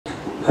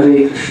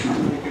Hare Krishna.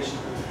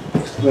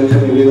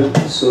 Welcome everyone.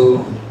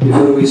 So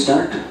before we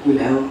start, we'll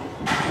have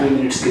 5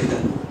 minutes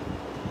kirtan.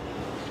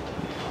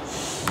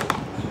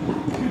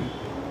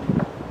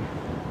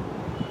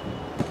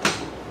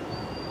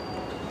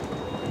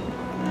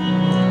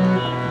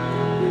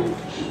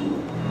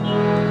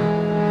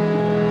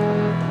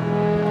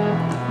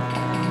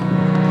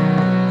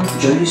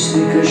 Jai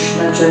Shri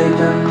Krishna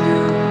Chaitanya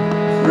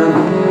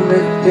Prabhu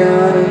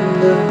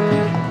Nityananda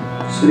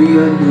Sri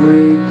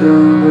Advaita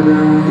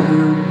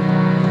Gadadhar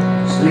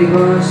Sri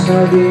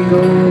Vasadi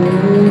Gaur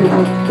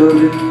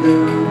Bhaktavinda.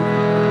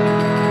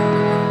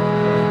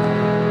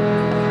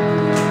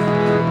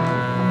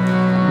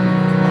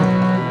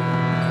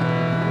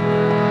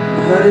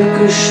 Hare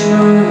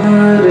Krishna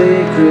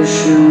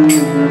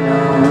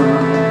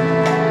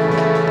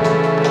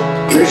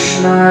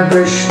Krishna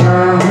Krishna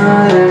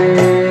Hare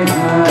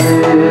Hare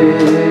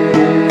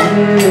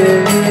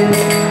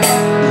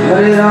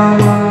Hare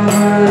Rama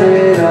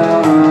Hare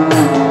Rama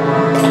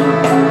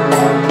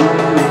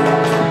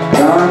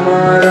Rama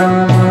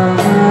Rama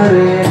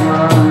Hare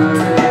Hare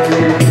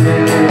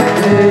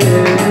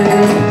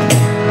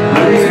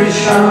Hare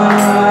Krishna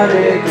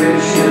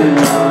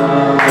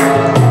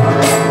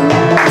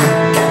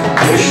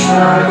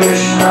Krishna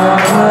Krishna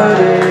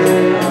Hare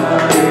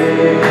Hare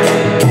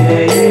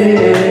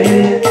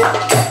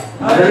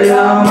Hare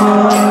Rama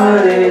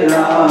Hare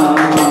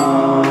Rama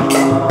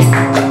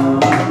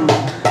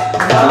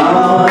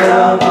Rama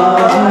Rama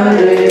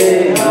Hare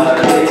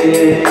Hare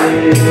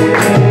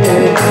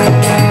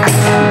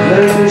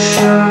Hare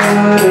Krishna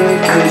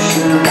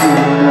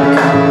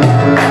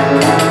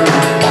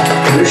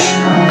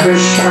Krishna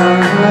Krishna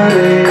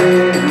Hare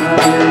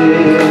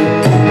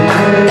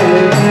Hare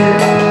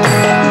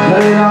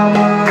Hare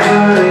Rama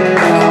Hare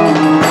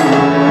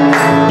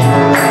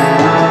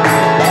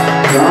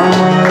Rama Rama Rama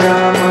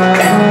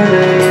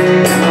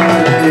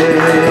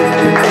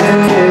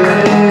Hare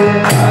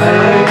Hare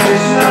Hare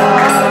Krishna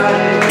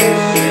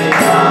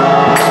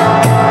Krishna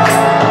Krishna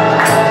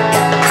Hare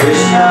Hare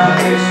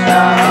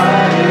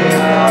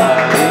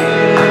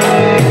Hare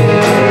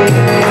Rama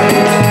Hare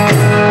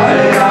Rama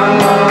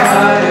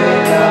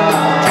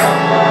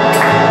Rama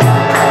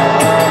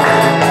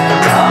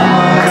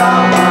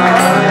Rama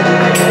Hare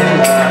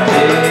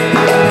Hare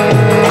Hare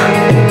Krishna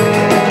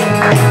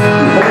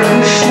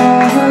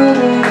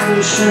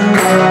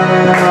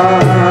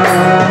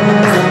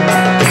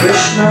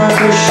Krishna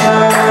Krishna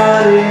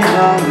Hare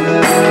Hare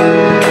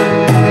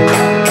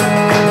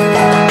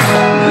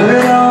Hare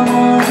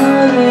Rama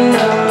Hare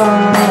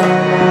Rama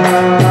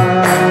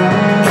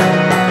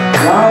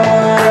Rama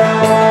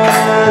Rama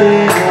Hare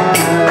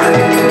Hare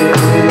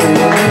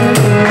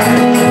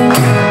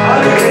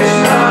Hare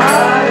Krishna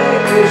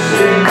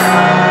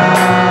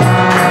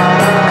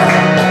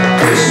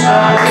Krishna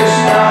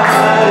Krishna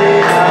Hare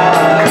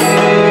Hare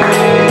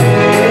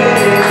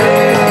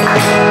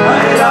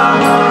Hare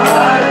Rama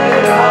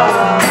Hare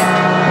Rama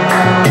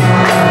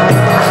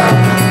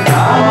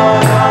Rama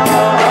Rama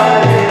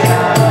Hare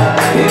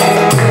Hare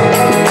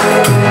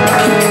Hare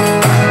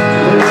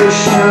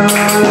Krishna Krishna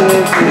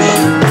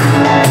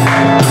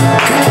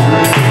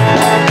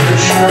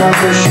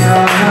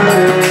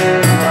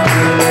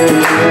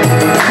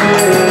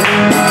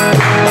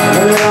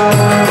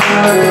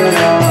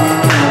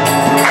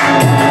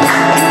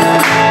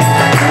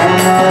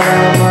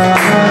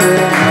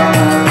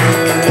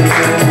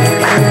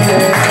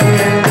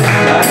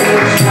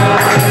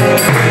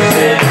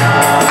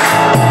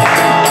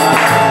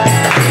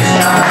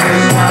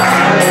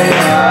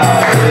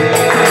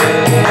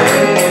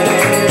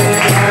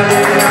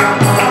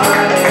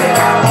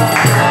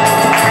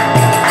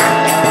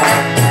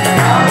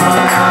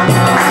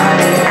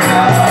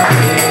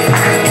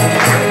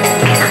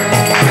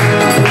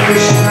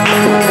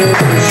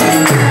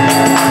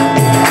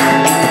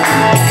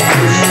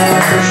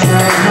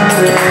Krishna Hare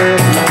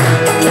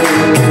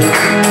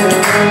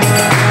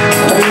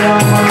Hare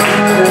Rama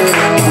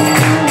Hare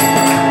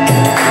Rama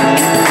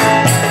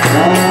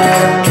Rama Rama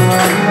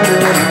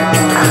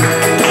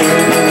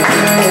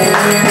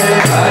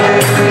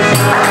Hare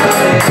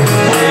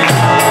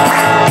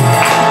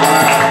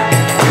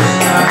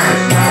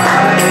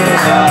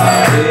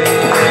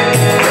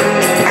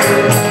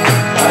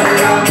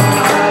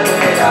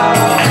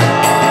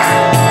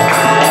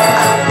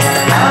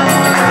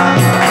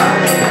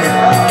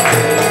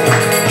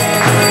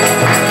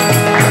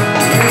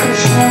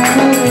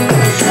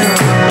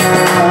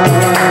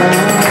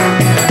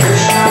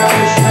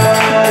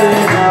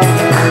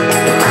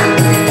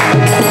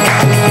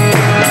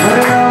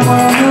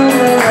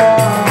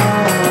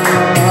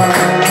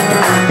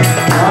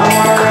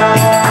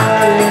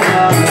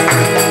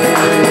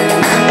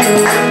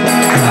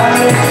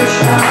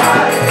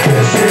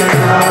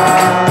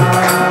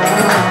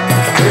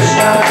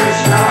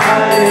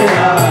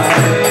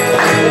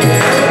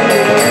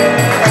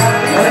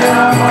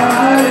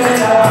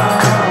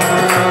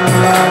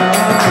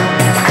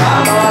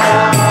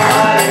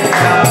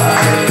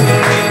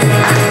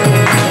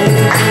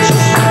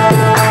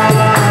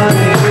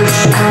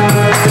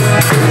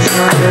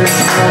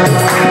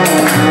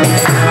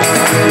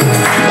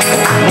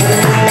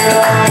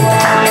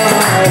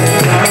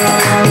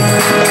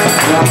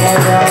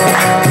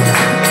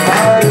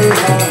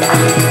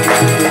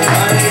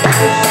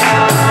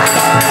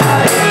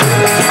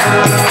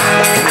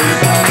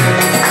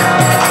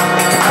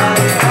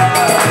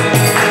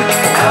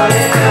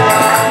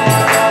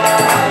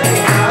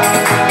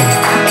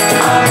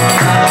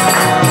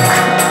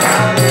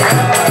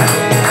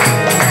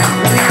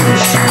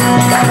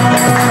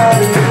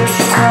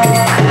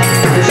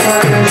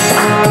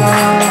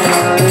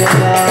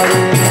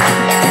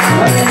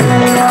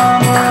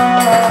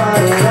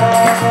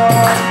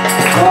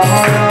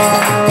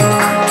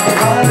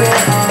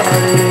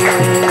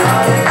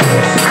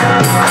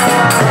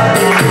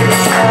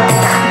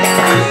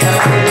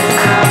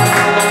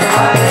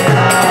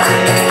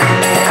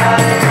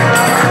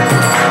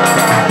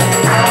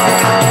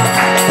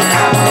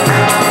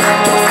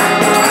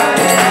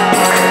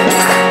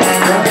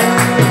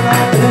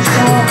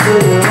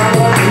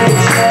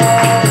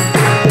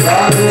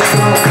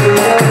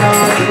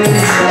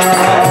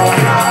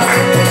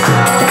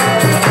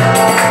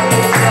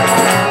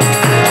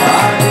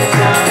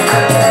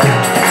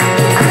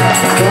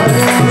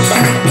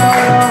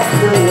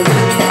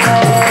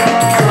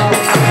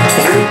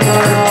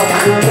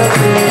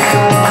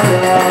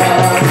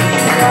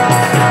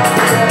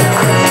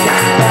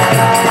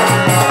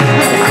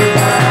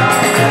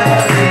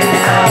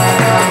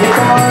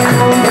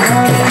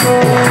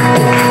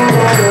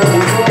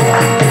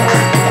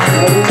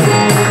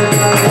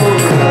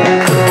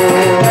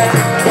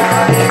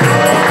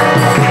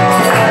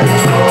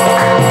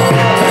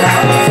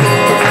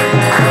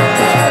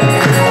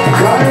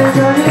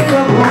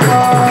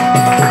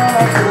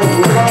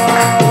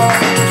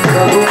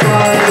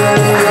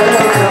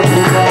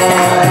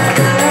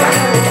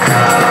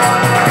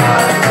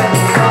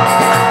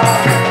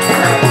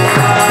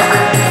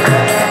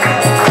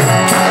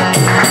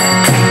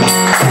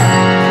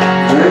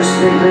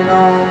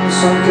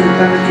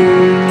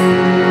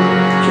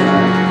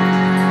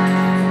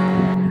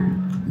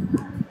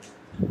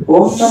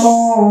ओम नमो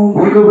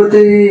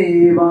भगवते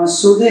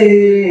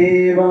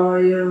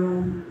वासुदेवाय।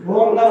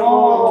 ओम नमो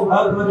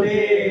भगवते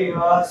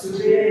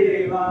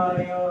वासुदेवाय।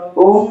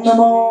 ओम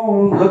नमो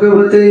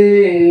भगवते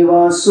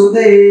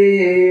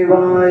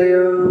वासुदेवाय।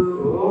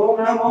 ओम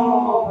नमो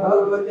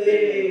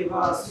भगवते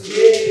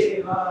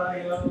वासुदेवाय।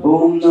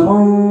 ओम नमो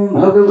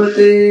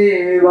भगवते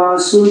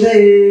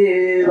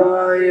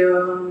वासुदेवाय।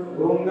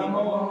 ओम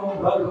नमो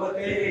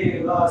भगवते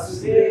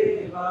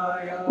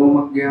वासुदेवाय। ओम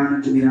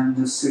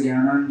अज्ञानतिमिरान्धस्य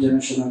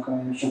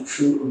ज्ञानाञ्जनशलाकाय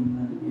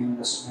चक्षुरुन्मीलितं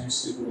तस्मै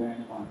श्रीगुरवे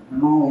नमः।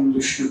 नमो ओम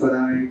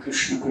विष्णुपदाय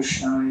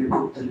कृष्णकृष्णाय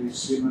भूतले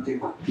श्रीमते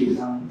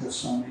भक्तिवेदान्त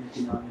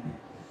स्वामिनिति नामिने।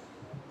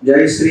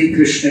 जय श्री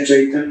कृष्ण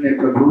चैतन्य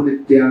प्रभु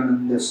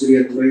नित्यानंद श्री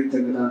अद्वैत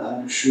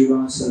गदाधर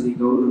श्रीवासदि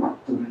गौर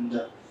भक्तवृंद।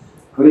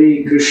 हरे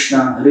कृष्ण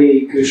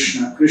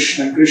कृष्ण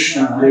कृष्ण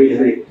हरे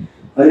हरे,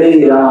 हरे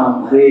Ram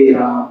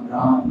Ram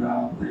Ram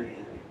Hare Hare.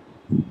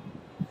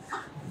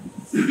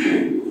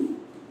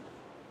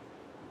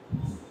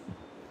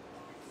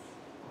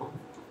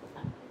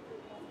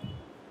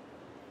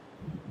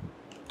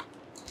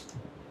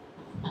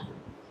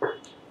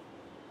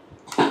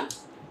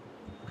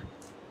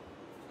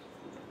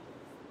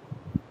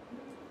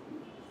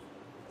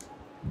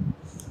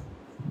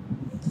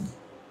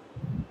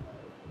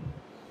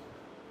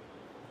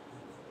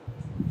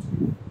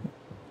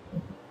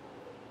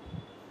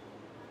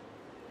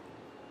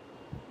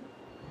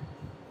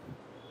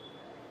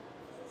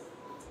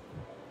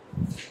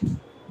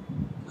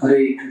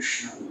 Hare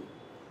Krishna.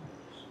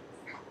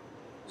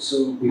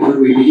 So before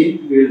we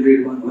begin, we will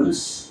read one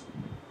verse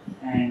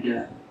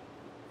and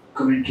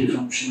commentary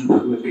from Srimad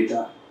Bhagavad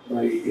Gita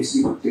by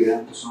A.C.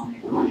 Bhaktivedanta Swami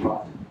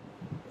Prabhupada.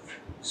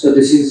 So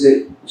this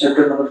is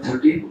chapter number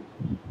 13,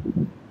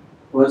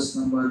 verse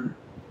number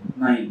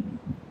 9.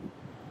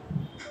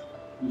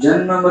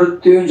 Janma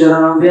mrityu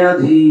jara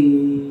vyadhi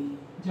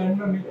जन्म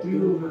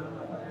मृत्यु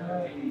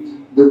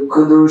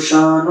dukkha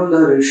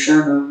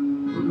doshanudarshanam.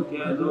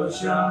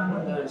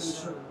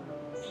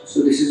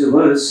 So this is a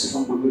verse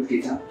from Bhagavad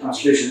Gita,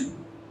 translation.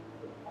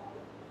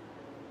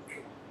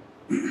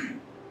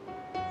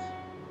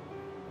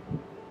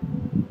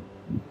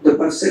 The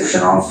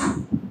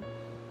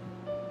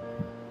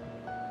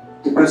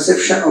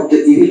perception of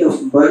the evil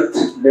of birth,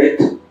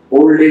 death,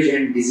 old age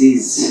and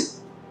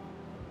disease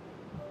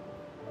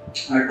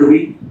are to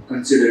be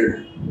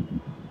considered.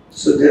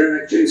 So there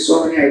are actually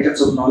so many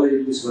items of knowledge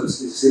in this verse,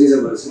 this series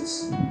of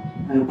verses.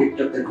 I have picked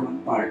up that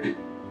one part.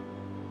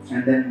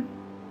 And then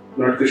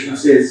Lord Krishna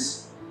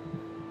says,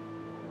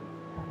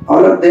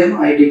 all of them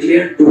I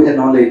declare to be the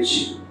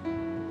knowledge,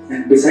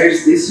 and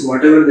besides this,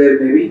 whatever there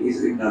may be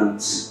is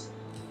ignorance.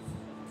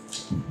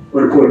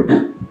 Purport.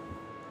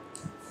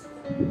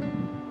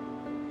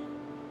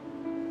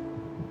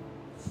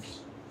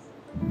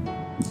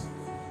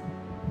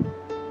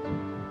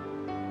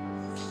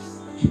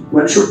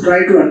 One should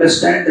try to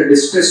understand the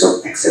distress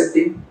of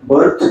accepting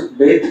birth,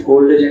 death,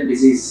 old age and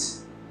disease.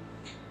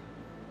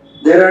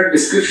 There are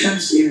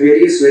descriptions in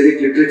various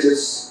Vedic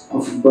literatures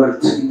of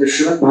birth. In the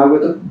Srimad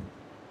Bhagavatam,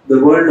 the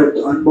world of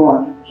the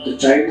unborn, the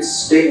child's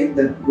stay in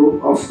the womb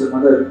of the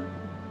mother,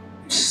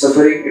 its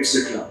suffering,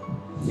 etc.,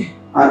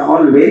 are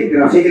all very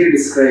graphically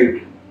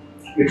described.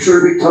 It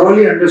should be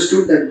thoroughly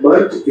understood that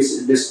birth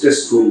is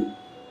distressful.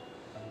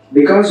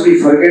 Because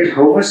we forget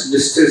how much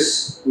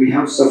distress we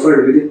have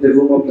suffered within the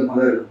womb of the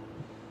mother,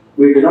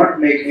 we do not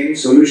make any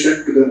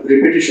solution to the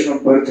repetition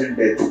of birth and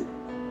death.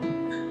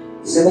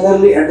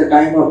 Similarly, at the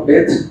time of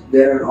death,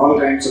 there are all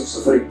kinds of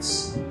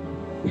sufferings.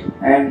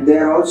 and they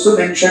are also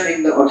mentioned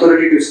in the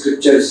authoritative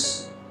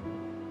scriptures.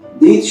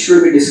 These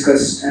should be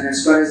discussed, and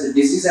as far as the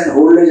disease and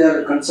old age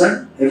are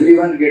concerned,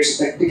 everyone gets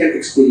practical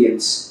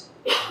experience.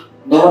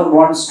 No one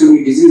wants to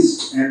be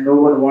diseased and no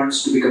one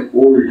wants to become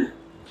old.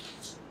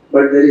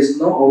 But there is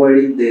no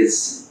avoiding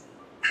this.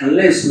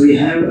 Unless we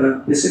have a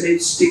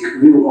pessimistic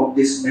view of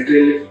this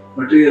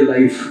material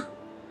life,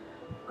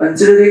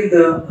 considering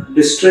the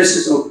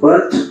distresses of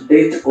birth,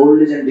 death,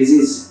 old age and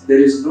disease, there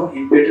is no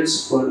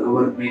impetus for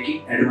our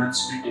making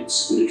advancement in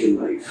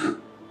spiritual life.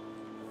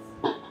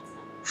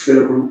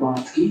 Srila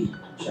Prabhupada ki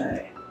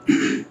jai.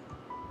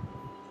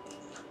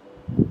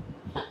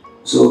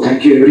 So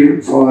thank you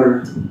everyone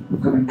for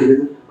coming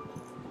together.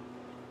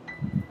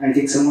 I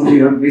think some of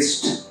you have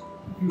missed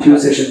few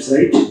sessions,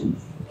 right?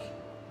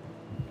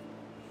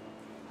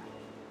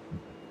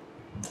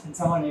 And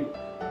someone new.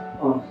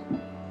 Oh.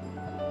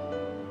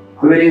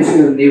 How many of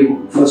you are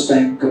new, first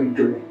time coming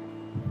today?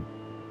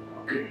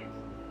 Okay.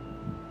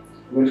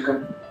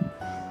 Welcome.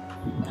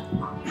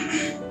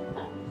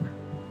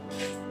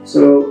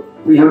 So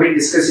we have been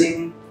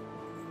discussing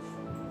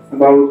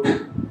about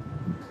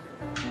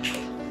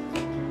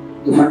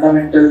the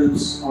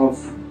fundamentals of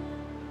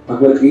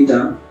Bhagavad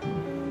Gita.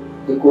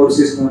 The course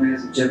is known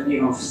as Journey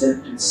of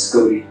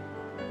Self-Discovery.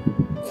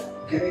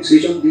 Can you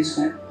switch on this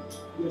fan?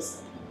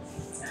 Yes.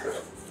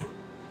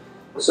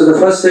 So the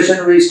first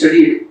session we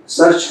studied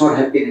Search for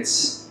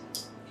Happiness.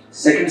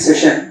 Second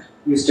session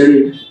we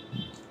studied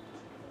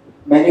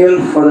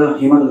Manual for the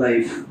Human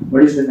Life.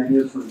 What is the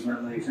manual for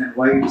human life and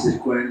why it is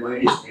required, why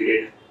it is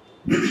needed.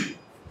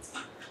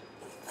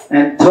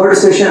 And third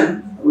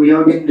session we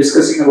have been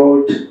discussing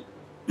about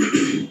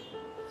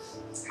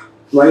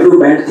why do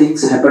bad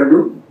things happen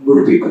to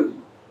good people.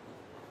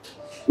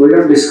 We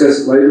don't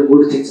discuss why do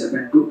good things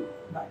happen to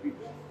bad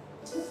people.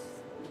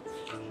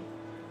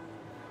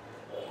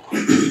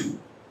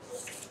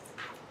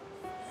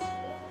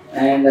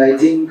 And I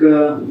think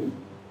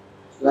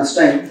last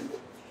time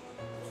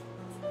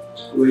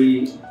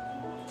we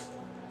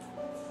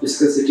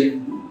discussed it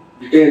in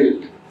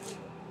detail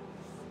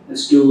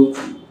as to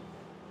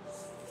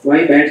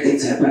why bad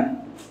things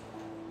happen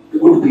to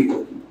good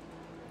people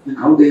and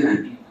how they are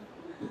happy.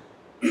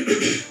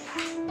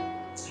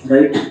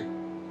 Right?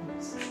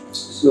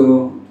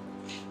 So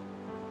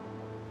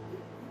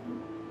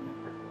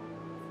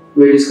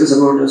we discussed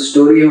about a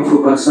story of a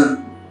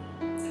person,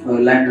 a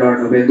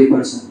landlord, a wealthy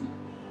person,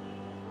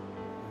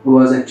 who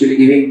was actually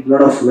giving a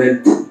lot of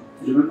wealth.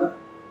 Remember?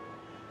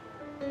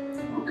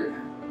 Okay.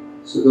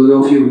 So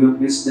those of you who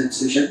have missed that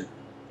session,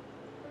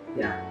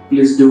 yeah,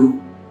 please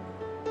do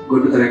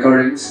go to the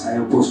recordings. I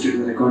have posted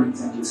the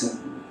recordings and listen.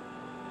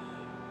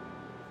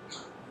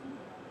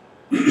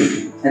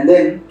 And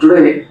then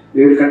today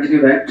we will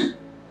continue that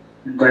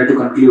and try to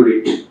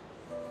conclude it.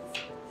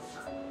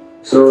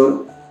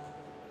 So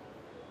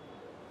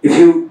if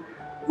you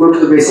go to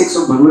the basics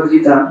of Bhagavad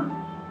Gita,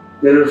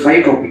 there are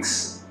 5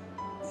 topics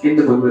in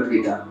the Bhagavad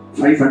Gita.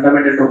 5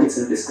 fundamental topics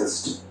are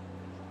discussed.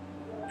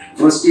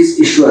 First is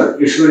Ishwar.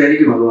 Ishwar यानी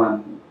कि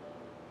भगवान.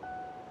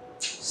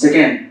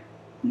 Second,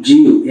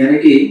 Jeev यानी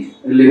कि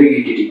a living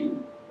entity.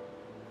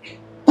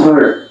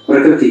 Third,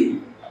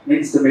 Prakriti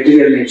means the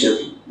material nature,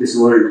 this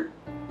world,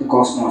 the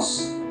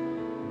cosmos.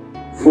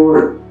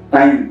 Fourth,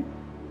 time.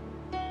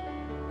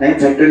 Time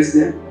factor is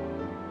there.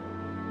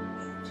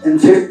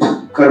 And fifth,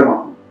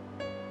 karma.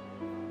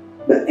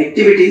 The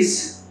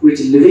activities which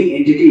living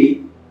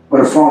entity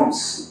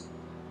performs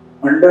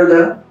under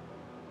the,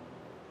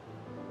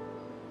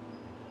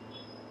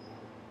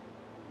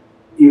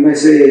 you may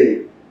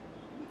say,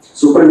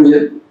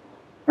 supervision,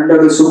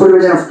 under the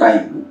supervision of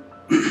time.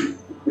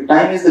 The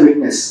time is the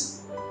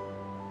witness.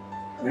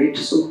 Right?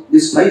 So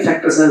these 5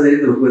 factors are there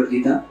in the Bhagavad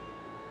Gita.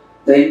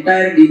 The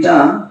entire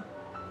Gita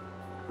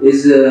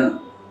is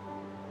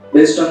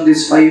based on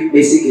these 5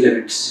 basic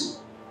elements.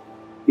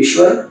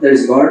 Ishwar, that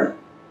is God.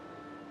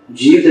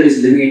 Jeev, that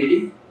is living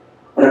entity.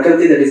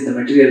 Prakriti, that is the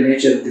material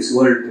nature of this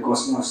world, the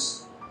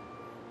cosmos.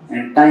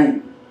 And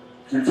time.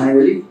 And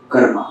finally,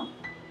 karma.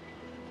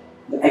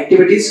 The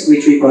activities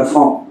which we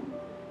perform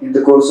in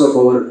the course of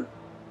our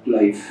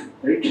life.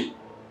 Right?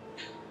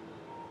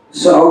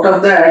 So out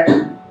of that,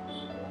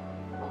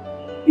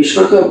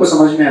 ईश्वर तो आपको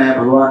समझ में आया,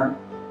 भगवान.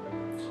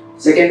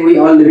 Second, we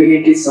all living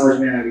entities समझ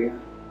में आ गया.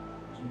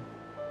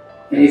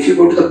 And if you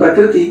go to the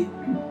Prakriti,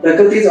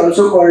 Prakriti is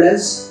also called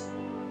as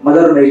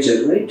Mother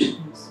Nature, right?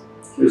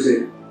 You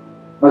say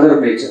Mother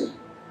Nature.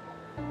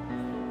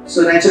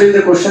 So naturally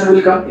the question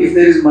will come, if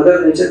there is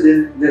Mother Nature,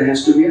 then there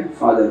has to be a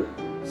Father.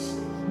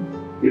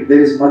 If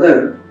there is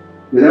Mother,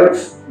 without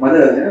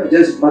Mother,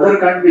 just Mother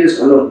can't be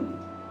just alone.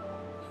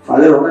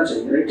 Father होना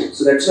चाहिए, right?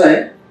 So that's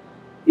why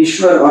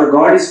Ishwar or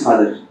God is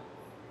Father.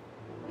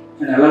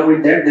 And along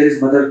with that, there is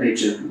Mother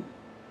Nature.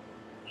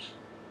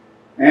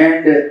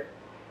 And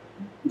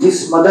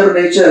this Mother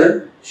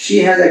Nature,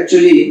 she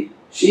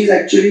is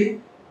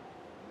actually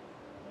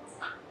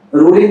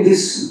ruling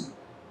this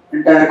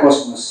entire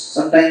cosmos.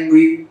 Sometimes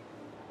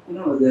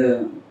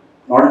the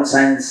modern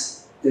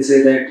science, they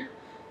say that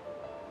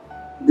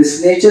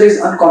this nature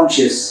is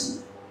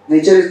unconscious.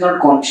 Nature is not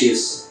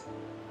conscious.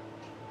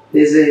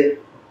 जैसे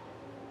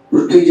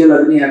पृथ्वी जल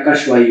अग्नि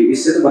आकाश वायु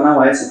इससे तो बना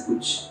हुआ है सब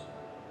कुछ.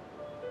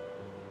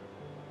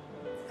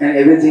 And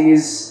everything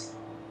is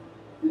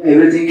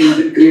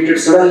been created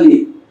suddenly.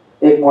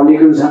 एक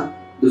मॉलिक्यूल था,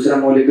 दूसरा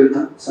मॉलिक्यूल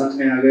था, साथ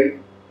में आ गए,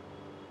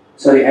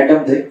 सॉरी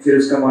एटम थे, फिर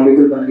उसका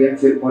मॉलिक्यूल बन गया,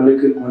 फिर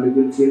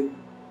मॉलिक्यूल फिर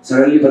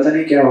सडनली पता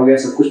नहीं क्या हो गया,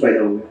 सब कुछ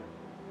पैदा हो गया.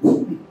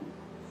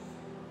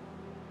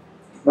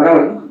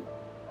 बराबर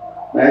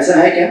ना? ऐसा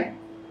है क्या?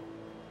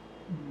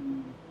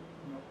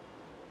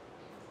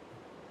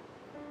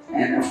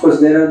 And of course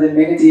there are the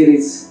many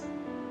theories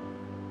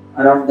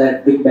around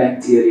that Big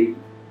Bang theory,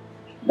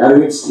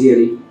 Darwin's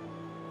theory.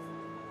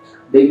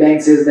 Big Bang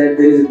says that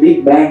there is a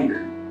Big Bang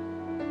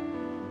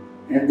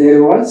and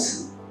there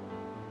was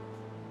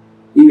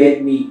you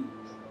and me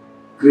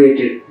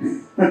created.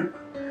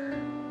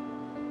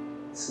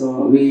 So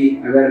we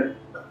अगर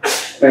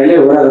पहले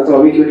हो रहा था तो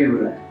अभी क्यों नहीं हो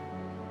रहा है?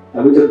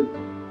 अभी तो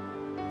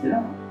you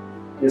know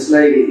it's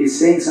like it's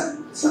saying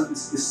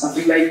it's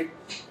something like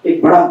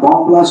एक बड़ा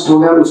बॉम्ब ब्लास्ट हो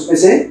गया और उसमें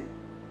से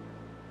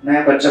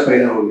नया बच्चा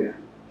पैदा हो गया.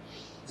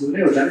 जो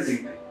नहीं होता ना thing.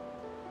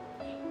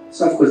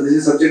 So of course this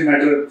is subject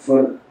matter for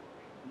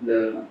the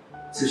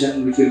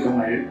session which will come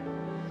ahead.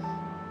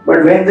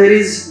 But when there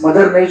is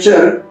Mother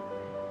Nature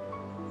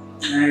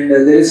and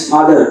there is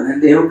Father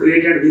and they have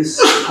created this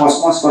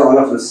cosmos for all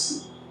of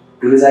us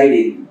to reside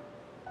in.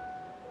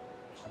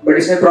 But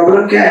इसमें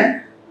problem क्या है?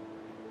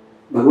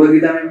 भगवद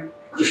गीता में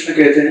कृष्ण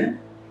कहते हैं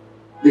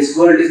this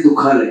world is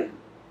दुखालय.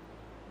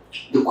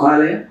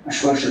 दुखालय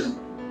अश्वाशतम.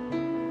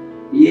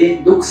 ये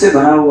दुख से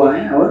भरा हुआ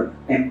है और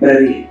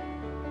टेम्पररी है.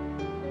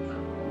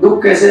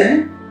 दुख कैसे है?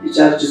 ये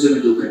चार चीजों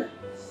में दुख है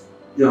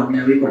जो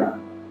हमने अभी पढ़ा.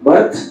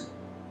 Birth,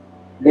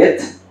 death,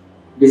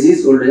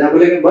 disease, old age. आप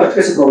बोलेंगे बर्थ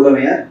कैसे प्रॉब्लम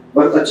है यार?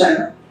 बर्थ अच्छा है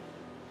ना.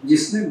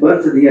 जिसने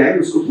बर्थ दिया है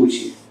उसको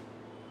पूछिए.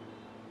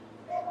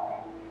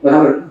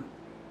 बराबर.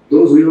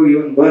 Those who have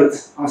given birth,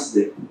 ask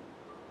them.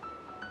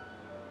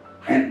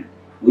 And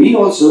we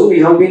also we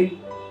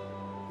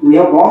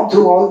have gone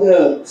through all the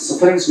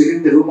sufferings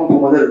within the womb of a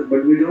mother,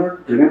 but we do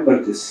not remember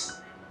this.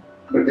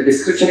 But the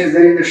description is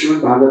there in the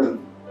Srimad Bhagavatam.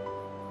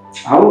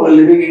 How a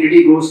living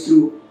entity goes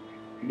through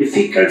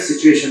difficult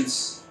situations.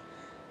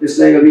 Just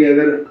like अभी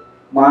अगर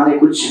माँ ने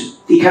कुछ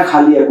तीखा खा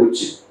लिया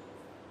कुछ,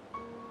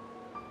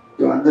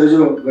 तो अंदर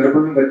जो गर्भ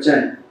में बच्चा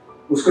है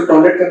उसको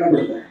टॉलरेट करना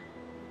पड़ता है.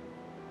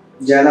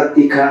 ज़्यादा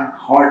तीखा,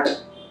 hot.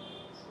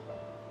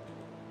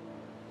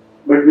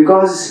 But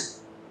because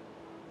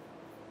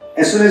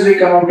as soon as we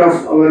come out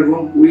of our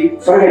womb, we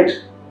forget.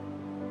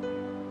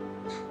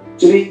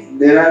 Actually,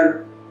 there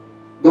are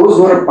those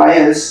who are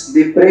pious.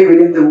 They pray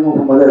within the womb of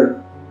a mother.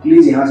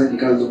 Please यहाँ से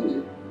निकाल दो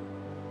मुझे.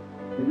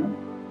 You know,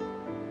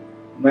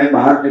 मैं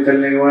बाहर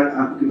निकलने के बाद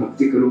आपकी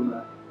भक्ति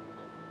करूँगा,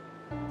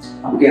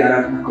 आपकी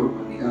आराधना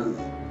करूँगा. निकाल दो.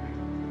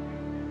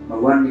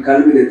 भगवान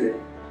निकाल भी देते हैं.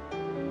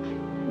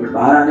 और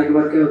बाहर आने के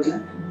बाद क्या होता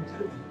है?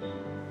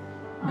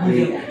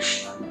 हरे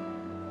कृष्ण.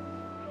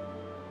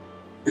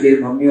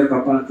 फिर मम्मी और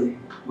पापा आते हैं.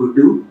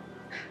 गुड्डू,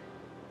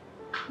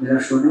 मेरा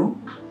सोनू,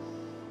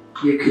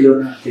 ये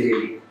खिलौना तेरे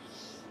लिए.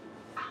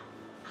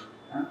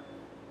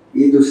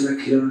 ये दूसरा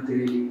खिलौना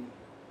तेरे लिए.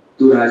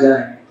 तू राजा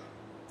है,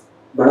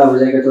 बड़ा हो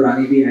जाएगा तो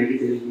रानी भी आएगी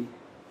तेरे लिए.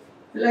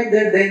 Like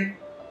that, then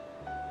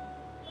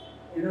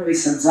you know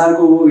इस संसार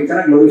को वो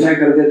इतना ग्लोरीफाई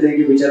कर देते हैं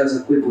कि बेचारा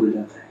सब कुछ भूल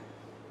जाता है.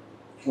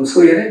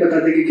 उसको ये नहीं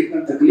बताते कि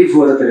कितना तकलीफ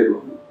हो रहा तेरे को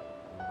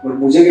और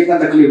मुझे कितना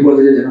तकलीफ हुआ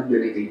तुझे जन्म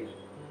देने के लिए.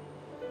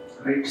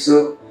 Right?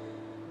 So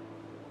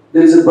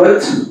there is a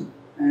birth,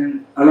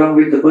 and along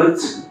with the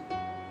birth,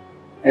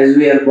 as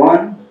we are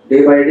born,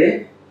 day by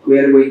day, we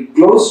are going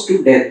close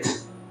to death.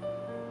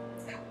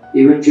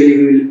 Eventually,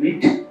 we will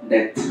meet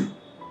death.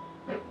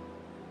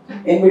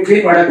 In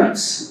between, what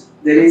happens?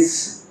 There is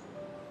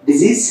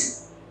disease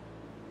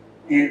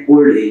and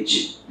old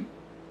age.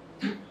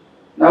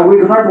 Now, we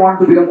do not want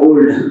to become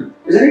old,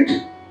 isn't it?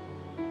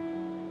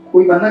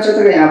 कोई बनना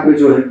चाहता है यहाँ पे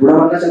जो है बूढ़ा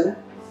बनना चाहता है?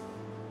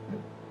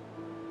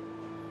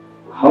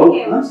 How?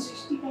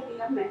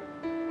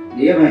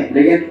 नियम है,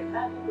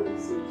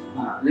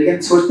 लेकिन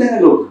सोचते हैं ना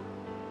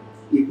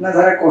लोग इतना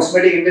सारा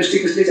कॉस्मेटिक इंडस्ट्री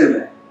किस लिए चल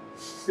रहा है?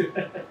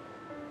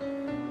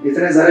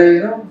 इतने सारे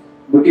यू नो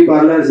ब्यूटी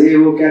पार्लर्स ये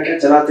वो क्या क्या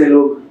चलाते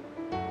लोग.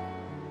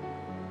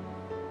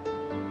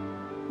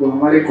 वो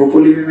हमारे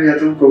खोपोली में मैं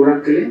जाता हूँ प्रोग्राम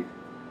के लिए.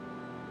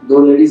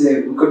 2 लेडीज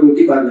है, उनका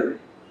ब्यूटी पार्लर है.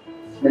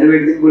 मेरे को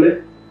एक दिन बोले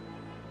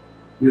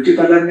ब्यूटी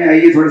पार्लर में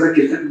आइए थोड़ा सा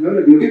कीर्तन. मैं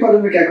बोला ब्यूटी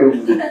पार्लर में क्या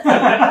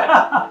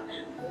करूँगा?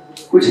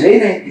 कुछ है ही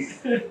नहीं.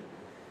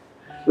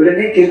 बोले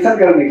नहीं कीर्तन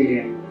करने के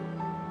लिए.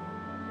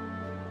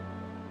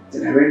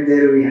 Then I went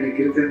there, we had a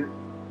कीर्तन.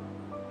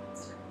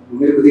 वो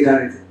मेरे को दिखा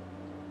रहे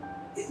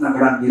थे इतना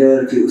बड़ा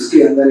मिरर, फिर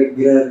उसके अंदर एक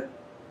mirror.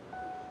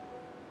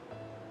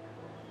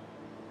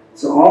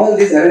 So all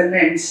these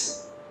arrangements,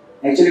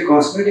 actually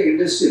cosmetic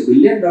industry, $1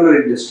 billion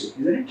industry,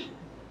 isn't it?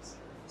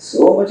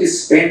 So much is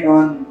spent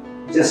on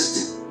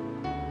just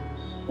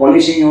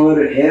polishing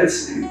our hairs,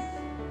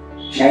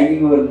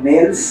 shining our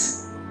nails.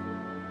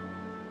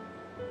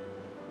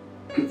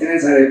 कितने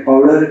सारे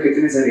पाउडर,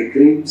 कितने सारे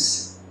क्रीम्स.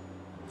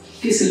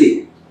 किस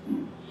लिए?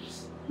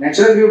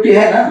 नेचुरल ब्यूटी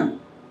है ना,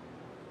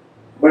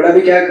 बट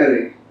अभी क्या कर रहे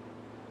हैं?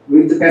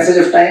 With the passage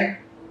of time,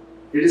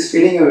 it is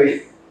fading away.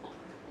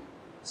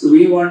 So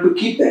we want to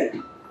keep that,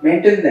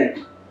 maintain that.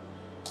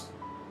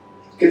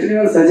 कितनी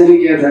बार सर्जरी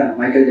किया था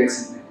माइकल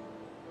जैक्सन ने?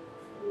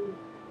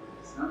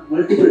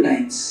 Multiple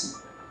times.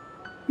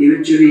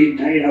 Eventually he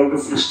died out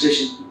of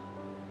frustration.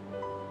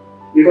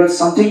 Because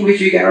something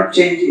which we cannot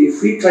change,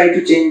 if we try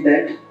to change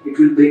that, it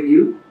will bring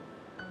you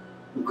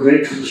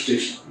great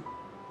frustration.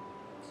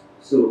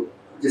 So,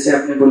 जैसे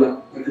आपने बोला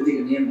प्रकृति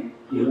का नियम है,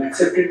 you have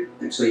accepted,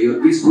 that's why you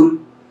are peaceful.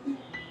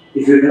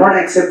 If you do not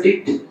accept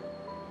it,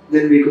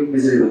 then we become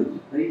miserable,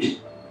 right?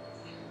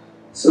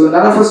 So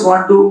none of us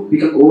want to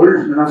become old,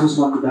 none of us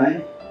want to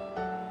die.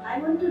 I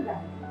want to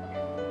die.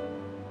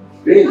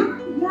 Really?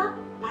 Yeah,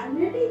 I'm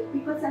ready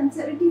because I'm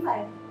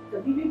 75.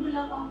 कभी भी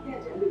बुलाओ आप क्या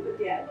जाने को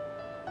तैयार.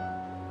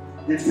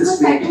 That's the Because I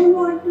spirit. don't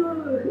want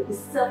to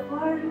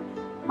suffer.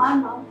 My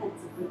mom had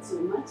suffered so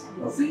much.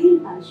 I had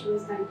seen her. She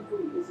was 94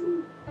 years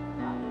old.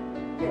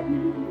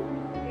 Definitely,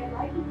 I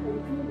like to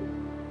control it.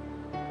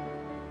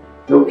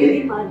 Okay.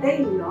 मेरी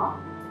mother-in-law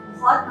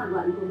बहुत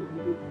भगवान को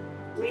मानती थी.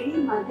 मेरी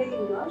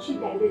mother-in-law she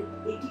died at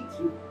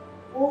 83.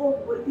 वो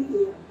बोलती थी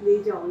ले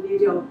जाओ.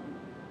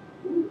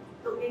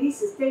 तो मेरी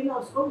sister-in-law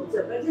उसको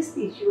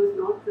जबरदस्ती she was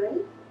not well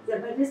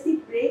जबरदस्ती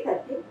pray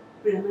करके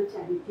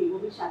ब्रह्मचारी थी, वो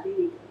भी शादी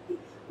नहीं करती.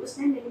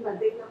 उसने मेरी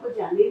mother-in-law को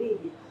जाने नहीं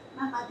दिया.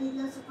 My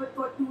mother-in-law suffered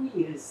for 2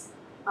 years.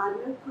 बाद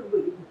में खुद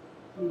बोली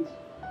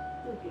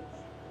okay.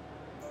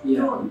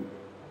 Yeah. तो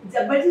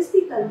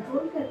जबरदस्ती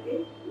कंट्रोल करके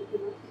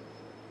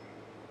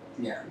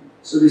Yeah.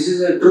 So this is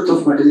the truth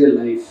of material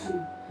life.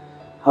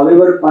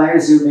 However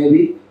pious you may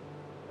be,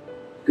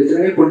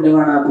 कितने भी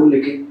पुण्यवान आप हो,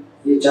 लेकिन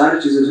ये चार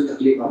चीजों से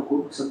तकलीफ आपको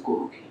सबको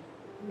होगी.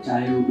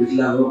 चाहे वो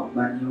बिरला हो,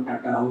 अंबानी हो,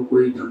 टाटा हो,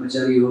 कोई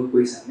ब्रह्मचारी हो,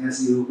 कोई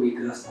सन्यासी हो, कोई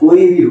गृहस्थ,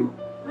 कोई भी हो.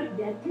 But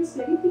death is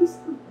very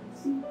peaceful.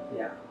 See?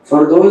 Yeah.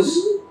 For those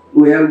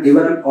who have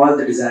given up all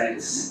the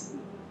desires,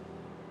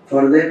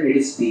 for them it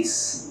is peace.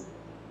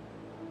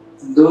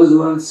 Those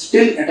who are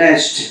still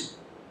attached,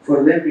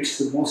 for them it's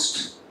the most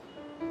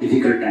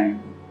difficult time,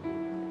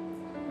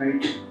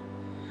 right?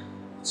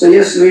 So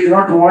yes, we do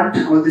not want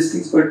all these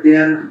things, but they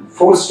are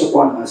forced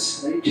upon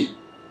us, right?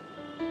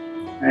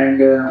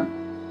 And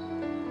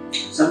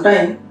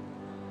sometimes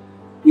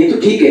ये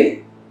तो ठीक है,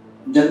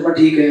 जन्म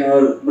ठीक है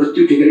और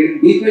मृत्यु ठीक है, लेकिन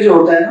बीच में जो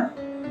होता है ना,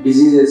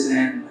 diseases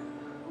and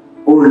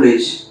old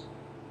age,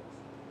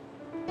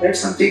 that's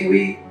something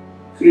we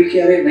feel कि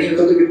अरे नहीं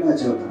होता तो कितना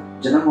अच्छा होता,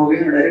 जन्म हो गया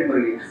ना डायरेक्ट मर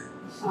गया,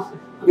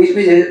 बीच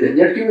में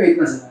झंझट क्यों है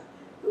इतना सारा?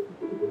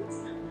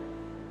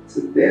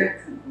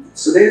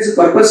 So there is a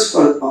purpose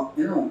for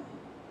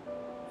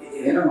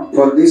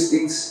for these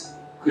things.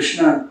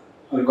 Krishna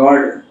or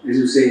God, as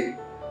you say,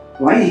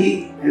 why he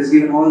has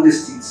given all these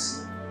things?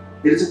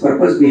 There is a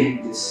purpose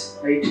behind this,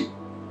 right?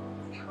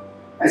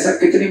 ऐसा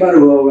कितनी बार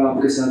हुआ होगा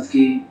आपके साथ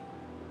कि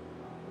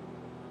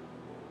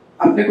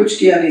आपने कुछ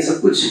किया नहीं,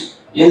 सब कुछ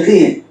हेल्थी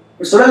है,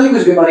 और सडनली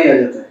कुछ बीमारी आ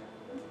जाता है,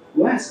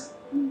 हुआ ऐसा?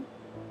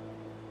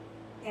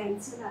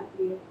 कैंसर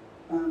आती है.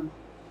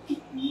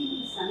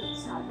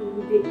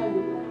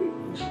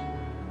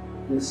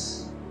 Yes.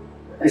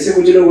 ऐसे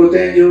कुछ लोग होते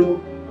हैं जो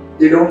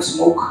they don't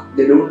smoke,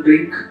 they don't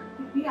drink,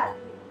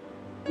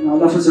 and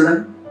all of a sudden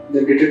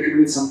they're detected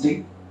with something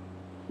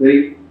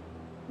very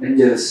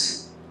dangerous.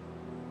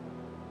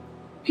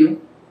 क्यों?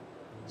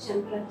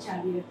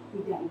 Shankaracharya he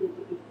died at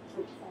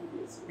 35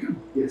 years old.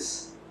 Yes,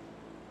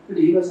 but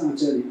he was an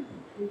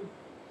acharya.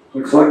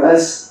 But for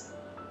us,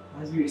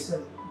 as we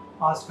discussed,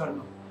 past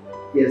karma.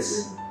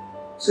 yes.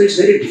 So it's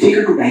very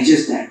difficult to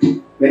digest that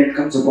when it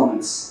comes upon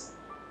us.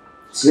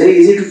 It's very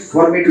easy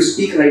for me to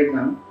speak right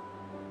now,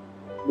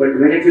 but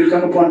when it will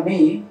come upon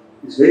me,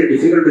 it's very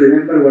difficult to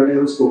remember what I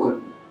have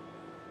spoken,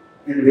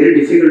 and very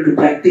difficult to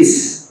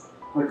practice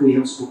what we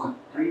have spoken,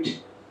 right?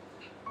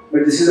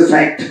 But this is a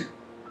fact.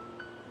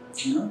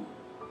 You know,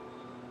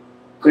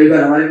 कई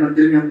बार हमारे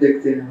मंदिर में हम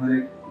देखते हैं हमारे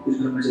कुछ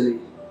ब्रह्मचारी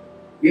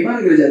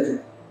बीमार गिर जाते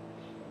हैं,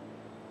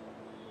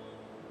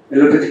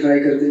 एलोपैथी ट्राई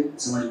करते हैं,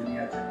 समझ में नहीं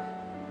आता,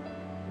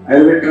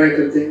 आयुर्वेद ट्राई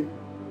करते हैं,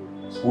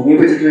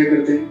 होम्योपैथी ट्राई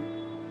करते हैं,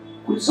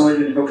 कुछ समझ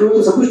में नहीं. डॉक्टर को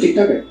तो सब कुछ ठीक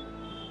ठाक है,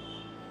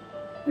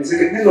 ऐसे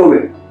कितने लोग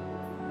हैं,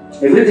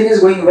 everything is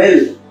going well,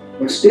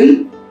 but still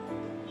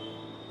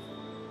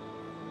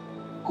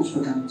कुछ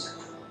पता नहीं चलता.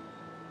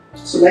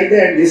 So like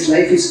that, this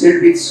life is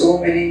filled with so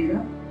many,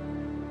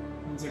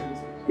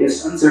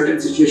 yes, uncertain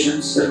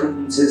situations,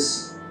 circumstances,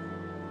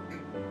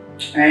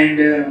 and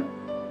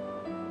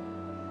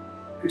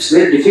it's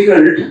very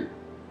difficult,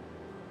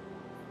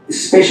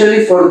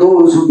 especially for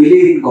those who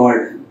believe in God.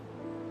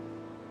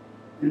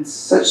 In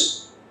such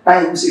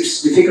times,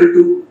 it's difficult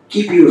to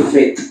keep your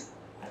faith.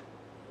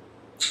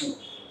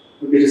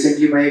 अभी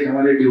recently मैं एक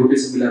हमारे devotee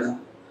से मिला था,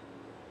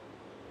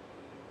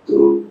 तो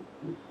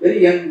very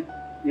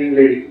young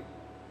lady.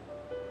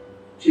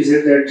 She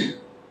said that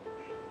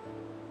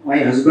my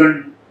husband,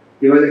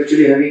 he was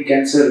actually having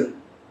cancer,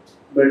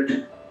 but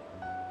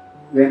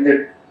when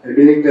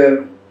during the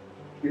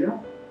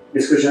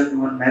discussion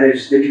on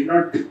marriage, they did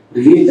not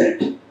reveal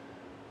that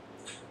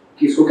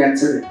कि इसको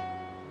कैंसर है.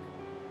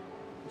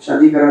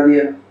 शादी करा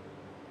दिया।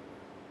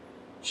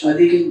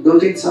 शादी के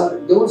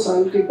 2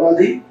 साल के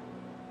बाद ही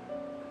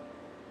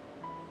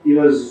he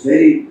was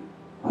very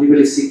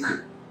horribly sick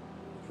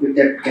with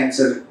that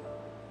cancer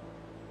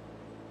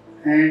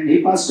and he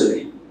passed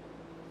away.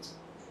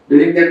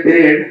 During that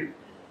period,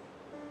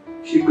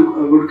 she took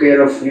a good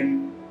care of him,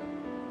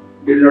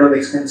 did a lot of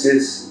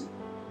expenses.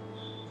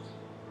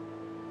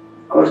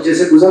 और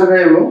जैसे गुजर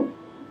गए वो,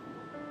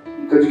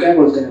 उनका जो क्या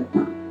बोलते हैं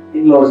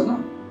इन-लॉज ना,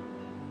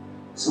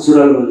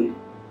 ससुराल वाले,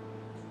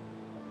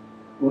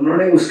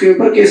 उन्होंने उसके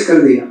ऊपर केस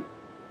कर दिया,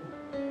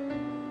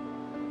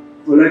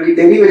 बोला कि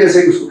तेरी वजह से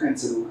उसको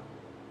कैंसर हुआ,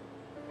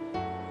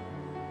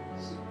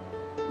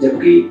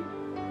 जबकि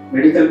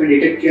मेडिकल में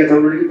डिटेक्ट किया था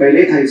उन्होंने कि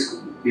पहले ही था इसको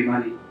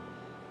बीमारी।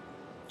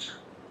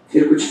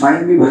 फिर कुछ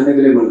फाइन भी भरने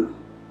के लिए बोला,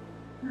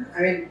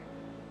 आई मीन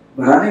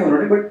भरा नहीं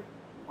उन्होंने, बट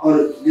और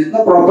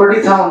जितना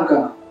प्रॉपर्टी था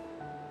उनका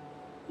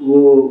वो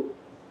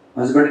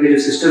हस्बैंड के जो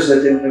सिस्टर्स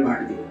रहते हैं उन्होंने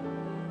बांट दिया।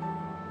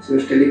 So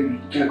was telling me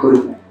क्या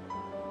करूँ मैं,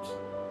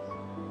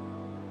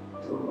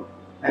 तो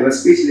I was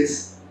speechless,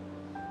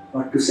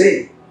 what to say.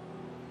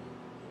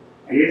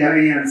 I didn't have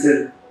any answer,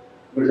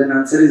 but the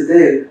answer is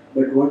there.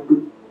 But what to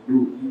do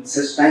in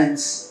such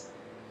times?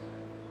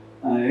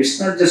 It's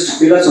not just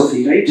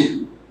philosophy, right?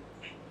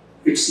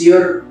 It's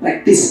your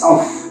practice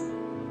of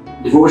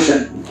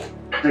devotion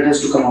that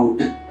has to come out.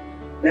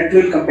 That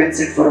will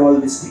compensate for all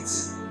these things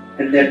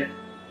at that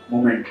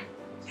moment.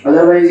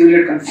 Otherwise, you will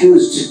get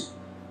confused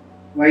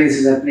why this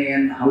is happening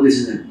and how this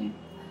is happening.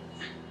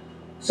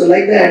 So,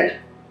 like that,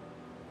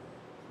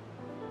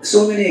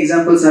 so many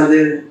examples are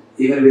there.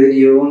 Even within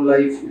your own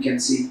life, you can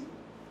see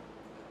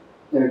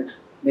that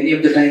many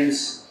of the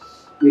times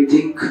we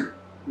think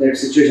that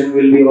situation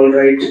will be all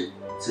right.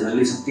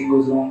 Suddenly, something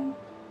goes wrong.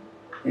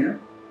 You know,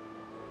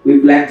 we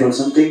plan for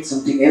something,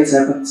 something else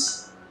happens,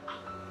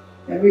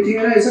 and we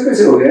think, "अरे ऐसा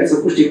कैसे हो गया?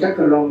 सब कुछ ठीक ठाक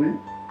कर रहा हूँ मैं."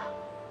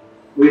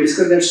 We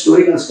discussed that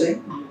story last time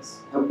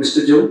of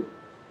Mr. Joe.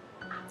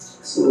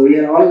 So we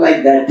are all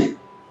like that.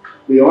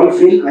 We all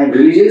feel I'm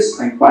religious,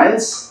 I'm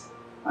pious,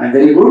 I'm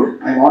very good,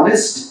 I'm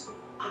honest.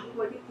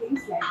 Everybody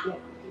thinks like that.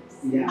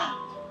 Yeah.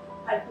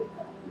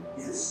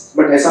 Yes.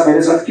 But ऐसा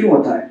मेरे साथ क्यों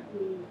होता है?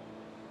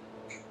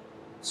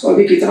 So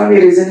अभी कितना भी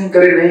reasoning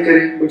करें नहीं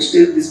करें, but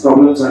still these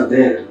problems are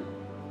there.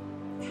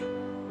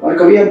 और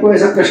कभी आपको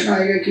ऐसा प्रश्न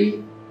आएगा कि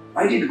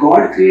why did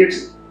God create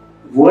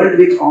world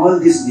with all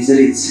these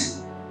miseries?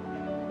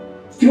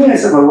 क्यों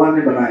ऐसा भगवान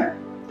ने बनाया?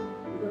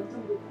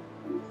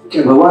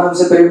 क्या भगवान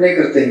हमसे प्रेम नहीं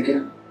करते हैं क्या?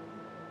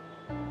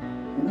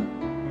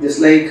 Just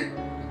like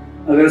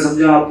अगर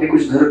समझो आपने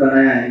कुछ घर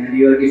बनाया है and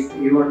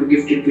you want to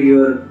gift it to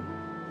your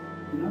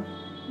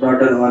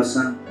daughter or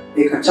son,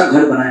 एक अच्छा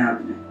घर बनाया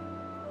आपने,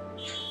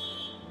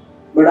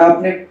 but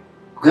आपने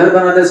घर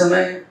बनाते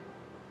समय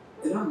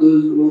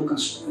those who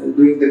are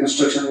doing the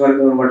construction work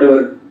or whatever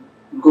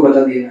उनको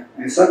बता दिया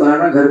ऐसा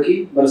बनाना घर की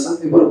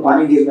बरसात में पूरा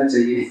पानी गिरना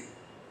चाहिए,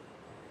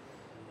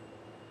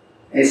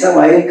 ऐसा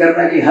वायरिंग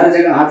करना कि हर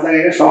जगह हाथ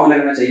लगेगा शॉक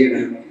लगना चाहिए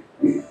घर में।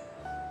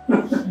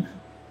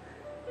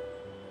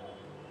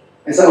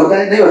 ऐसा होता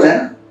है नहीं होता है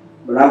ना?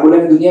 बट आप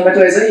बोलेंगे दुनिया में तो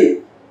ऐसा ही है।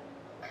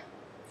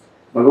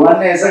 भगवान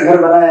ने ऐसा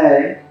घर बनाया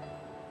है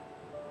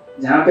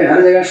जहाँ पे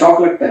हर जगह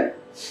शॉक लगता है,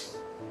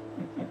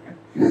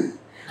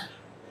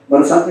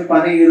 बरसात में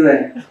पानी गिर रहा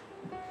है।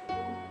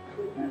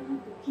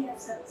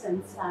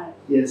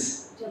 यस,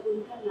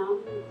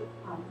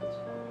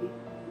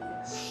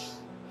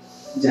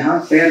 जहाँ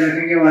पैर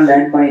रखेंगे वहाँ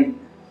land mine.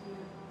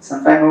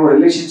 Sometimes our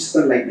relationships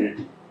are like that.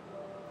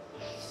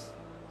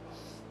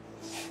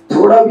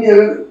 थोड़ा भी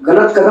अगर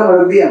गलत कदम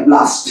रख दिया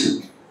ब्लास्ट,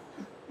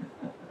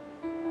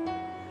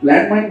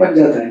 लैंड माइन बन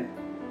जाता है।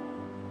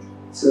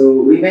 So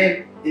we may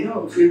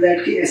feel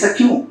that कि ऐसा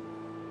क्यों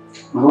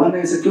भगवान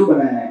ने ऐसा क्यों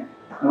बनाया है।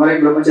 हमारे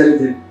एक ब्रह्मचारी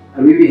थे,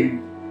 अभी भी हैं।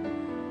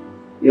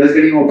 He was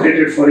getting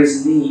operated for his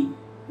knee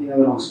in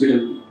our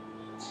hospital.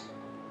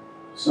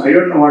 So I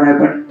don't know what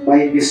happened. By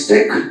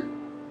mistake,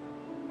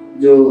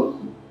 जो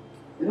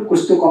कुछ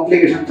तो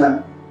complication था.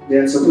 They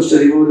are supposed to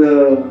remove the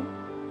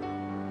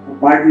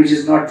part which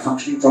is not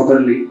functioning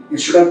properly.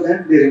 Instead of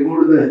that, they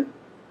removed the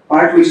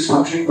part which is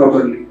functioning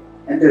properly,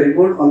 and they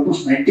removed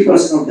almost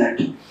 90% of that.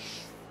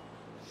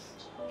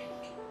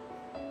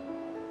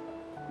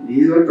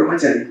 These were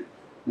brahmachari.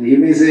 You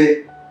may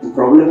say the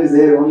problem is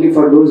there only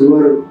for those who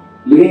are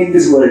living in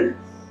this world.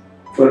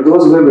 For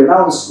those who have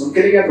renounced,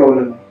 उनके लिए क्या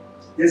problem है?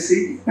 Just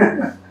see.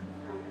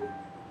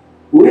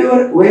 Whoever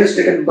who has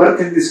taken birth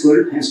in this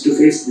world has to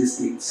face these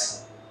things.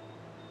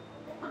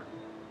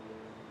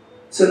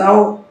 So now,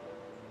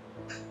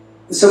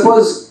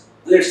 suppose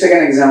let's take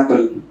an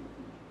example.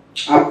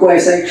 आपको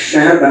ऐसा एक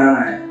शहर बनाना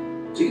है,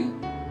 ठीक है?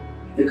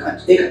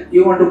 एक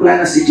you want to plan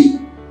a city.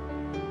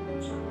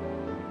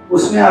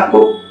 उसमें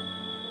आपको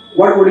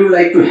what would you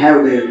like to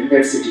have there in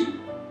that city?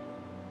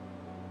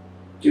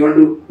 You want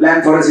to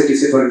plan for a city,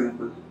 say for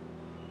example.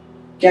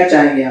 क्या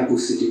चाहेंगे आप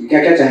उस सिटी में?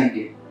 क्या क्या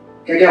चाहेंगे?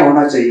 क्या क्या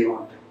होना चाहिए वहाँ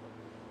पे?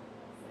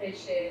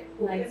 Fresh air,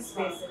 nice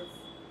spaces.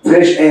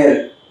 Fresh air.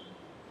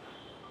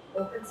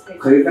 Open spaces.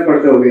 खरीदना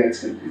पड़ता होगा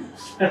आजकल।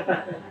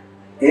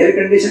 एयर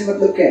कंडीशन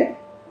मतलब क्या है?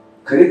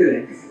 खरीद रहे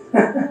हैं।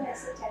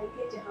 ऐसा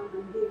चाहिए जहाँ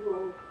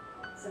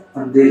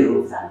मंदिर हो,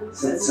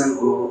 सत्संग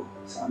हो,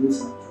 साधु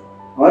संत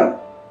हो, और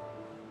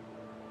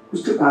कुछ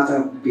तो कहा था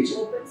आपने पीछे,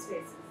 open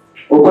space,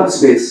 open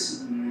space,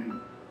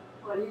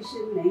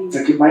 pollution नहीं,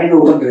 ताकि माइंड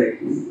ओपन रहे,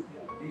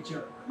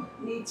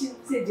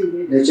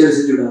 नेचर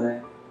से जुड़ा रहे,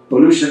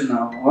 पोल्यूशन ना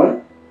हो, और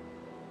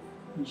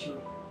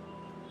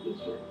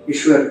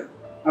ईश्वर।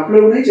 आप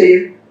लोग नहीं चाहिए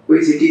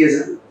कोई सिटी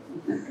ऐसा?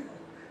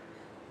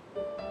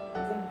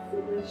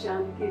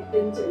 शाम के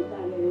दिन चलता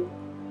रहे,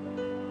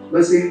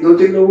 बस इन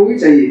 2-3 लोगों की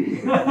चाहिए।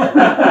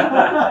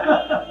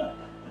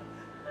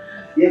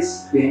 यस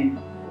बहन,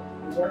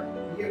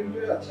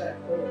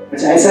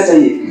 अच्छा ऐसा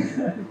चाहिए।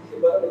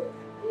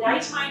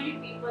 Like-minded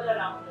people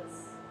around us.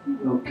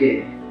 Okay,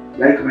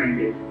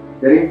 like-minded,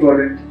 very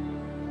important.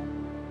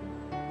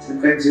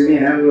 Sometimes you may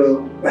have a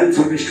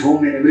well-furnished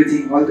home and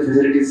everything, all the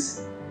facilities.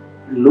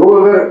 लोग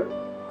अगर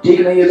ठीक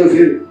नहीं है तो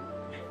फिर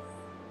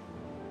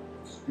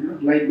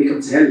life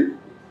becomes hell.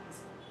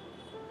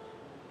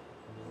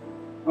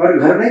 और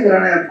घर नहीं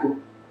कराना है आपको,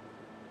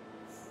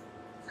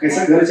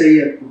 कैसा घर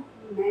चाहिए आपको?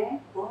 मैं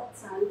बहुत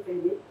साल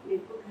पहले मेरे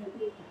को घर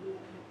में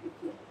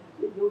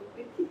रोड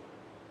पे थी,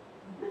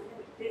 मतलब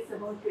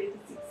about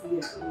 26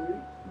 years old,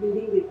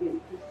 building with them.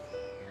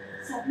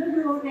 सब लोग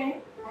रो रहे हैं,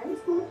 I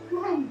was going to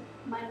cry.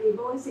 My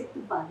neighbor was saying तू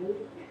पागल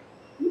है,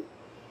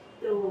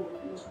 तो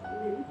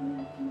मैंने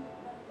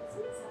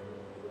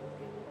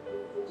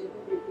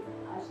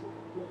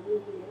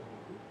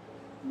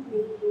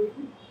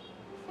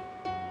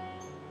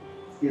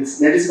Yes,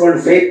 that is called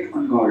faith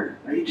on God,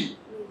 right?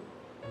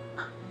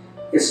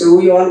 Yes, so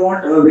we all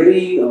want a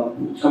very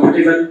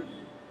comfortable,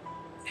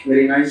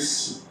 very nice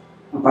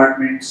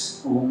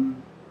apartments, home.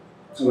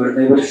 Our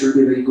neighbors should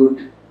be very good.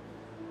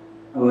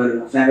 Our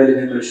family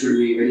members should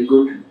be very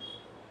good.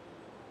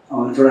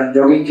 और थोड़ा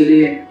jogging के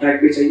लिए track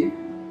भी चाहिए.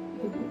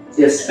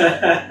 Yes, I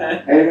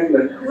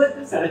remember. वो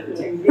तो सब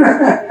चाहिए.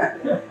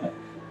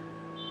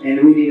 And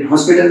we need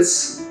hospitals.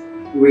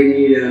 We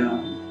need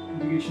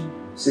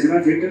cinema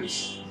theaters.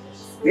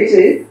 नहीं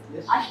चाहिए?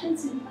 आजकल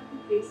सिनेमा की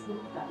प्लेस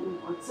बहुत कम है,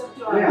 WhatsApp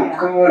जो आ अरे गया.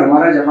 आपका और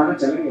हमारा जमाना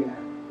चला गया.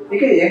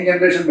 ठीक है, यंग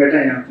जनरेशन बैठा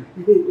है यहाँ पे.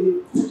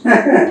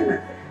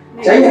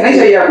 चाहिए नहीं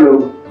चाहिए आप लोग?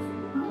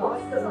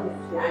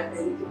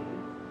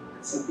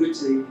 सब कुछ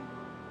चाहिए.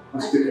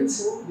 हॉस्पिटल्स.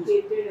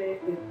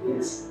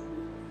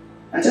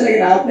 अच्छा,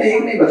 लेकिन आपने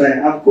एक नहीं बताया,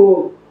 आपको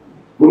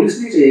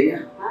पुलिस नहीं चाहिए क्या?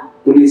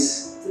 पुलिस.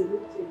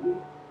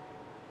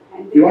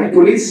 You want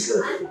police?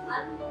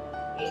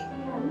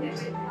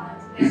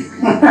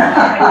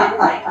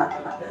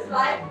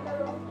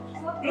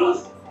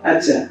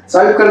 अच्छा,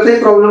 सॉल्व करते हैं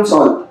प्रॉब्लम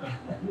सॉल्व.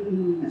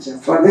 अच्छा,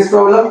 फॉर दिस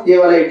प्रॉब्लम ये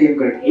वाला एटीएम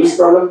कार्ड, इस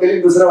प्रॉब्लम के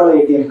लिए दूसरा वाला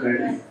एटीएम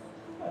कार्ड है.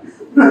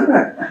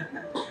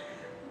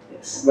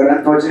 Yes, but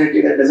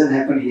unfortunately that doesn't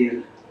happen here.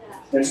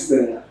 That's the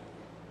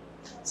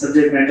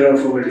subject matter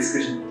of our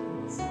discussion.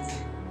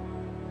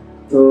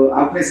 तो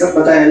आपने सब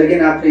बताया,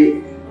 लेकिन आपने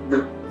the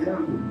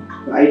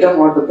item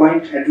or the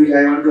point at which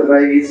I want to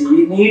arrive is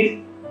we need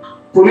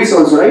police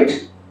also, right?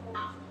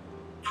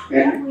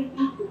 And we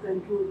need to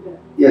control them.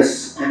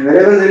 yes, and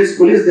wherever there is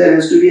police, there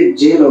has to be a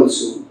jail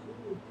also,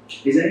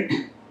 isn't it?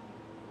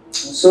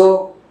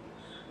 So,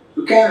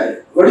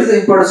 what is the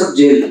importance of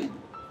jail?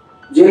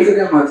 Jail का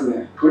क्या महत्व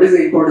है? What is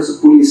the importance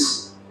of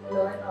police?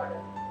 Law and order.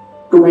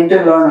 To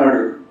maintain law and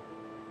order.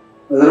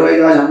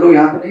 Otherwise, आज हम लोग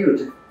यहाँ पे नहीं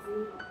होते.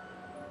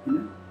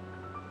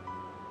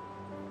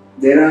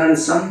 There are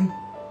some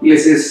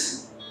places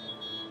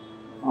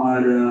or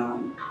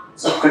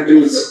some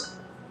countries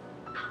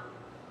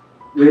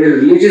where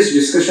religious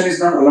discussion is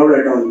not allowed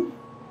at all.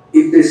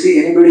 If they see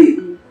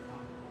anybody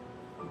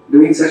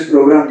doing such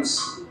programs,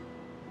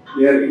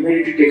 they are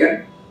immediately taken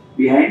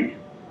behind.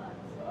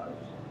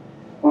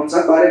 कौन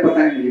सा बारे पता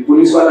नहीं मुझे,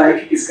 पुलिस वाला है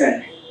कि किसका है.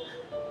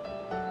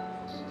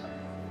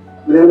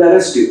 They will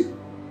arrest you.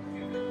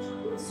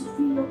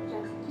 सूफी लोग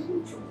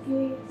छुपके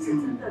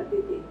सत्संग करते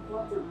थे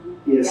बहुत ज़माने.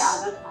 Yes.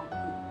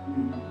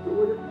 तो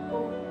वो लोग को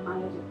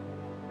मारा जाता.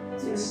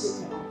 Yes.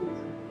 चढ़ाते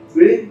थे.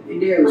 Within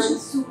India also.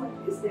 Mansoor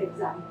is the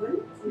example.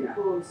 Yeah.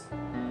 Because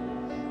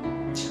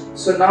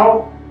So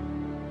now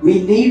we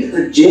need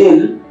a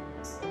jail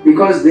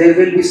because there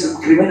will be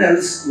some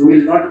criminals who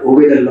will not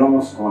obey the law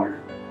of God.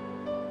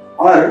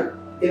 Or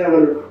in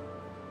our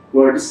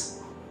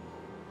words,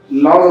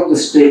 laws of the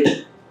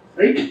state,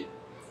 right?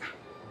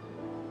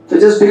 So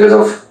just because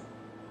of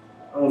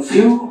a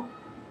few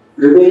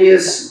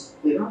rebellious,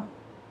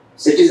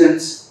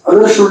 citizens,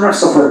 others should not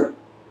suffer.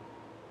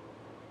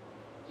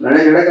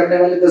 लड़ाई झगड़ा करने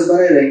वाले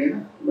 10-12 रहेंगे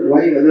ना, but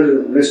why other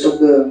rest of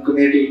the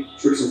community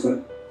should suffer?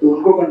 तो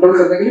उनको control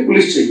करने के लिए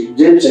पुलिस चाहिए,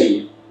 जेल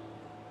चाहिए.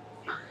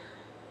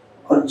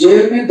 और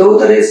जेल में 2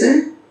 तरह से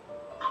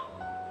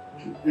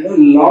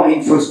लॉ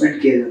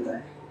इन्फोर्समेंट किया जाता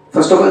है.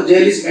 First of all,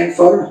 jail is meant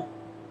for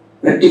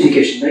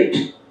rectification, right?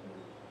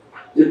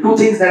 There are 2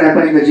 things that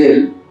happen in the jail.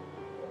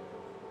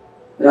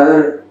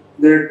 Rather,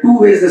 there are 2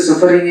 ways the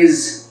suffering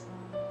is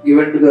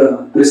given to the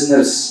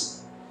prisoners.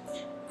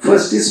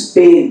 First is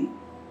pain.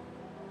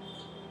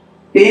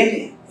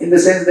 Pain in the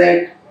sense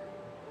that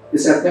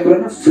जैसे अपने बोला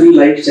ना free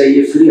light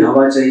चाहिए, free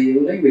हवा चाहिए,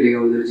 वो नहीं मिलेगा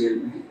उधर जेल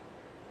में।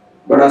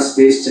 बड़ा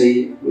स्पेस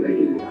चाहिए, वो नहीं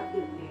मिलेगा।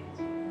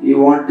 You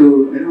want to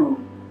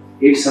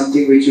eat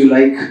something which you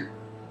like,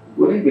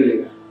 वो नहीं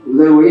मिलेगा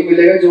उधर। वही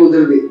मिलेगा जो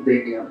उधर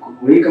देंगे आपको,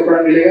 वही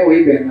कपड़ा मिलेगा,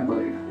 वही पहनना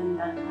पड़ेगा।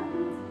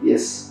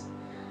 Yes,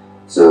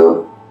 so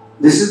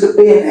this is the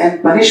pain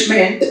and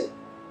punishment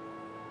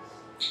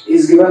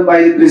is given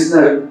by the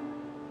prisoner.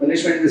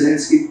 Punishment in the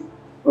sense कि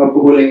वो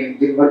आपको बोलेंगे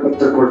दिन भर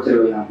पत्थर फोड़ते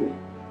रहो यहाँ पे,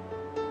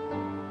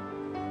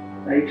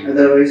 right?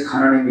 Otherwise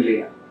खाना नहीं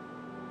मिलेगा।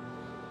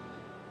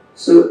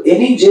 So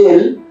any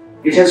jail,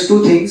 it has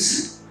two things.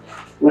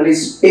 One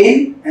is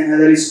pain and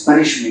other is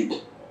punishment.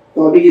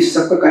 तो अभी इस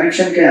सब का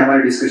कनेक्शन क्या है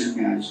हमारे डिस्कशन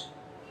में आज?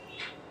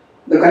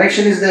 The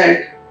connection is that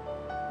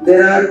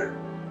there are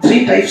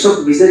three types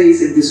of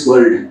miseries in this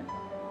world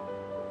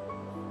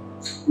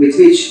with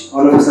which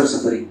all of us are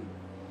suffering.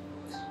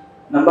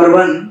 Number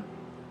one,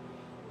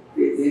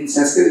 in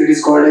Sanskrit it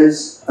is called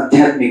as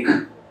adhyatmik.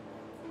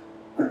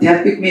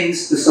 Adhyatmik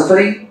means the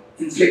suffering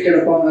inflicted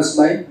upon us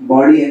by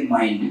body and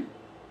mind.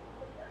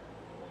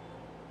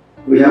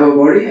 We have a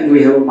body and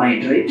we have a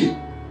mind, right?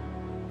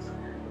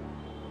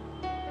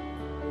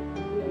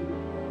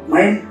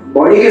 Mind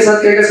body के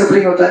साथ क्या क्या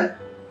suffering होता है?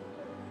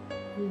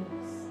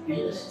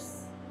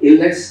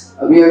 Illness.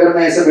 अभी अगर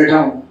मैं ऐसा बैठा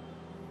हूँ,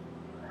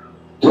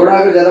 थोड़ा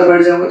अगर ज्यादा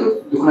बैठ जाऊंगा तो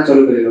दुखना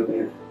चालू करेगा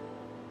पैर।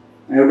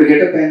 I have to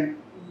get up and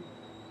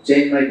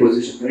change my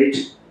position, right?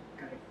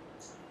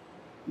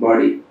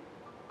 Body.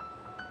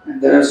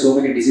 And there are so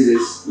many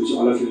diseases which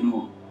all of you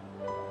know.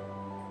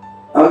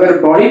 अगर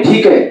बॉडी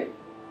ठीक है,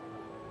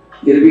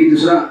 फिर भी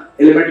दूसरा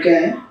एलिमेंट क्या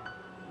है?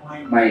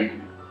 माइंड।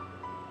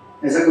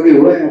 ऐसा कभी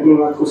हुआ है आप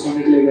लोग रात को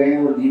सोने के लिए गए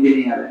हैं और नींद ही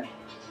नहीं आ रहा है,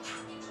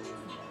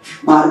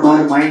 बार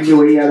बार माइंड में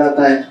वही याद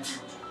आता है,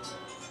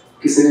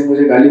 किसी ने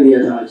मुझे गाली दिया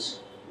था आज,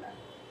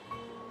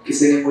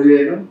 किसी ने मुझे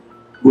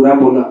बुरा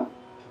बोला,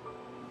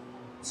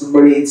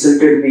 somebody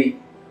insulted me,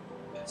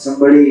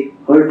 somebody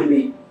hurt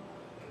me,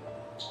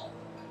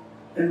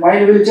 and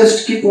mind will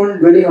just keep on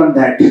dwelling on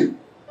that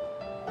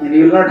and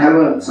you will not have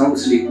a sound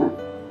sleep.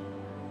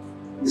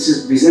 This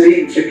is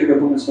misery inflicted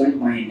upon us by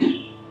mind.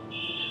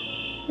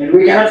 And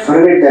we cannot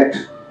forget that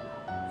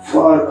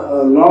for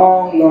a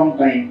long, long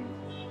time.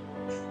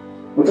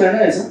 होता है ना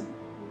ऐसा?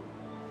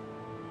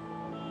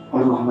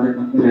 और वो हमारे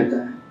मन में रहता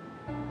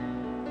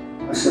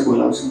है। ऐसा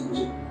बोला उसने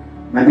मुझे,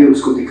 मैं भी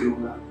उसको देख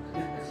लूँगा।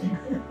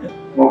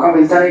 मौका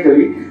मिलता नहीं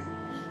कभी,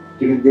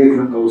 लेकिन देख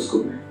लूँगा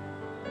उसको मैं।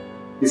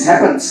 This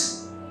happens.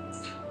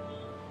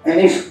 And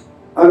if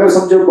अगर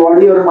समझो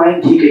बॉडी और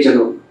माइंड ठीक है,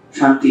 चलो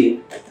शांति है,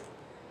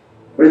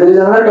 but there is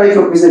another type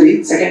of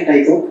misery, second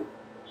type of,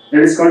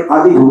 that is called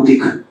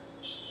adibhutik.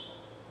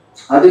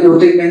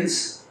 Adibhutik means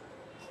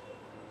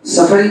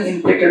suffering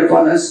inflicted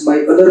upon us by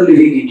other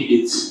living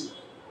entities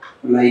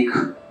like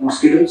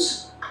mosquitoes.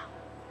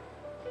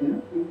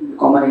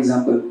 Common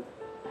example.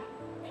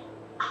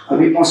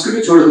 अभी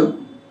mosquito छोड़ दो,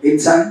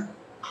 इंसान,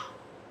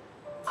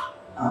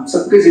 हम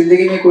सबके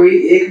जिंदगी में कोई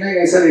एक ना एक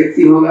ऐसा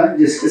व्यक्ति होगा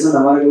जिसके साथ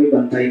हमारा कोई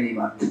बनता ही नहीं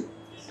बात।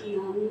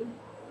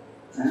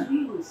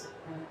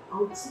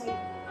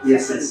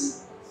 यस यस,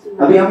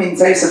 अभी हम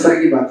इनसाइड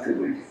सफरिंग की बात कर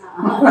रहे हैं।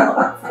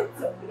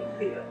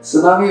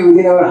 Tsunami with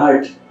in our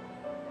heart.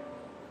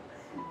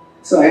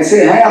 सो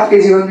ऐसे हैं आपके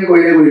जीवन में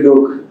कोई ना कोई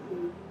लोग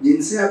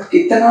जिनसे आप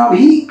कितना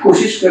भी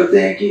कोशिश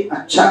करते हैं कि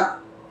अच्छा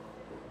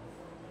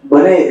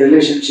बने,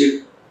 रिलेशनशिप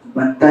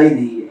बनता ही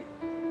नहीं है,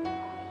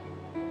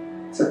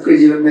 सबके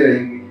जीवन में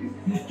रहेंगे।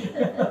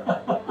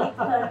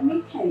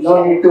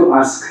 No need to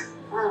ask.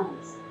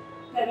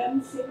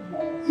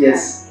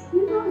 Yes,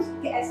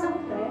 ऐसा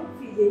होता है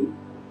फीलिंग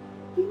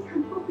कि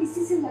हमको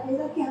किसी से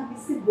लगेगा कि हम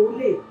इससे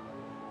बोले,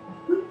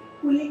 कोई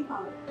पुलिंग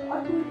पावर, और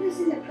कोई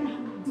से लगता है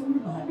हम दूर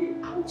भागे,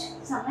 कुछ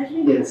समझ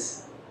में नहीं। यस,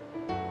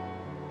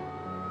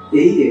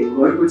 यही है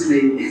और कुछ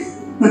नहीं है।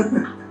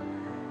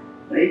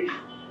 Right?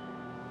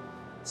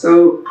 So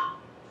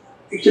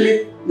actually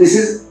this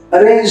is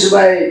arranged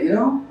bye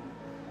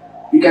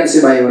you can say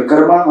by our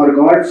karma or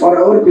God for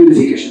our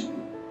purification,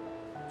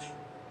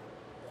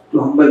 to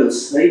humble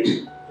us, right?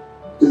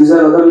 So these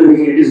are other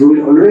living entities who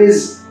will always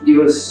give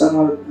us some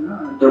or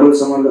trouble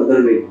some or the other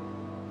way.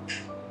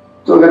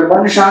 तो अगर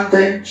मन शांत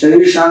है,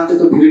 शरीर शांत है,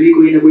 तो फिर भी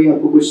कोई ना कोई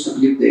आपको कुछ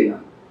तकलीफ देगा।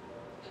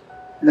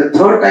 The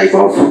third type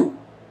of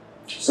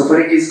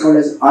suffering is called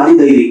as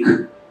adidaivik.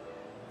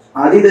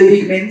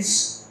 Adidaivik means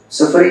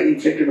suffering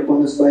inflicted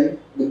upon us by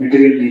the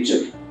material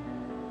nature.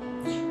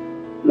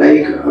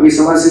 Like अभी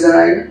समर सीजन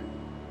आएगा,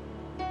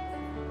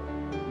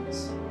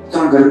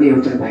 इतना गर्मी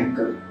होता है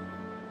भयंकर,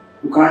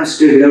 you can't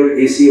stay without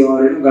AC,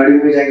 और गाड़ी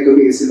में जाएंगे तो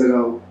भी AC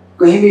लगाओ,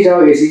 कहीं भी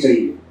जाओ AC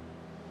चाहिए।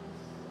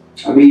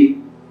 अभी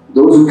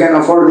those who can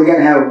afford they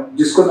can have,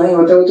 जिसको नहीं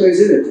होता वो तो AC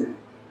लेते हैं,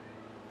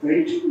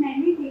 right?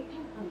 मैंने देखा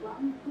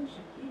भगवान को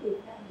शक्ति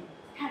देता है,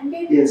 ठंडे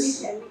में भी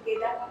चलने के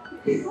बाद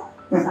देखो,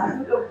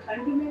 साधु लोग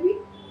ठंड में भी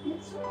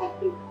so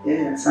happy।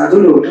 साधु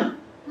लोग ना,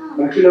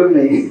 बाकी लोग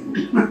नहीं।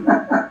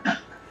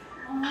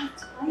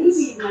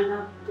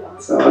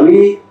 So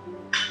अभी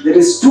there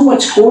is too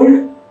much cold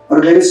or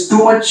there is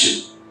too much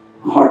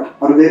hot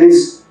or there is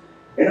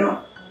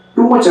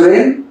too much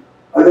rain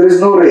or there is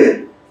no rain,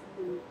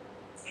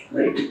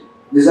 right?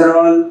 These are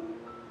all,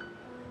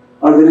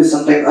 or there is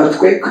something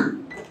earthquake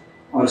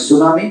or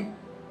tsunami.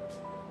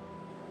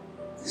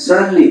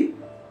 Suddenly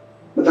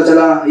पता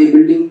चला ये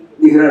building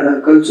दिख रहा था,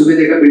 कल सुबह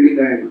देखा building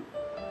गायब,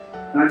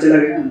 कहाँ चला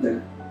गया अंदर?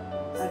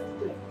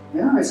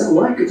 ऐसा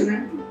हुआ है कितने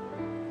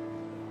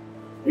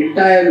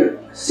entire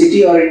city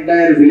or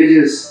entire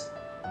villages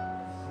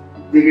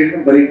they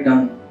get buried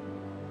down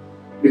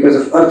because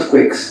of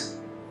earthquakes.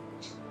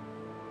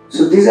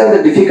 So these are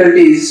the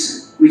difficulties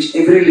which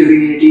every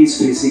living entity is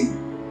facing.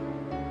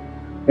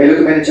 पहले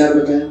तो मैंने 4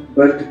 बताया,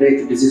 birth,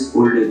 death, disease,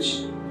 old age.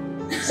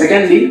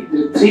 Secondly,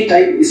 there are 3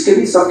 types, इसके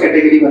भी सब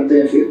category बनते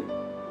हैं फिर.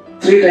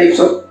 3 types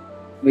of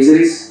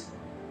miseries.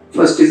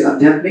 First is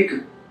adhyatmic,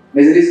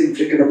 miseries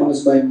inflicted upon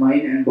us by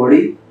mind and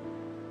body.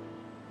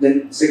 Then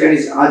second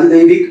is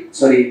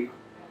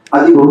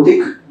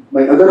adibhautik,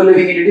 by other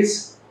living entities.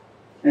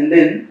 And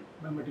then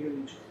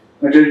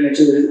material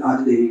nature, there is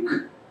adidevik.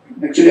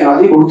 Actually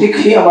adibhautik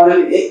ही हमारे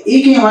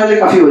एक ही हमारे लिए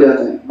काफी हो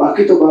जाता है,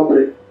 बाकी तो बाप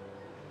रे.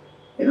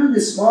 You know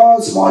the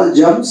small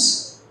germs.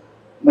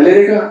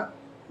 Malaria का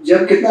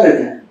जर्म कितना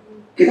रहता है,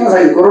 कितना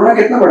साइज, कोरोना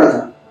कितना बड़ा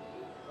था,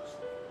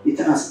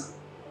 इतना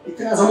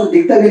सा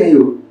दिखता भी नहीं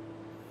हो.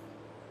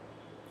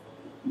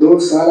 2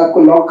 साल आपको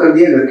लॉक कर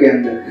दिया घर के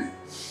अंदर,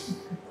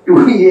 2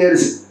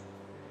 years,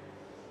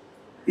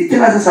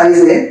 इतना सा साइज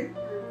है.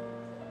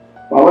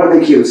 पावर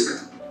देखिए उसका,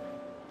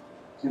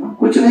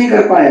 कुछ नहीं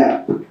कर पाया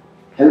आप,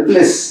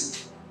 हेल्पलेस,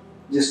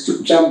 जस्ट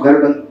चुपचाप घर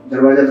बंद,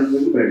 दरवाजा बंद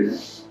करके बैठ जाए,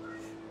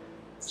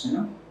 है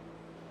ना.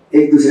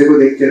 एक दूसरे को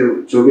देखते रहो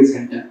 24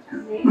 घंटा.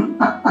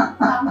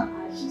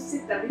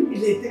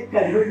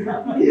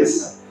 Yes.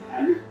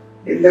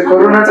 In the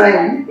Corona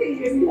time,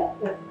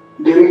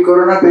 during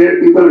Corona period,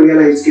 people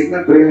realize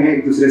कितना प्रेम है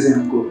एक दूसरे से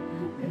हमको.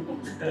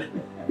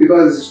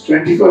 Because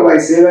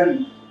 24/7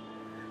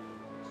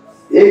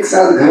 एक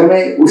साथ घर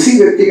में उसी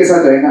व्यक्ति के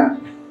साथ रहना,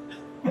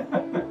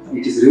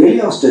 it is really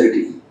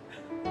austerity.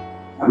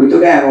 अभी तो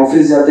क्या है,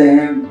 ऑफिस जाते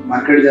हैं,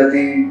 मार्केट जाते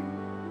हैं,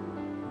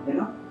 you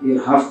know,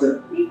 you're half the.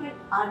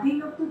 आधे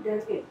लोग तो डर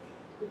गए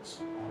कुछ.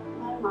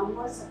 हमारा मम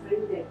वाज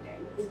सफरिंग दैट टाइम,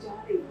 वो जा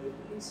रही थी,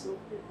 पुलिस रोक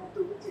देता तो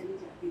वो चली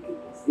जाती थी.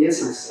 Yes,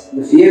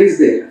 the fear is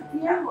there.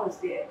 Fear was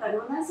there.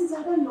 Corona से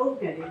ज़्यादा लोग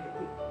डरे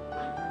थे.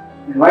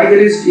 And why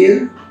there is fear?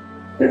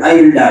 That I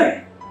will die.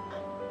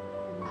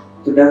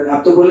 तो डर,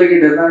 आप तो बोले कि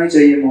डरना नहीं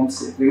चाहिए मौत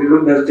से, लेकिन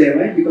लोग डरते हैं,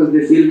 right? Because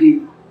they feel कि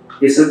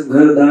ये सब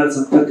घर-दार,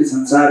 संपत्ति,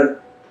 संसार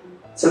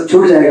सब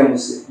छूट जाएगा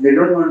मुझसे. They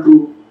don't want to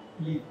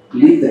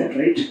leave that,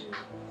 right?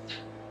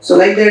 So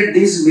like that,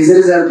 these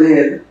miseries are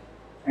there,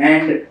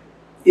 and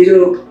ये जो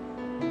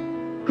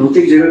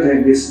भौतिक जगत है,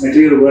 this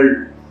material world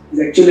is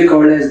actually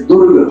called as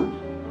Durga.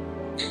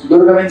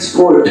 Durga means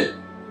fort,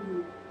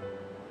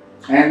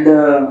 and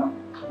the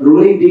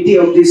ruling deity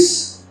of this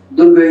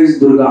Durga is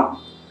Durga.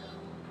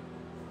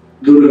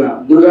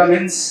 Durga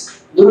means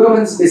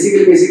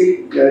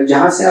basically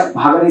जहाँ से आप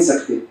भाग नहीं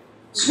सकते.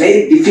 It's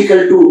very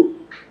difficult to,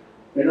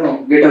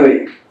 get away.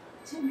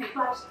 मेरे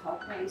पास थॉट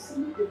था,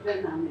 इसलिए दुर्गा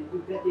नाम है,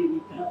 दुर्गा देवी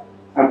का.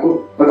 आपको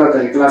पता था,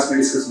 क्लास में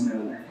डिस्कस होने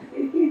वाला है.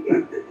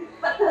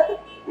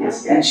 Yes,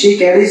 and she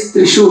carries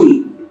Trishul.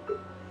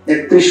 That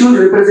Trishul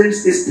represents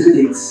these 3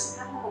 things: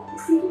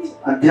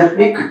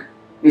 adhyatmic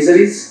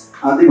miseries,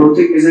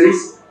 adibhautik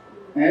miseries,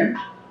 and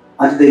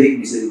adidevik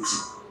miseries.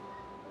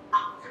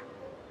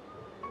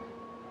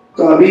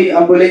 तो अभी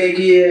हम बोलेंगे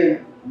कि ये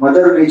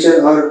मदर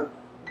नेचर और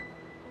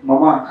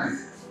ममा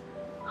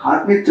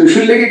हाथ में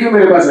त्रिशूल लेके क्यों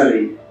मेरे पास आ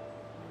रही है?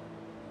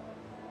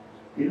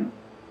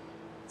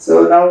 So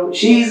now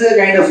she is a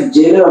kind of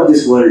jailer of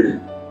this world,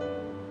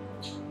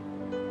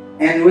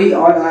 and we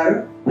all are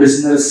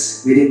prisoners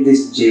within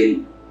this jail.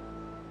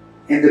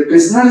 And the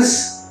prisoners,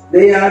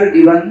 they are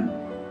given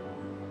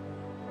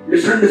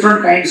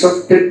different kinds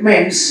of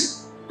treatments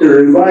to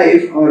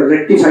revive or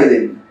rectify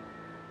them.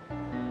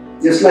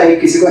 Just like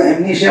किसी को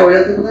amnesia हो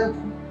जाता है, पता है,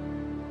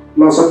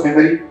 loss of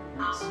memory,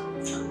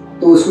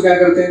 तो उसको क्या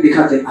करते हैं,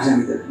 दिखाते हैं, आजा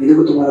इधर, ये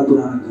देखो तुम्हारा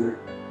पुराना घर,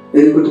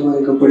 ये देखो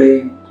तुम्हारे कपड़े,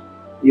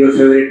 your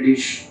favorite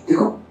dish,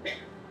 देखो.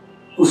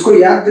 उसको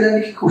याद दिलाने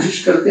की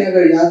कोशिश करते हैं.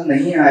 अगर याद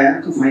नहीं आया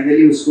तो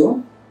फाइनली उसको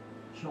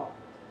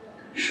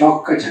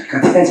शॉक का झटका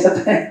दिया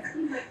जाता है,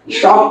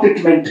 शॉक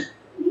ट्रीटमेंट.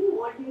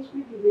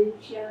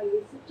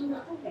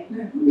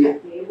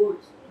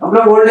 हम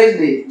लोग ओल्ड एज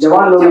नहीं,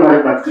 जवान लोग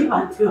हमारे बात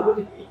करते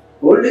हैं.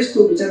 ओल्ड एज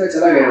तो बेचारा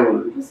चला गया, वो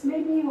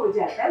उसमें भी हो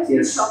जाता है,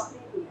 उसमें शॉक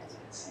नहीं दिया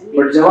जाता है,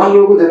 बट जवान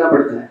लोगों को देना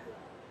पड़ता है.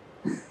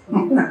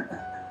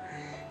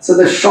 So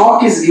the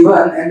shock is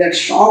given, and that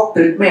shock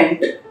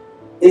treatment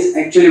is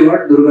actually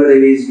what Durga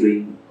Devi is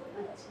doing.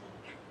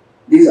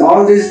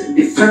 All these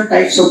different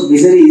types of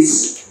miseries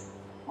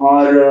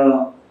or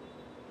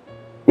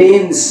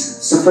pains,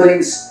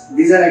 sufferings,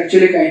 these are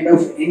actually kind of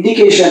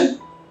indication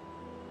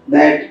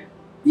that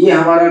ये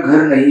हमारा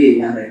घर नहीं है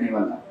यहाँ रहने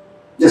वाला.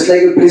 Just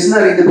like a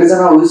prisoner in the prison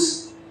house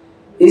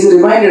is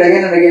reminded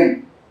again and again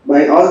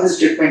by all these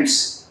treatments.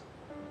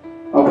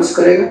 वापस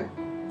करेगा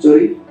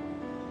चोरी?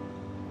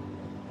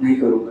 नहीं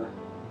करूँगा.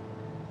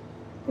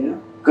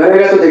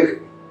 करेगा तो देख,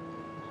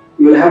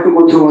 you will have to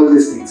go through all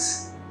these things.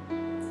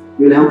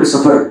 You will have to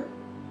suffer.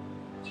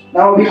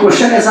 Now अभी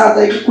question ऐसा आता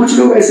है कि कुछ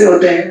लोग ऐसे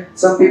होते हैं,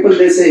 some people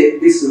they say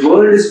this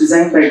world is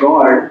designed by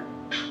God.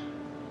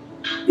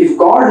 If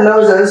God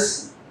loves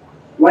us,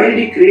 why did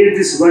He create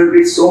this world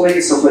with so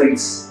many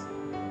sufferings?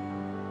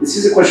 This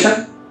is a question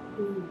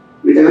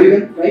with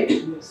everyone, right?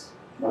 Yes.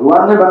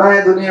 भगवान ने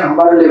बनाया दुनिया,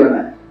 हमारे लिए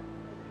बनाया.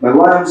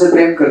 भगवान हमसे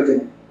प्रेम करते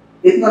हैं.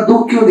 इतना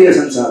दुख क्यों दिया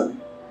संसार में?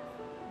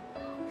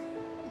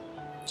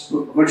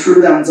 What should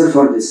be the answer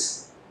for this?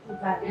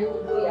 value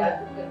को याद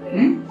करते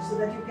हैं So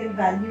that you can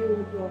value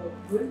the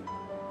good.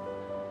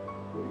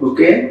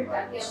 Okay.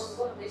 ताकि हम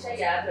उनको हमेशा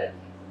याद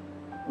रखें.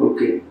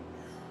 Okay.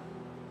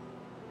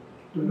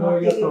 To know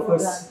Not your take it for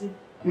purpose. granted.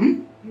 Hmm?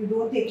 You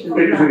don't take it You for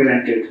take it for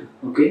granted.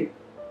 granted. Okay.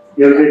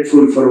 You are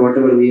grateful for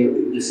whatever we have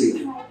received.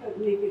 Try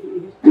करने के लिए.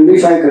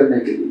 Purify करने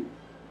के लिए.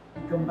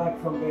 Come back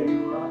from where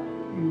you are.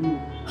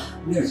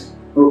 Yes.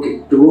 Okay.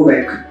 To go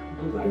back.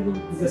 Go back to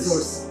the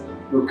source.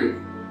 Okay.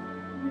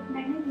 But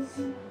मैंने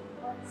देखी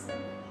बहुत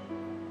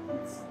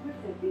सफर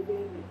करते हुए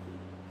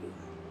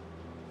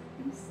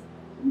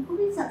उनको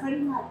भी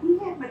सफरिंग आती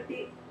है, but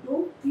they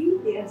don't feel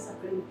they are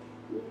suffering.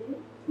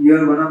 You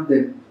are one of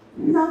them.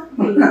 Not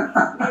me.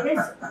 मेरे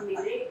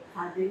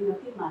फादर इन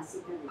की मासी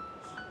का बेटा,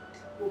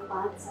 वो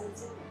 5 साल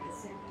से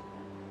ऐसे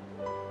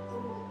तो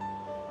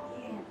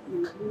ये है.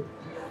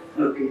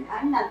 Okay.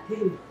 I'm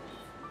nothing.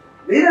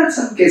 There are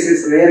some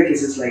cases, rare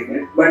cases like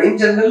that. But in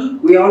general,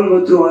 we all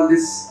go through all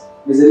these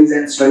miseries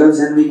and struggles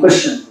and we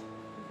question.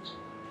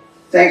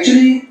 So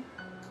actually,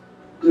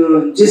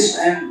 the gist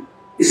and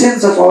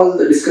essence of all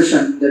the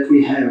discussion that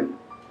we had,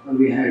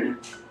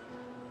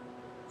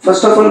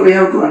 first of all, we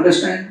have to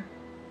understand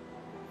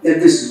that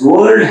this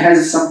world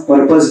has some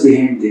purpose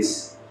behind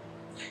this.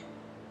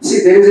 See,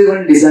 there is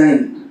even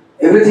design.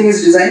 Everything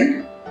is designed.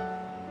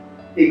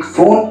 एक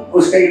phone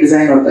उसका एक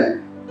design होता है,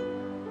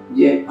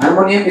 ये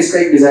harmonium इसका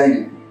एक design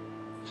है,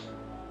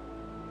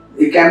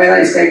 एक कैमरा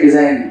इसका एक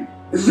डिजाइन है.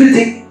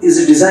 Everything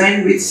is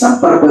designed with some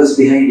purpose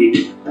behind it,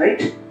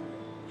 right?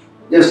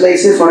 Just like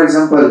say for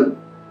example,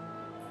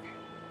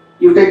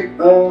 you take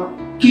a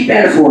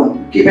keypad phone.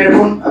 Keypad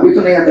phone अभी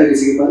तो नहीं आता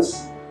किसी के पास,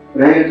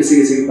 रहेगा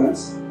किसी के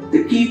पास.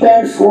 The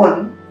keypad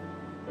phone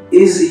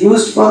is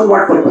used for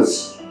what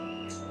purpose?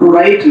 To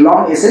write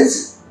long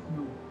essays.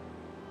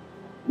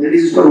 That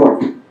is for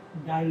what?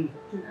 Dial.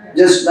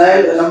 Just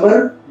dial a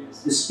number,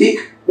 speak,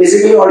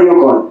 basically audio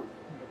call,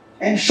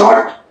 and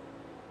short.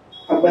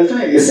 अब बोलते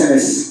हैं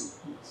SMS.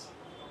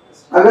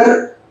 अगर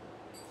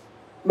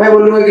मैं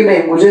बोलूँगा कि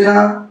नहीं, मुझे ना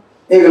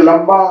एक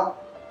लंबा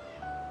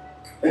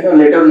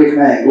लेटर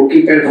लिखना है वो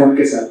कीपैड फोन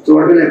के साथ, तो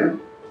what will happen?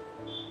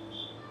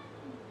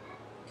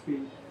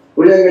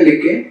 हो जाएगा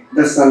लिख के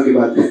 10 साल के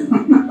बाद.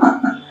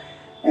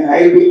 And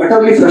I will be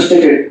utterly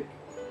frustrated.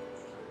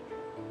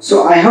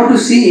 So I have to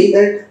see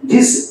that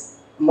this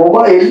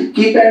mobile,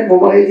 keypad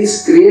mobile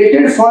is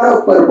created for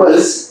a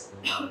purpose,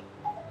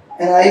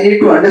 and I need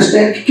to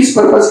understand कि किस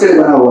purpose के लिए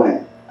बना हुआ है.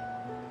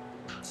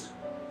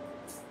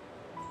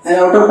 And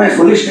out of my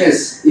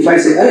foolishness, if I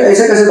say, अरे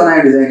ऐसे कैसे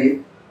बनाया डिजाइन ये?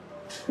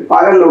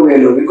 पागल लोग हैं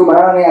लोग, इनको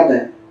बनाना नहीं आता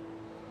है.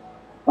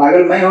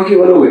 पागल मैं हूँ कि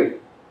वो लोग हैं.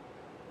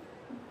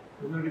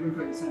 Not able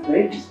to understand.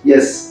 Right?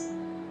 Yes.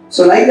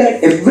 So like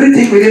that,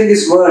 everything within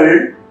this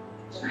world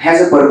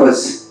has a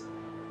purpose.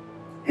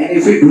 And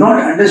if we do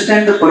not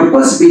understand the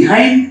purpose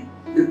behind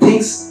the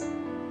things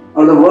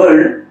or the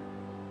world,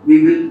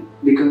 we will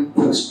become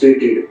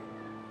frustrated.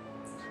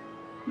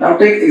 Now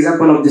take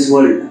example of this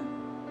world.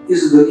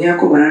 इस दुनिया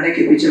को बनाने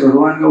के पीछे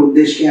भगवान का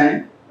उद्देश्य क्या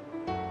है?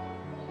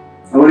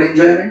 Our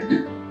enjoyment?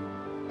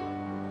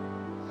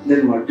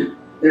 Then what?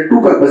 There are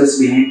two purposes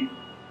behind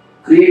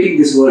creating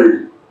this world.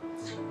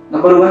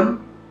 Number one,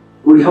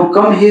 we have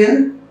come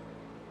here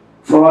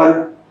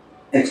for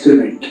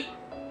experiment.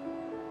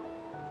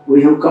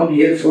 We have come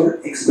here for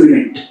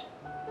experiment.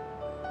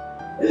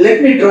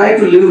 Let me try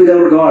to live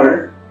without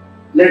God.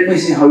 Let me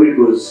see how it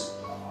goes.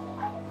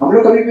 हम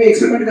लोग कभी भी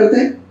experiment करते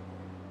हैं?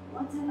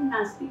 बहुत सारे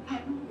नास्तिक हैं.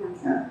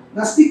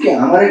 नास्तिक क्या?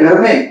 हमारे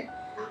घर में,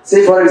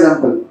 say for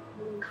example,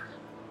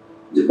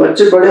 जो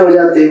बच्चे बड़े हो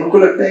जाते हैं, उनको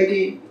लगता है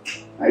कि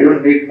I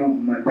don't need now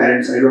my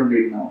parents. I don't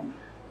need now.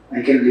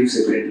 I can live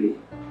separately.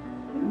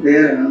 They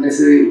are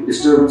unnecessary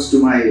disturbance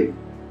to my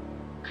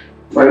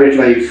private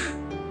life.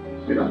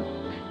 You know.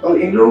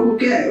 और इन लोगों को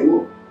क्या है,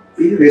 वो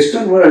in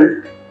Western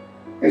world,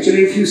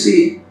 actually if you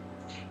see,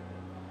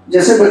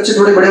 जैसे बच्चे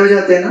थोड़े बड़े हो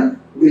जाते हैं ना,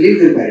 they leave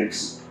their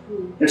parents.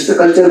 That's the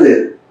culture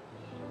there.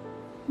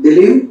 They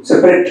live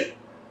separate.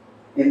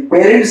 And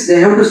parents, they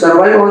have to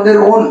survive on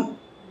their own.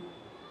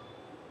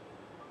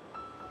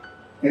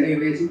 Can you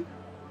imagine?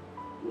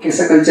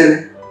 कैसा culture है?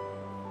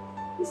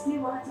 इसलिए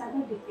बहुत ज़्यादा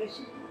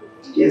depression.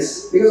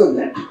 Yes, because of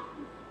that.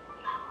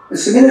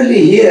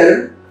 Similarly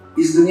here,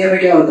 इस दुनिया में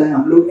क्या होता है,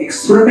 हम लोग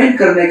एक्सपेरिमेंट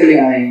करने के लिए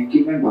आए हैं कि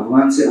मैं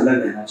भगवान से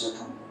अलग रहना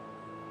चाहता हूँ.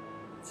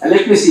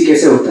 Let me see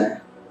कैसे होता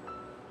है.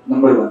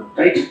 Number one,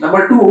 right?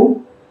 Number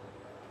two,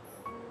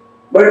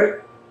 but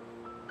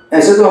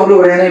ऐसे तो हम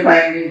लोग रह नहीं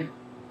पाएंगे.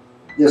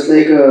 Just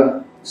like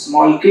a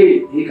small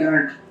kid, he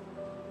cannot,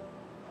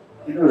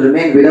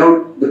 remain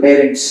without the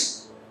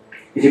parents.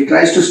 If he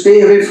tries to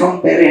stay away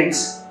from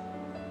parents,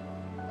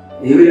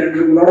 he will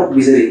undergo a lot of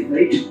misery,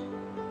 right?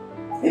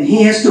 And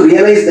he has to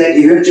realize that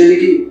eventually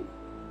कि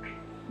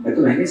मैं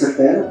तो रह नहीं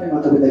सकता यार अपने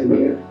माता पिता के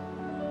बगैर.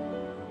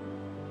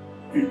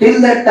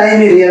 Until that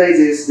time he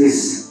realizes this.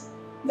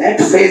 That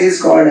phase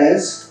is called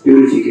as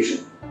purification.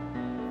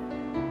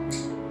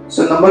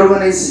 So number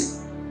one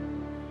is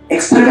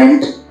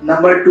experiment.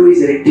 Number two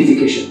is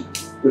rectification.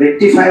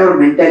 Rectify our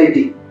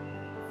mentality,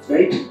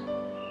 right?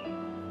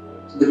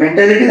 The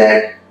mentality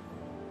that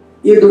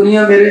ये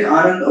दुनिया मेरे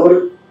आनंद और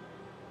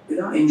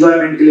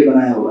enjoyment के लिए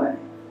बनाया हुआ है.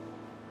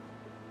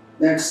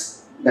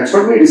 That's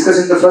what we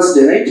discussed in the first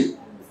day, right?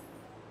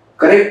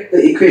 Correct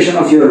the equation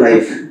of your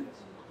life.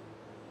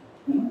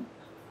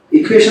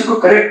 Equation को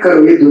correct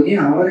करो. ये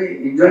दुनिया हमारे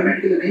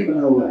enjoyment के लिए नहीं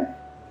बना हुआ है.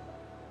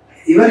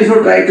 Even if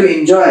you try to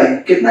enjoy,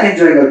 कितना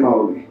enjoy कर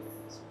पाओगे?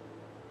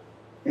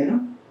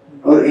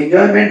 और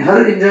enjoyment, हर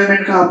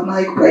enjoyment का अपना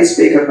एक price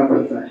pay करना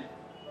पड़ता है.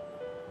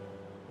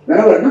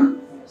 बराबर ना?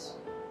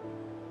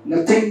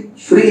 Nothing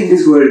free in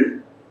this world.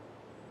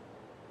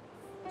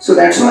 So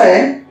that's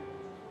why,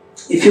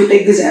 if you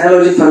take this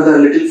analogy further, a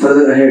little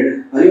further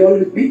ahead, are you all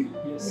with me?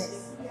 Yes.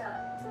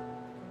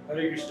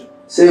 Hare Krishna.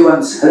 Say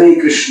once, Hare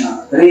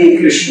Krishna,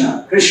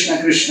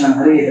 Krishna Krishna,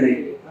 Hare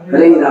Hare,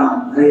 Hare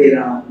Ram,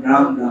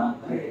 Ram Ram,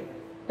 Hare.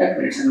 10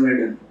 minutes and we're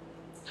done.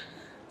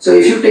 So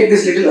if you take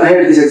this little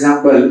ahead, this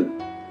example,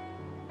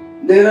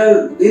 there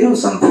are,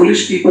 some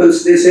foolish people,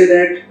 they say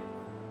that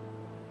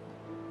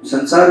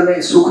संसार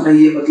में सुख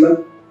नहीं है,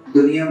 मतलब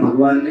दुनिया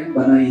भगवान ने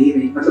बनाई ही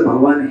नहीं, मतलब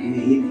भगवान है ही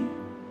नहीं.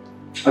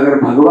 अगर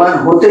भगवान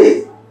होते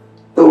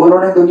तो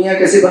उन्होंने दुनिया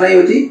कैसे बनाई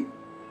होती?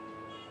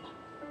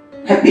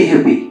 हैप्पी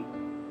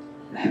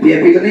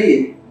तो नहीं है,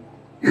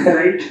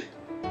 right?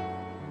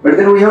 But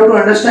then we have to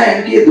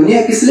understand कि ये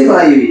दुनिया किस लिए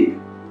बनाई हुई है.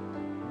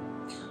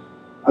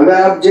 अगर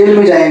आप जेल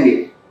में जाएंगे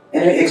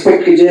एंड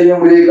एक्सपेक्ट कि जेल में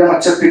मुझे एकदम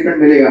अच्छा ट्रीटमेंट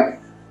मिलेगा,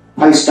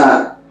 5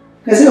 स्टार,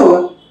 कैसे होगा?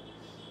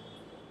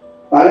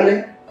 पागल है?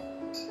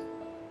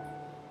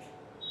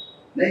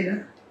 नहीं ना,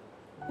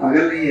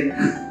 पागल नहीं है ना.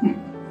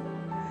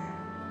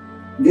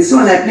 This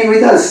was happening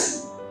with us.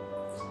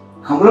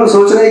 हम लोग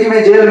सोच रहे हैं कि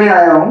मैं जेल में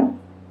आया हूं,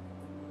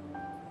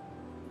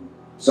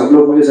 सब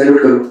लोग मुझे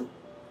सैल्यूट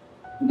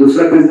करो.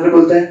 दूसरा प्रिजनर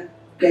बोलता है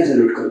क्या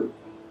सैल्यूट करो?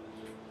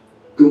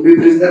 तुम भी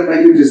प्रिजनर,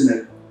 मैं भी प्रिजनर.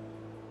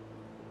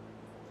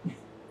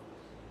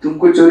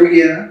 तुमको चोरी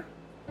किया ना,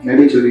 मैं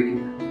भी चोरी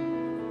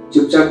किया.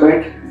 चुपचाप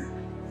बैठ,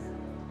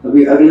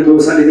 अभी अगले 2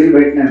 साल इधर ही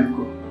बैठना है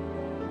हमको,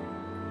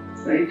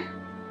 राइट?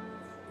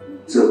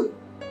 So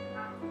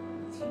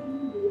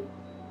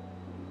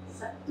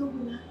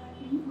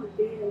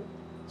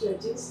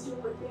जजेस जो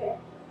होते हैं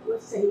वो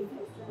सही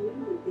फैसला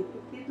नहीं होते,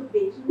 कितने तो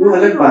बेचना वो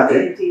अलग बात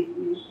है.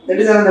 That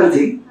is another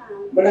thing.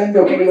 But I am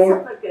talking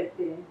about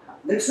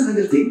that's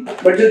another thing.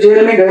 But जो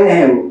जेल में गए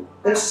हैं वो,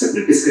 that's a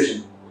separate discussion.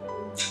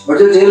 But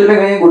जो जेल में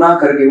गए गुनाह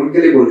करके,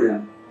 उनके लिए बोल रहे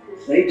हैं,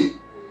 right?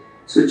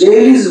 So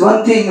jail is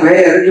one thing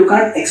where you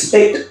can't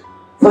expect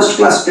first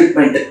class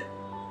treatment.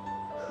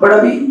 But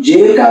अभी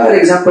जेल का अगर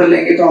एग्जांपल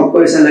लेंगे तो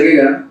आपको ऐसा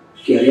लगेगा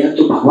कि अरे यार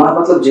तो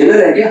भगवान मतलब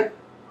जेलर है क्या?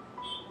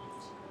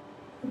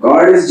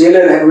 God is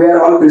jailer and we are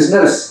all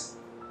prisoners.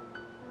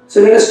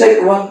 So let us take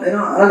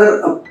another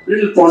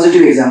little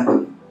positive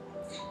example.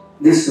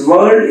 This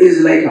world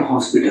is like a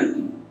hospital.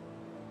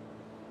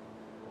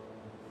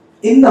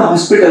 In the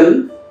hospital,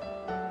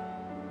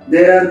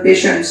 there are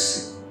patients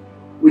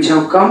which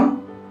have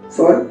come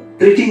for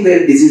treating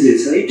their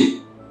diseases, right?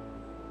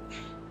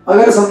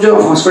 अगर समझो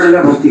आप hospital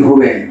में भर्ती हो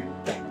गए हैं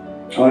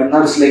और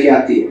nurse लेके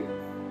आती है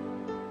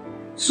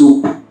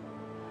soup,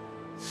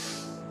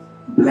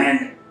 bland,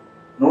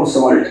 no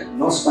salt,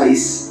 no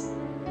spice,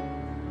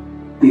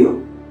 पियो.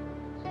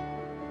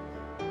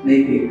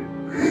 नहीं पिएगा.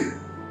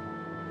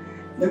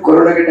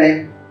 कोरोना के टाइम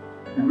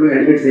हम लोग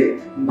एडमिट थे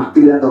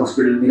भक्ति वेदांत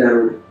hospital, Meera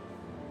road.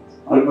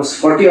 Almost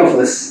 40 of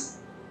us,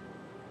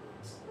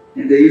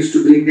 and they used to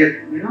bring that,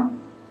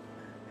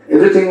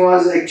 everything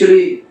was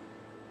actually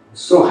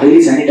so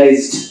highly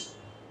sanitized.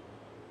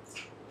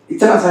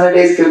 इतना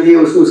सैनिटाइज कर दिया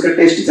उसको, उसका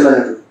टेस्ट ही चला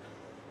जाता था.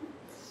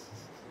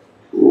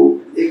 वो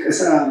एक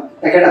ऐसा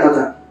पैकेट आता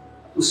था,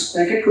 उस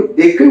पैकेट को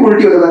देख के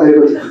उल्टी होता था मेरे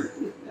को.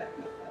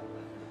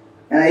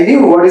 And I knew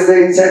what is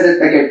there inside that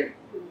packet.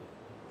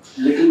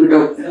 A little bit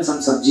of some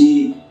sabji,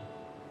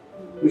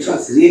 which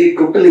was really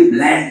totally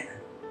bland,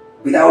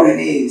 without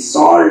any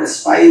salt,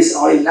 spice,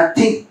 oil,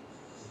 nothing.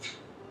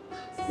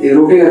 एक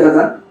रोटी करता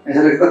था,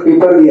 ऐसा लगता था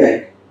पेपर दिया है.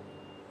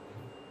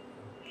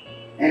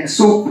 And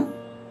soup,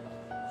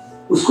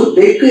 उसको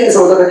देख के ऐसा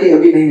होता था कि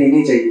अभी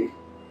नहीं चाहिए.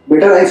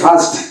 Better I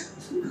fast.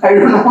 I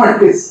don't want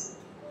this.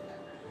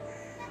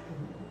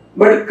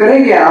 But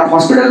करेंगे आप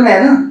हॉस्पिटल में है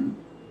ना.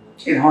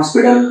 In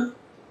hospital,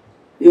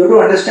 you have to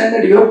understand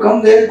that you have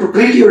come there to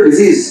treat your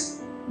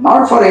disease,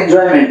 not for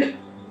enjoyment.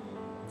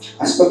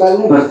 अस्पताल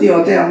में भर्ती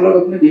होते हैं हम लोग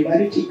अपनी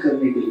बीमारी ठीक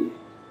करने के लिए.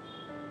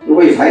 तो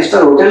कोई 5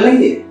 स्टार होटल नहीं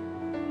है.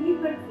 ये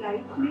पर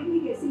फ्लाइट में भी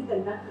कैसी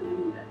गंदा खाना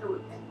मिलता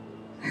होता है.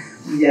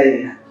 या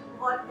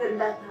बहुत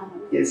गंदा था.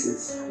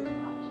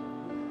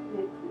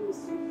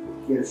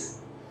 Yes.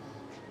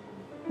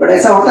 बट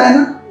ऐसा होता है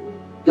ना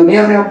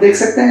दुनिया में, आप देख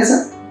सकते हैं ऐसा.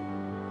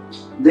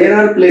 There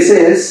are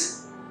places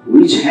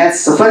which has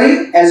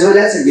suffering as well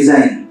as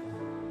design.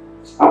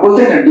 आप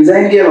बोलते हैं ना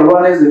डिजाइन किया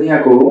भगवान ने इस दुनिया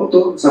को,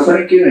 तो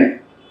सफरिंग क्यों है?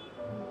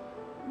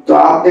 तो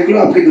आप देख लो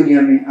आपकी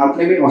दुनिया में,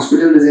 आपने भी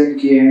हॉस्पिटल डिजाइन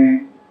किए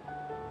हैं,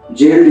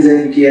 जेल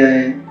डिजाइन किया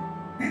है,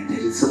 and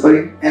there is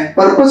suffering and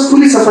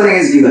purposefully suffering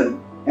is given.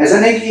 ऐसा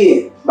नहीं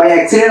कि by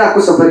accident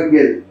आपको सफरिंग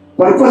दिया,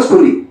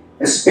 purposefully,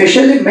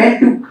 especially meant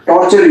to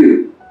torture you.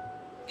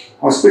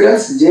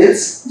 Hospitals,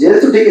 jail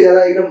तो ठीक है,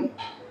 ज़्यादा एकदम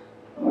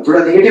थोड़ा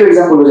नेगेटिव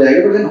एग्जाम्पल हो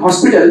जाएगा, but then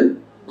hospital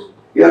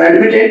you are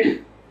admitted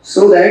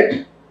so that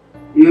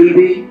you will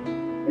be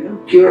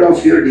cured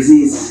of your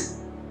disease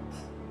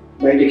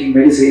by taking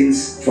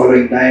medicines,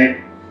 following diet.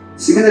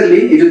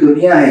 Similarly ये जो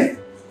दुनिया है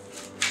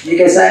ये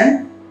कैसा है,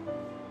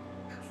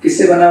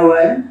 किससे बना हुआ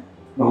है?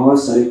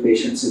 बहुत सारे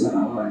पेशेंट्स से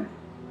बना हुआ है.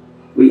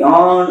 We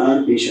all are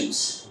patients.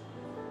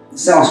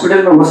 जैसे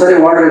हॉस्पिटल में बहुत सारे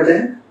वार्ड रहते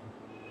हैं,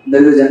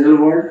 there is a general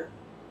ward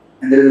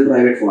and there is a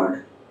private ward,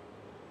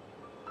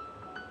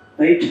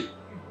 right?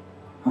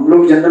 हम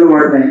लोग जनरल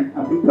वार्ड में हैं,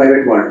 आप लोग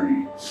प्राइवेट वार्ड में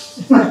हैं,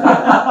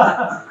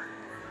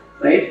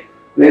 right?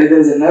 Where there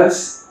is a nurse,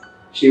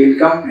 she will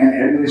come and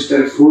administer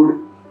food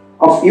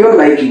of your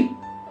liking.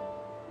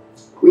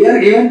 We are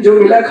given जो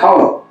मिला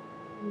खाओ,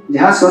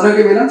 जहाँ सोने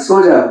के मिला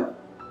सो जाओ,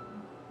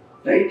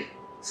 right?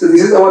 So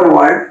this is our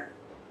ward,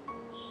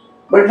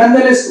 but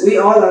nonetheless we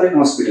all are in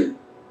hospital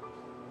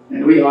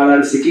and we all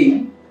are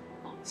seeking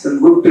some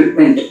good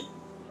treatment.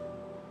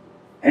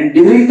 And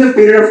during the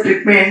period of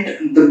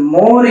treatment, the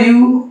more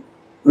you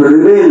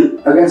rebel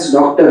against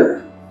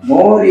doctor,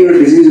 more your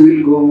disease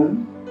will go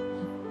on.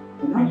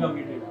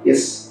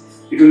 Yes,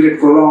 it will get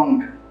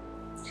prolonged.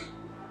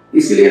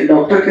 इसलिए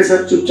doctor के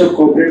साथ चुपचाप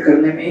cooperate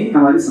करने में ही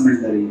हमारी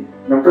समझदारी है.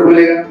 Doctor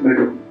बोलेगा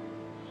बैठो.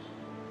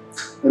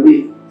 अभी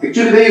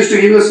actually they used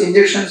to give us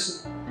injections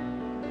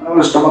on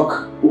our stomach.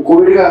 वो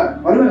कोविड का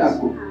मालूम है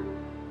आपको?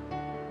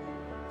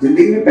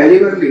 जिंदगी में पहली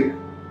बार लिया,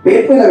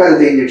 पेट में लगा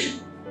देते injection.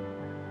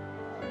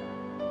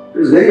 It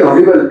was very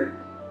horrible.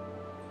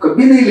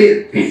 कभी नहीं लिए.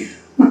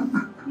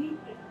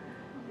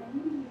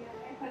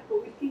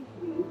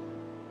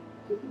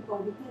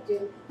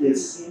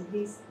 Yes.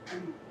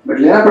 बट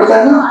लेना पड़ता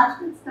है ना.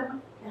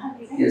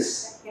 Yes.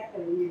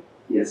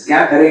 Yes.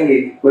 क्या करेंगे?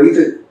 वही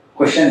तो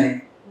क्वेश्चन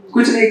है.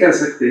 कुछ नहीं कर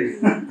सकते.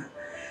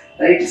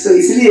 राइट. सो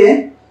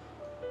इसलिए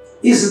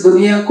इस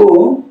दुनिया को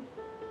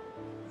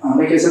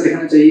हमें कैसा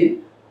देखना चाहिए?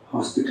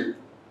 हॉस्पिटल.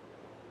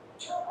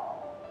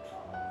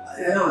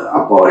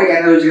 आपको और एक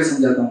एनालॉजी का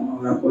समझाता हूँ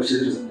और आपको अच्छे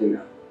से समझेगा.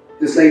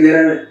 Just like there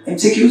are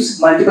MCQs,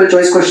 multiple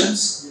choice questions.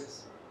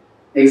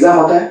 Exam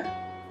होता है.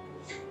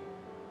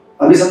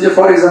 अभी समझो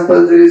for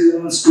example there is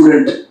one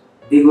student,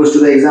 he goes to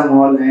the exam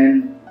hall and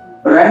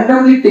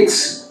randomly ticks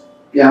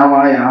यहाँ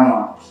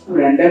वहाँ.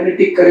 randomly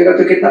टिक करेगा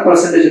तो कितना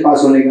परसेंटेज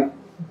पास होने का?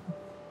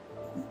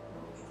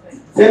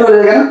 फेल हो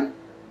जाएगा ना.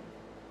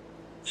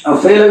 अब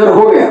फेल अगर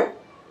हो गया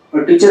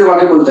और टीचर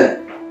आके बोलता है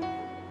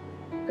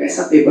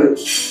कैसा पेपर,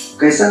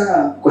 कैसा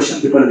क्वेश्चन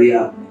पेपर दिया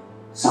आपने,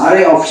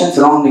 सारे ऑप्शंस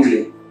रॉन्ग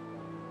निकले.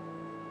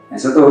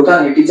 ऐसा तो होता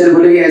नहीं. टीचर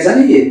बोलेगी ऐसा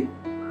नहीं है,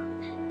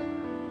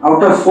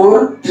 out of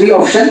 4 3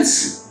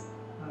 options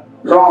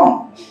wrong,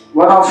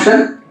 1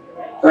 option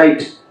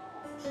right.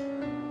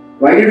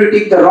 Why did you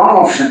take the wrong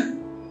option?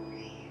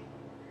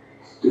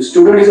 The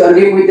student is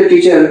arguing with the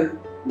teacher.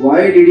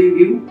 Why did you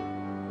give?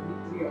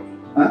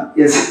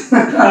 Yes.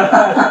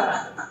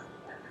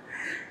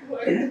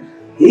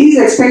 He is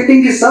expecting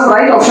कि सब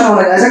right option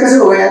होना चाहिए. ऐसा कैसे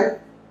होगा यार?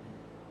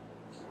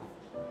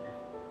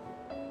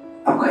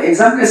 आपका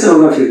एग्जाम कैसे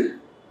होगा फिर?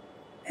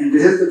 And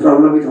this is the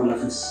problem with all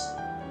of us.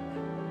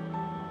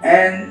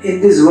 And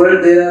in this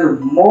world there are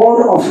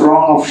more of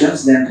wrong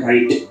options than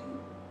right.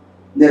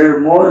 There are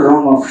more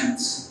wrong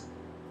options.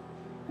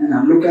 And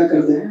हम लोग क्या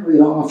करते हैं? वही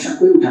wrong option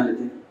को ही उठा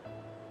लेते हैं.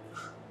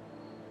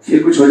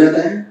 फिर कुछ हो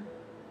जाता है,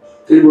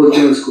 फिर बोलते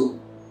हैं उसको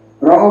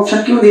wrong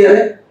option क्यों दिया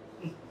रे?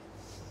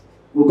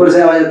 ऊपर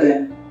से आवाज आता है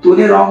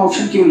तूने wrong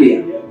option क्यों लिया?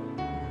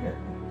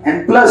 And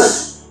plus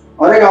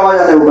और एक आवाज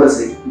आता है ऊपर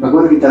से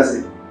भगवदगीता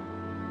से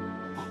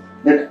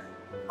that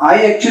I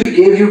actually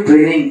gave you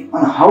training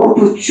on how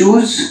to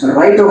choose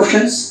right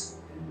options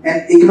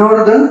and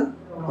ignore the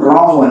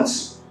wrong ones.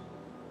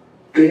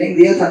 Training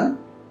दिया था ना.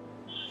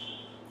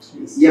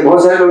 ये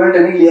बहुत सारे लोगों ने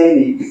ट्रेनिंग लिया ही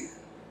नहीं.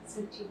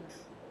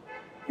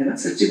 है ना.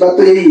 सच्ची बात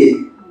तो यही है.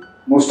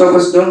 Most of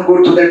us don't go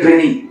to the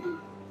training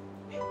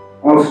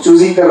of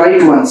choosing the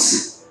right ones.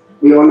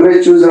 We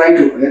always choose right,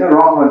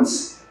 wrong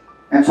ones,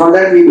 and for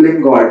that we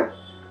blame God.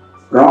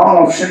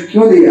 Wrong option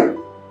क्यों दिया?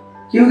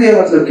 क्यों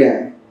दिया मतलब क्या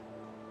है?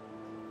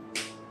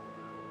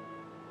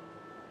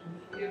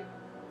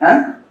 Huh?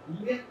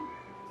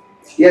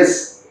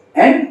 Yes,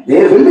 and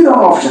there will be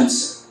wrong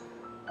options.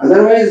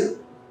 Otherwise,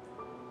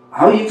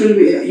 how you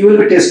will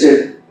be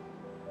tested,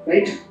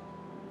 right?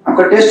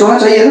 आपका test होना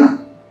चाहिए ना,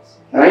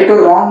 right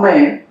और wrong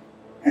में,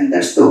 and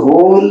that's the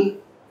whole,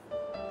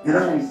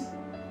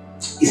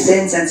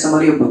 essence and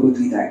summary of Bhagavad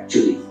Gita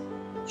actually.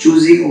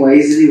 Choosing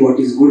wisely what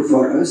is good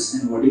for us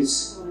and what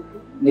is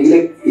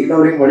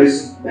ignoring what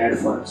is bad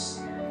for us.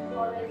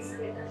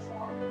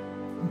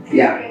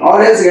 Yeah,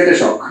 or else get a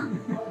shock.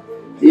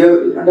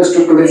 You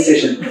understood today's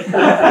session.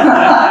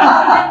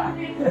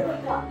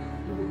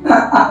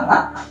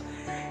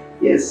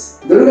 Yes,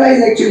 Durga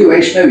is actually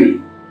Vaishnavi.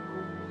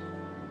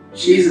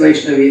 She is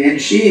Vaishnavi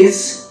and she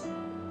is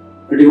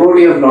a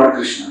devotee of Lord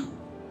Krishna.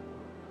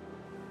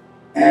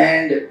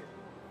 And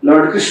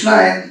Lord Krishna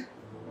and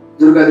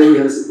Durga Devi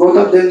herself, both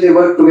of them, they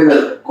work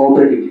together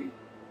cooperatively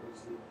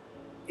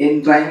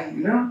in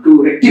trying,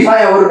 to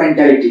rectify our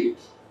mentality.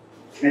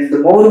 And the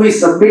more we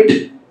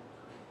submit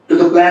to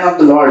the plan of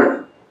the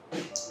Lord,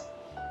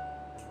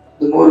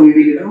 the more we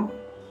will,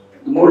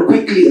 the more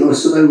quickly or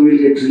sooner we will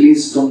get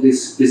released from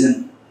this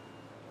prison.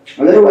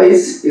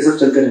 Otherwise, ये सब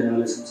चलते रहने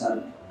वाला संसार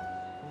में.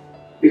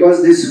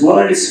 Because this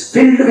world is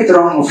filled with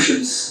wrong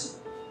options.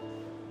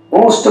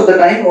 Most of the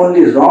time,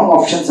 only wrong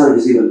options are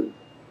visible.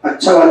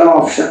 अच्छा वाला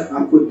option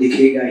आपको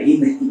दिखेगा ही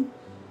नहीं.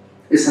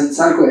 इस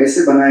संसार को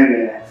ऐसे बनाया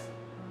गया है,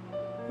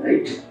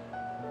 right?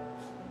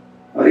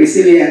 और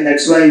इसीलिए, and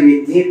that's why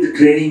we need the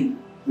training,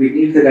 we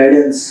need the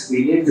guidance,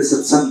 we need the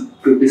satsang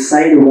to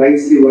decide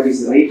wisely what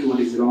is right, what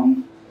is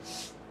wrong.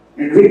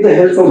 And with the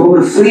help of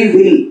our free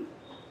will,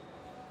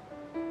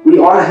 we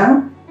all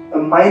have a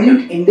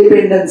minute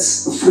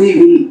independence of free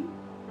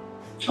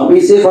will. We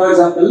say, for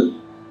example,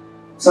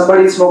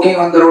 somebody is smoking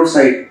on the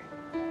roadside.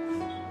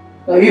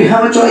 Now you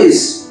have a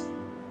choice.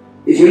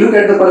 If you look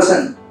at the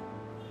person,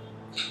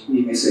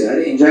 you may say,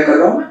 "Arey, enjoy kar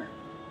raha hu main.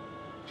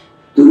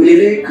 Tu bhi le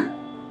le."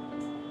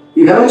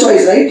 You have a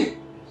choice, right?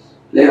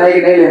 Lena hai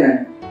ki nahi lena hai.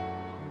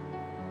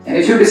 And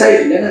if you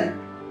decide lena hai,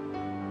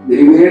 then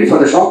you be ready for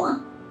the shock.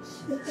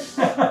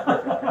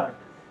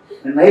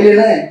 And nahi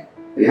lena hai,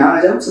 to yahan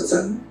aa jao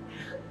satsang mein.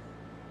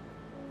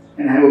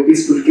 And have a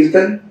peaceful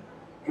kirtan,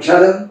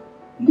 prasadam,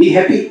 be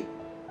happy.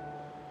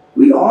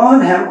 We all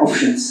have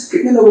options.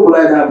 कितने लोगों को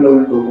बुलाया था आप लोगों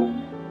ने programme में?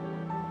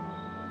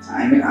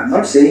 I mean, I'm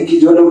not saying कि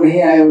जो लोग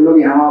नहीं आए वो लोग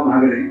यहाँ वहाँ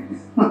भाग रहे हैं.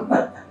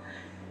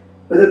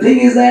 But the thing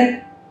is that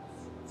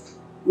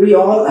we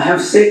all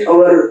have set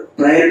our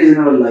priorities in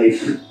our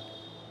life,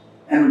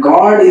 and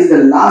God is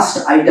the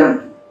last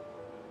item.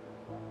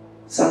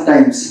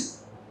 Sometimes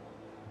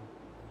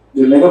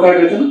जो मेनू कार्ड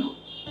रहता है ना,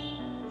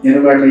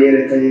 मेनू कार्ड में ये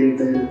रहता है, ये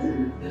रहता है, ये रहता है.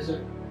 Yes, sir.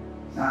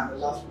 हाँ. The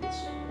last page.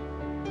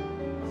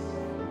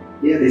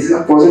 Yeah, this is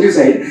on positive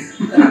side.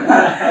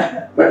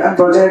 But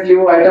unfortunately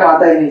वो item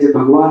आता ही नहीं जब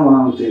भगवान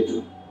वहाँ होते हैं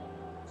तो.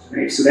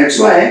 Right, so that's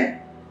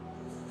why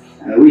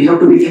we have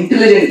to be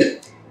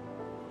intelligent.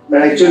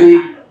 But actually,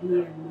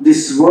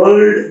 this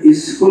world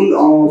is full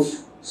of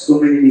so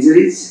many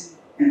miseries,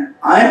 and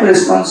I am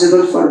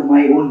responsible for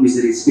my own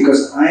miseries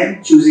because I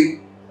am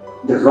choosing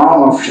the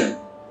wrong option.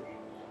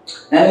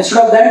 And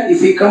instead of that,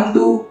 if we come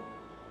to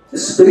a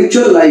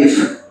spiritual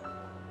life,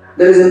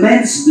 there is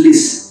immense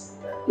bliss.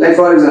 Like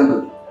for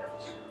example,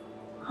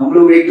 हम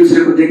लोग एक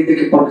दूसरे को देख देख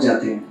के पक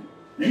जाते हैं.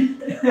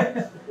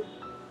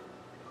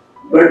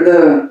 But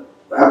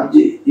अब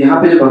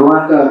यहाँ पे जो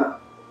भगवान का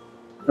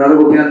राधा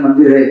गोपीनाथ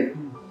मंदिर है,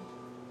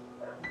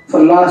 for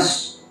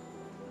last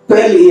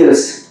 12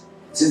 years,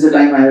 since the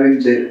time I have been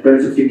there,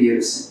 12-15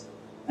 years,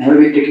 I have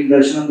been taking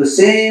darshan on the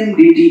same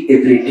deity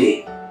every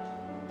day.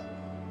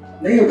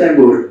 नहीं होता है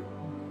बोर,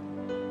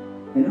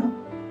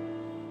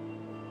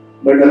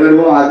 But अगर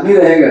वो आदमी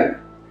रहेगा,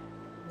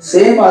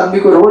 सेम आदमी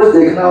को रोज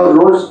देखना और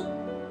रोज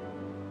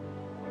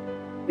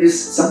is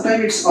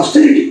sometimes it's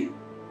austerity.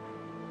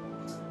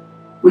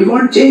 We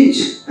want change.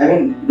 I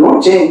mean,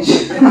 don't change.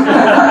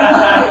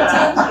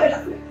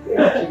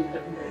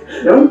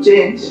 Don't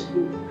change.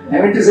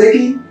 I mean to say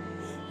कि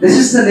this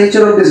is the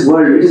nature of this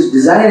world. It is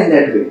designed in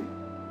that way.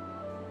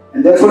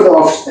 And therefore the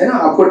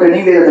आपको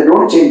training दे जाता है,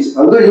 don't change.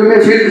 Although you may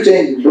feel to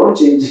change, don't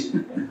change.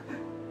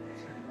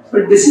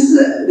 But this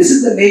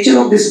is the nature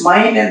of this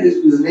mind and this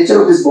is the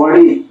nature of this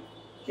body.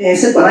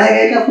 ऐसे बनाया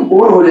गया कि आपको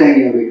bore हो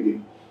जाएंगे आप एक दिन.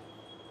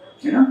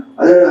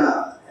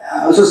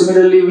 Also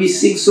similarly we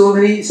sing so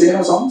many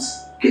cinema songs.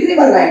 कितनी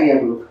बार गाएंगे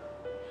आप लोग?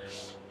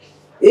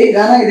 एक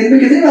गाना एक दिन में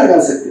कितनी बार गा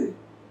सकते हैं?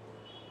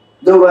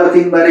 2 बार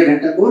 3 बार 1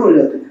 घंटा बोर हो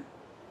जाते हैं.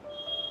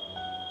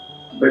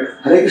 But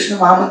हरे कृष्ण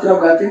महामंत्र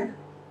आप गाते हैं.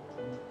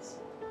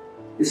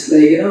 It's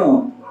like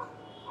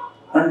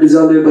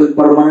undissolvable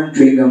permanent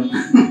chewing gum.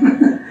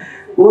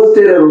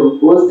 बोलते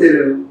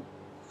रहो.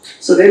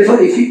 So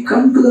therefore, if you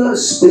come to the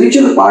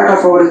spiritual part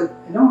of our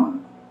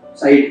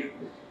side,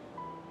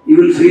 you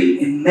will feel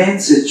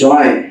immense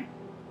joy.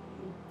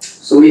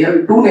 So we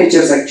have 2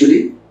 natures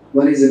actually.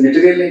 One is a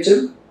material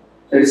nature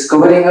that is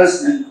covering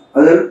us, and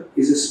other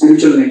is a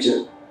spiritual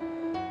nature.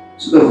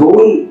 So the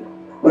whole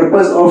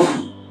purpose of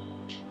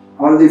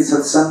all these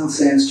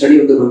satsangs and study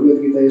of the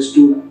Bhagavad Gita is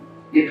to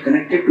get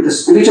connected to the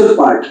spiritual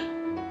part,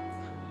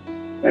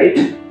 right?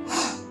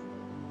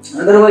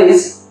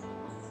 Otherwise,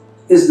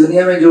 इस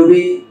दुनिया में जो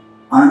भी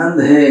आनंद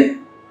है,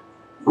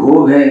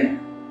 भोग है,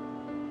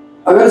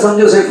 अगर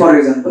समझो say for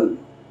example,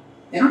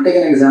 take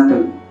an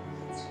example.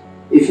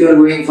 If you are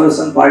going for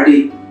some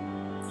party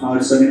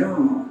or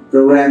some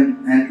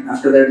program, and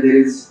after that there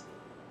is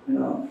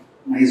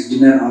nice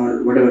dinner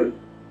or whatever.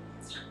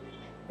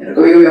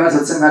 कभी-कभी हमारे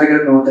सत्संग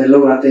कार्यक्रम में होता है,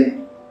 लोग आते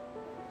हैं.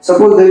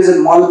 Suppose there is a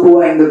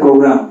malpua in the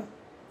program.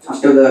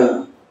 after the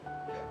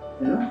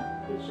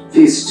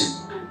feast.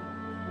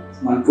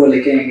 मालपुआ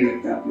लेके आएंगे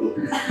लगता है आप लोग.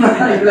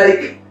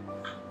 Like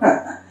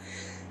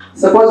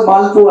सपोज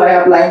मालपुआ है,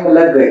 आप लाइन में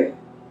लग गए,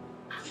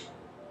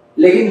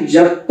 लेकिन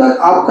जब तक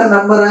आपका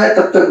नंबर आया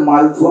तब तक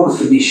मालपुआ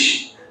finish.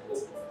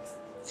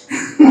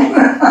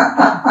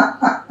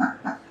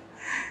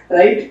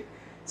 Right?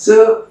 So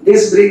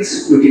this brings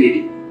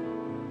futility.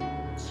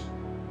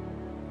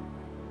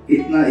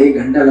 इतना 1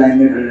 घंटा लाइन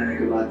में खड़े रहने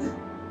के बाद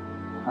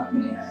हाथ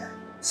में नहीं आया.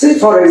 Say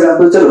for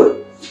example, चलो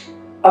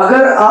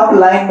अगर आप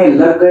लाइन में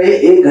लग गए,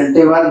 1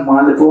 घंटे बाद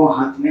मालपुआ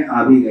हाथ में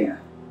आ भी गया,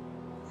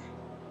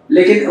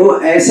 लेकिन वो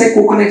ऐसे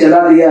कुक ने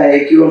जला दिया है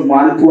कि वो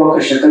मालपुआ का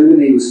शक्ल भी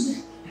नहीं उसमें.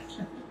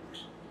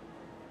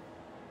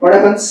 What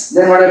happens?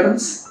 Then what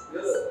happens?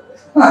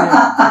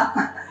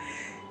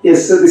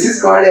 Yes, so this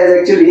is called as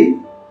actually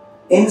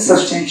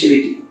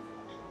insubstantiality.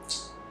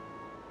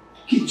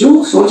 कि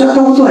जो सोचा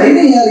था वो तो है ही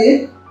नहीं यार, ये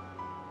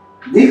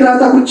दिख रहा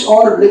था कुछ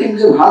और, लेकिन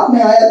जब हाथ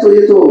में आया तो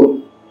ये तो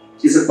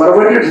is a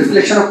perverted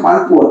reflection of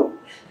malpua.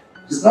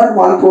 It's not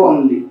malpua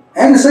only.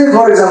 And say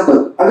for example,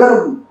 अगर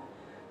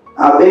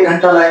आप 1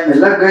 घंटा लाइन में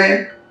लग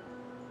गए,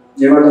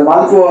 you got the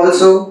malpua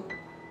also,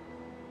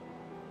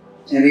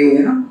 and you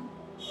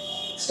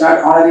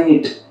start ordering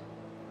it.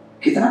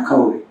 कितना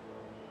खाओगे?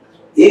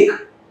 1,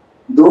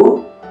 2,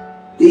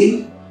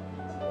 3,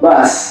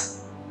 बस.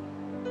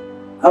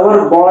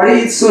 Our body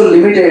is so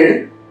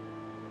limited,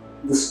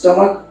 the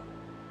stomach,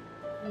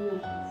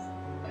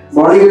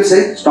 body will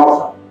say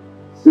stop.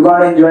 You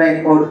can't enjoy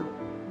anymore.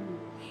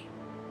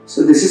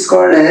 So this is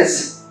called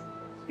as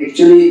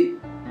actually,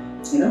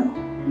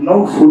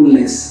 no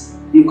fullness.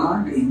 You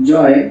can't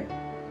enjoy,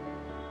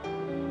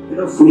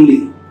 fully.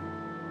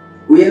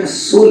 We are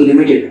so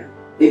limited.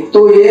 एक तो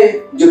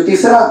ये जो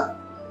तीसरा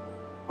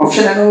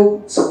option है ना,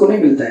 वो सबको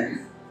नहीं मिलता है.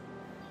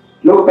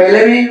 लोग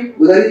पहले भी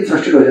उधर ही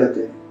फ्रस्ट्रेट हो जाते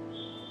हैं.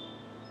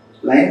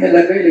 लाइन में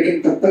लग गए,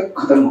 लेकिन तब तक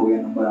खत्म हो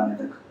गया नंबर आने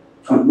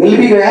तक, और मिल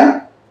भी गया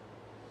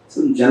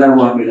तो जला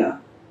हुआ मिला.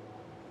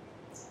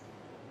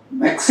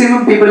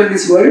 Maximum people in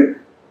this world,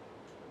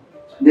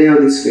 they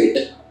have this fate.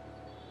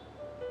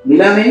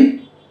 मिला नहीं,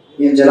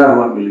 ये जला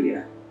हुआ मिल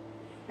गया.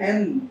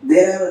 And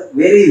there are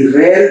very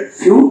rare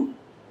few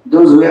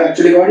those who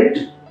actually got it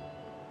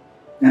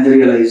and they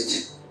realized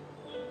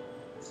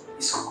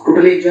इसको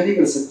totally enjoy नहीं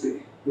कर सकते.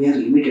 We are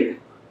limited.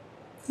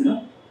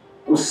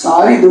 और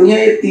सारी दुनिया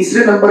ये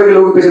तीसरे नंबर के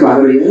लोगों के पीछे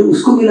भाग रही है.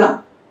 उसको मिला,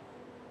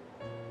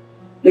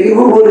 लेकिन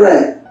वो बोल रहा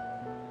है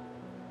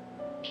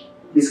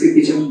इसके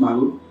पीछे मत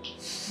भागो,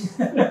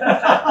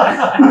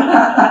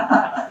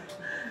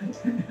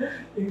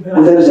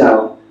 उधर जाओ.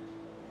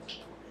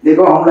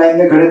 देखो हम लाइन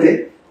में खड़े थे,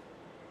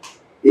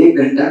 1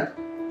 घंटा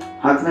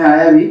हाथ में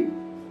आया भी,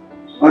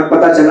 और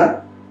पता चला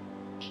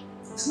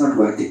it's not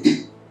worth it.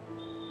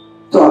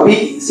 तो अभी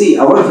see,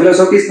 our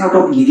philosophy is not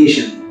of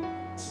negation.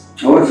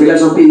 Our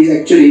philosophy is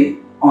actually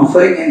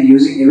offering and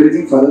using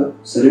everything for the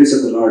service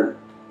of the Lord.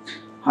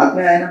 हाथ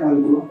में आया ना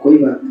मालपुआ, कोई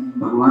बात नहीं,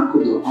 भगवान को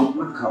दो, आप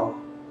मत खाओ.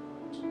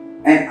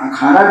 एंड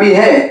खाना भी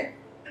है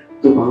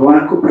तो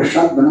भगवान को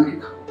प्रसाद बना के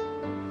खाओ.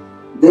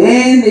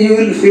 Then you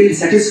will feel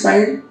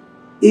satisfied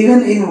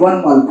even in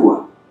one malpua.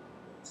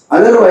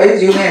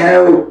 Otherwise you may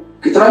have,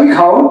 कितना भी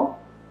खाओ,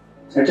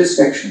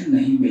 satisfaction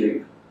नहीं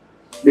मिलेगा.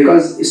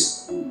 Because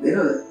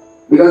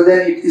because then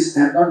it is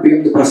not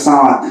become the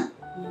prasad.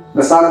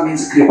 Prasad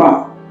means कृपा.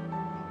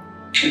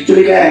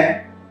 Actually क्या है,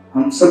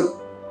 हम सब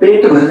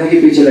पेट भरने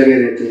के पीछे लगे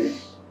रहते हैं,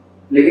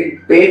 लेकिन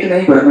पेट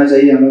नहीं भरना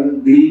चाहिए, हमारा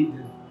दिल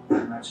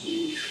भरना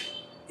चाहिए.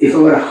 If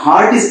our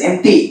heart is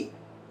empty,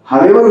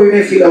 however we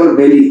may fill our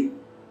belly,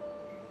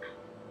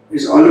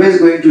 it's always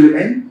going to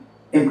remain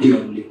empty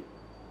only.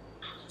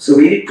 So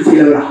we need to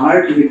fill our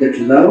heart with that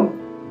love,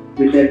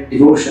 with that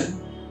devotion,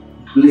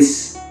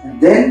 bliss, and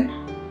then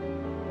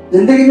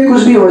जिंदगी में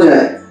कुछ भी हो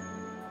जाए,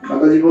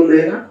 माता जी बोल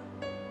रहे हैं ना,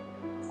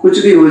 कुछ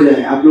भी हो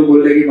जाए. आप लोग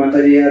बोल रहे हैं कि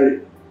माता जी यार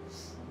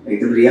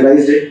एकदम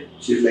रियलाइज्ड है,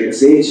 she is like a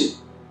says.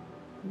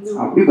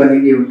 आप भी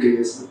बनेंगे उनके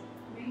जैसा,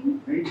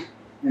 right?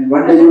 And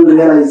one day you will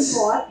realize.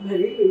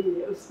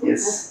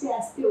 Yes.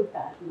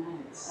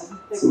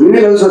 So we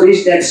will also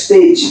reach that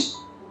stage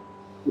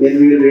when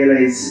we will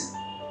realize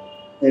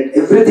that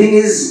everything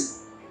is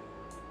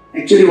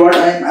actually what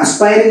I am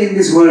aspiring in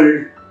this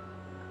world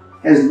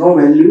has no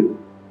value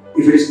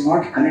if it is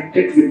not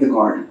connected with the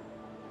God.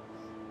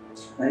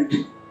 Right?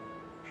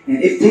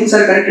 And if things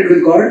are connected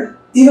with God,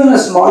 even a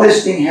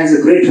smallest thing has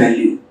a great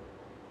value.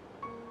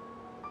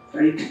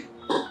 Right?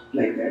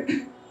 Like that.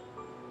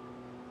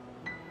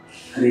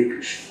 Hare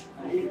Krishna.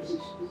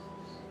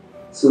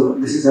 So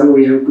this is how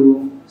we have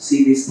to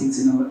see these things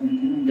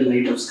in the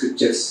light of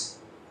scriptures.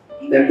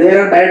 That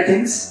there are bad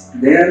things,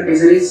 there are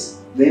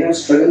miseries, there are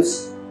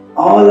struggles.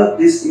 All of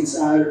these things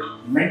are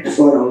meant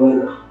for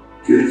our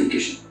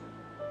purification.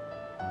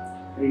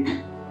 Right?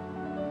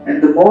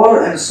 And the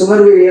more and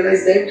sooner we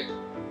realize that,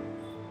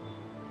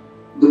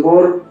 the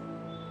more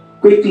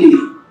quickly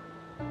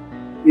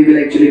we will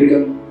actually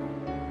become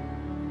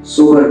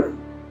sober,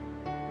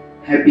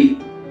 happy.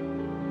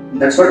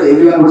 That's what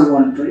everyone would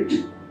want, right?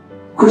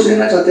 खुश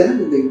रहना चाहते हैं ना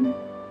जिंदगी में.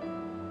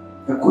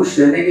 तो खुश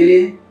रहने के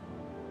लिए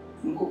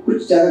उनको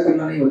कुछ ज्यादा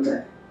करना नहीं होता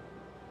है.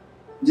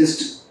 Just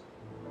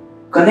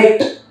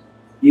connect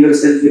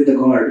yourself with the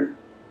God,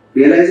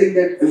 realizing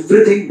that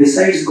everything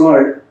besides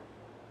God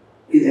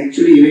is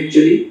actually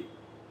eventually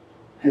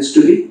has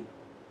to be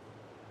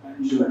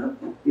given up.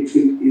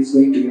 Is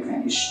going to be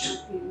vanished.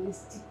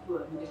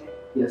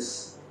 Yes.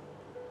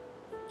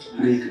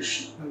 Hare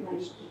Krishna.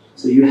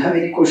 So you have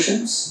any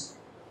questions?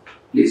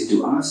 Please do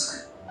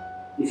ask.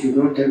 If you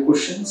don't have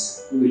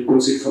questions, we will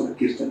proceed for the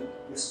kirtan.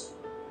 Yes.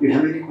 You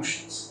have any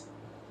questions?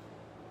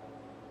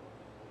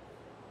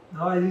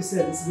 Now, as you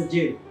said, this is a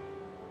jail.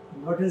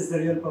 What is the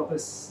real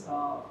purpose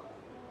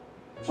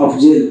Of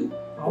jail?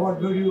 How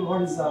do you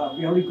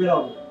get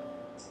out?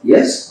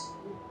 Yes.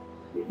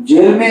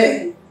 Jail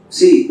में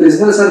see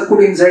prisoners are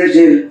put inside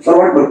jail for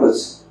what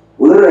purpose?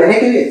 उधर रहने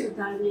के लिए.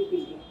 सुधारने के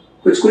लिए.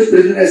 कुछ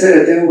prisoner ऐसे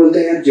रहते हैं वो बोलते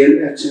हैं यार जेल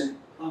में अच्छा है.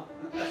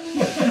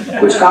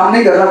 कुछ काम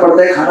नहीं करना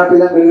पड़ता है, खाना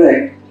पीना मिल रहा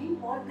है.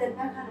 बहुत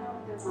गंदा खाना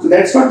होता है. So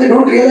that's what they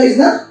don't realize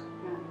ना.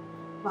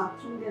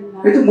 बाथरूम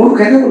गंदा. ये तो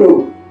मूर्ख है ना वो लोग.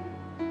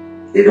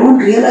 They don't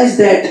realize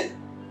that.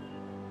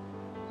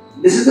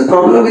 This is the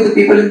problem with the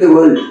people in the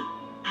world.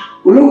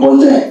 वो लोग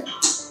बोलते हैं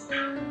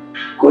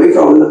कोई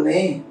प्रॉब्लम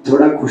नहीं,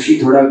 थोड़ा खुशी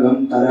थोड़ा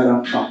गम तारा राम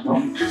पाम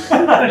पाम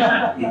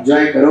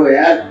एंजॉय करो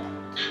यार.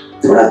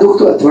 थोड़ा दुख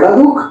तो थोड़ा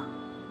दुख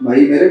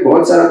भाई, मेरे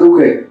बहुत सारा दुख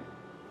है.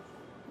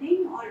 नहीं,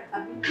 और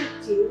अभी तक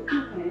जेल जो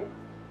है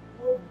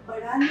वो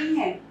बड़ा नहीं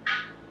है,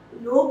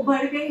 लोग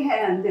बढ़ गए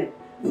हैं अंदर.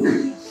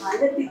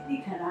 हालत इतनी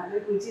खराब है,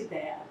 मुझे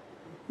दया.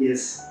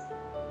 Yes.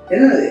 You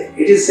know,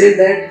 it is said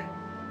that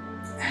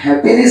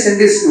happiness in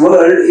this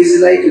world is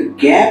like a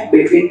gap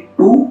between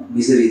two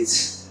miseries.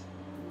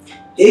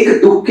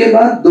 एक दुख के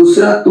बाद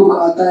दूसरा दुख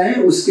आता है,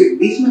 उसके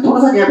बीच में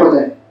थोड़ा सा गैप होता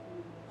है.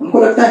 उनको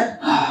लगता है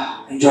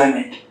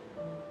एंजॉयमेंट,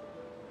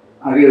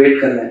 आगे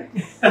वेट कर रहा है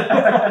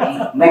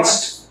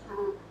नेक्स्ट.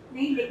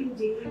 नहीं, लेकिन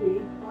जेल में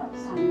बहुत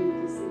सारे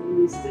जैसे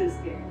मिनिस्टर्स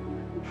के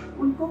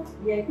उनको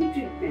वीआईपी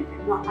ट्रीटमेंट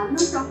है. No, I am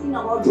not talking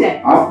about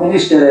that. आप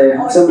मिनिस्टर है,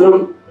 हम सब लोग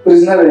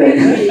प्रिजनर है.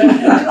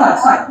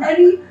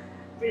 ऑर्डिनरी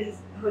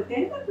होते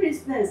हैं ना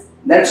prisoners.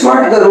 That's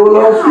what the role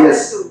of, yes,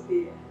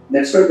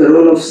 that's what the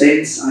role of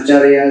saints,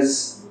 acharyas,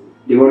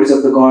 devotees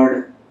of the God.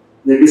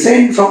 They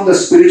descend from the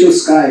spiritual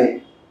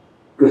sky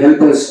to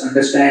help us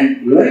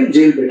understand. You are in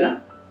jail बेटा.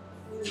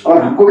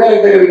 और हमको क्या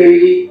लगता है कभी-कभी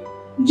कि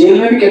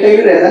jail में भी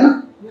कैटेगरी रहता है ना,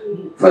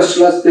 first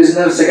class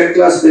prisoner, second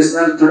class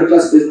prisoner, third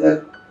class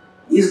prisoner.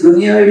 इस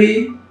दुनिया में भी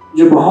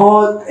जो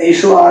बहुत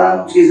ऐशो आराम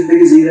की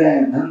जिंदगी जी रहे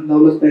हैं, धन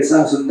दौलत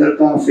पैसा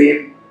सुंदरता फेम,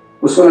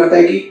 उसको लगता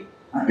है कि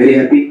I am very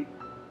happy,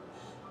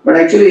 but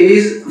actually he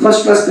is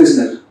first class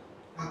prisoner.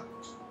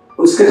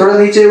 उसके थोड़ा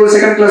नीचे वो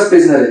सेकंड क्लास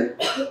प्रिजनर है,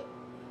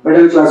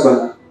 मिडिल क्लास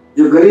वाला.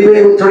 जो गरीब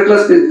है वो थर्ड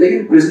क्लास प्रिजनर.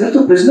 लेकिन प्रिजनर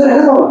तो प्रिजनर है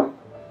ना बाबा.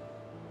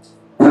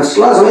 फर्स्ट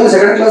क्लास हो या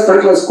सेकंड क्लास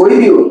थर्ड क्लास कोई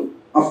भी हो,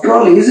 after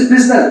all he is a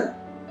prisoner.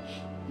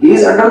 He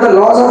is under the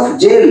laws of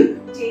jail.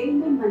 Jail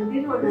में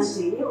मंदिर होना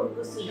चाहिए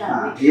उनको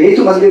सुधारने के. यही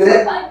तो मंदिर है.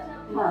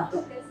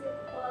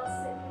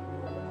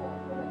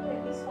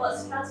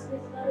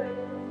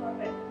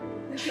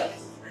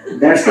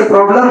 That's the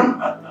problem.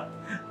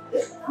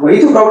 वही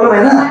तो प्रॉब्लम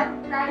है ना.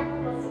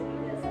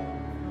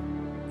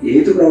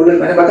 यही तो प्रॉब्लम.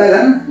 मैंने बताया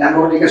था ना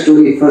लैम्बोर्गिनी का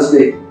स्टोरी. फर्स्ट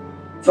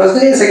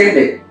डे या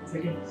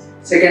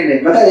सेकंड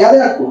डे बताया, याद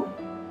है आपको?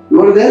 You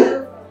were there?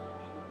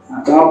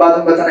 तो आप बाद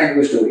में बताना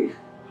इनको स्टोरी.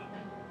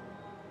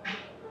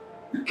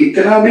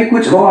 कितना भी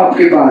कुछ हो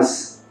आपके पास,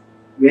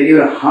 when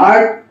your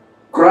heart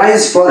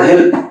cries for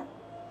help,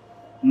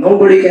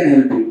 nobody can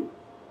help you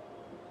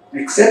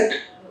except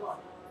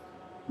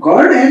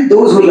God and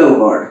those who love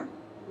God.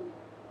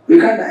 We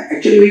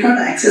can't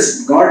access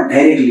God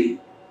directly.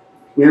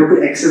 We have to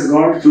access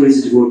God through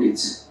His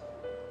devotees,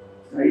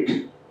 right?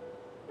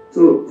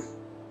 So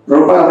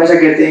Prabhupada हमेशा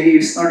कहते हैं कि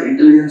it's not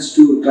intelligence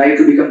to try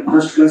to become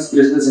first class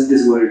prisoners in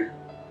this world.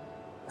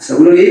 सब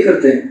लोग यही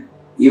करते हैं.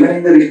 Even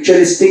in the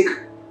ritualistic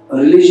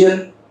religion,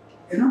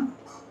 you know,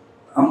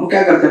 हम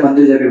क्या करते हैं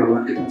मंदिर जाके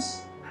भगवान के पास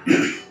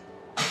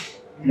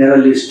मेरा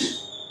लिस्ट,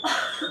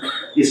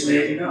 इसमें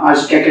you know,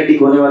 आज क्या क्या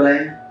टिक होने वाला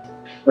है,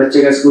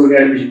 बच्चे का स्कूल का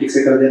एडमिशन ठीक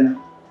से कर देना,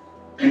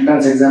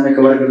 एंट्रेंस एग्जाम में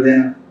कवर कर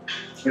देना,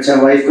 अच्छा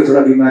वाइफ को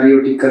थोड़ा बीमारी हो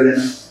ठीक कर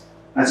देना,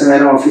 अच्छा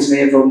मेरा ऑफिस में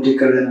ये प्रॉब्लम ठीक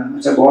कर देना,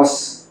 अच्छा बॉस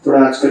थोड़ा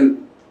आजकल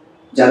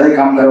ज्यादा ही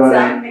काम करवा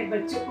रहा है.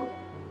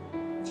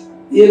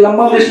 ये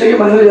लंबा लिस्ट लेके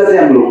मंदिर जाते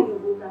हैं हम लोग.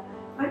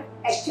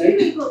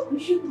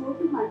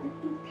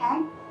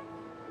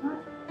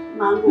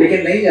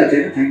 लेकिन नहीं जाते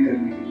ना थैंक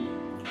करने के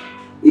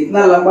लिए.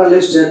 इतना लंबा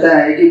लिस्ट रहता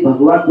है कि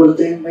भगवान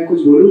बोलते हैं मैं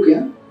कुछ बोलूं क्या?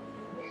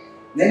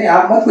 नहीं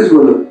आप मत कुछ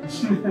बोलो,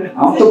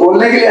 हम तो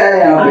बोलने के लिए आए हैं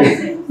यहाँ पे.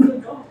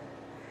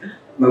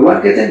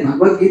 भगवान कहते हैं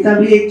भगवद गीता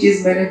भी एक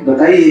चीज मैंने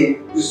बताई है,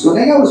 जो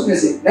सुनेगा उसमें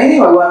से. नहीं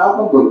भगवान आप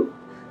मत बोलो.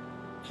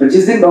 तो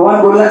जिस दिन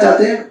भगवान बोलना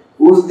चाहते हैं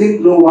उस दिन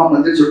लोग वहां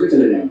मंदिर छोड़ के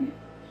चले जाएंगे.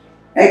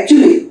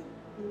 Actually,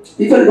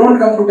 people don't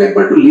come to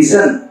temple to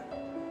listen.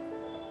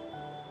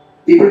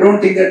 People don't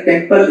think that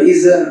temple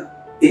is a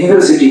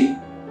university.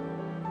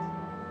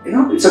 You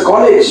know, it's a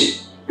college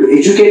to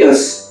educate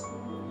us.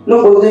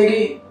 लोग बोलते हैं कि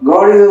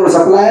God is our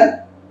supplier,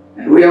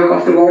 And we have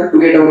come to God to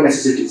get our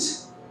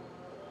necessities.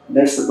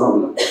 That's the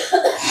problem.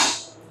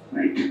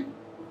 Right?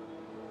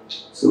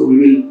 So we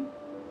will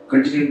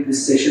continue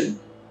this session.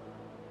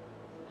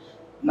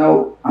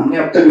 Now, हमने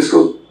अब तक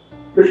इसको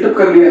built up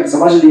कर लिया,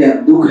 समझ लिया,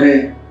 दुख है,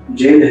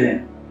 जेल है,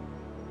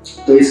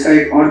 तो इसका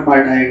एक और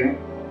पार्ट आएगा.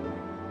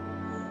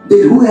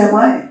 Then who am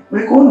I?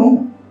 मैं कौन हूँ?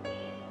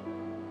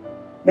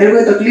 मेरे को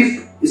ये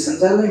तकलीफ इस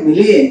संसार में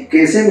मिली है,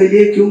 कैसे मिली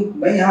है, क्यों,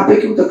 मैं यहाँ पे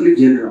क्यों तकलीफ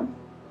झेल रहा हूँ?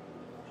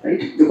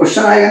 Right? तो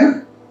क्वेश्चन आएगा ना,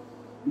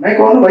 मैं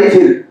कौन हूँ भाई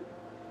फिर?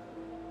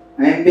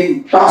 I am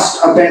being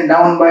tossed up and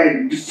down by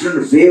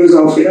different waves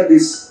of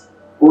these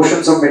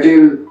oceans of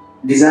material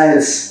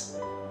desires.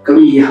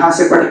 कभी यहाँ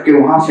से पटक के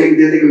वहाँ फेंक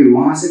देते, कभी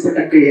वहाँ से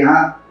पटक के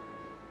यहाँ.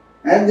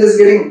 I am just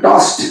getting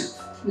tossed.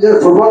 जैसे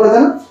फुटबॉल होता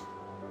है ना,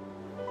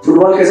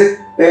 फुटबॉल कैसे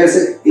पैर से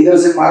इधर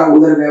से मारा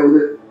उधर गया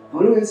उधर,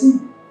 हम लोग ऐसे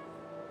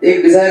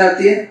एक डिजायर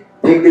आती है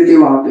फेंक देती है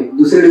वहाँ पे,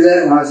 दूसरी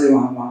डिजायर वहाँ से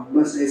वहाँ,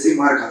 बस ऐसे ही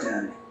मार खाते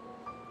हैं.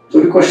 तो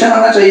भी क्वेश्चन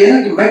आना चाहिए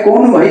ना कि मैं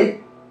कौन हूँ भाई,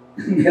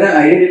 मेरा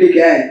आइडेंटिटी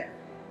क्या है.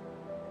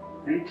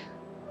 Right?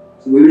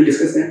 So we will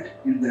discuss that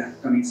in the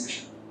coming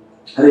session.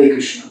 Hare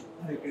Krishna.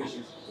 Hare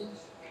Krishna.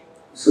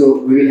 So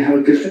we will have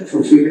a kirtan for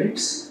a few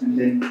minutes and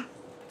then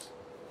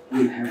we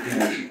will have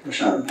the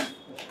prasad.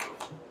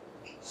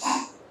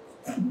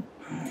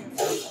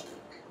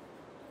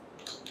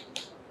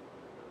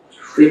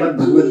 Shrimad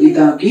Bhagavad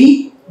Gita की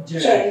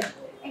जय.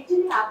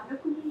 Actually आप लोग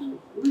को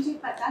मुझे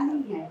पता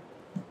नहीं है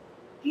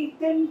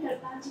कीर्तन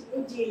करना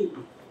चाहिए जेल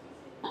में.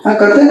 हाँ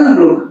करते हैं ना हम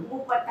लोग, वो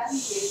पता नहीं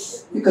है.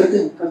 ये करते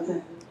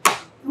हैं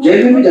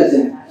जेल में भी जाते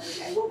हैं.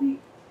 वो भी.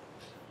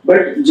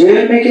 बट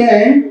जेल में क्या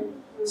है,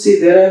 see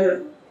there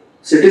are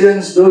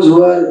citizens those who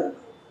are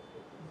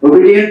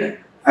obedient.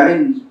 I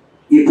mean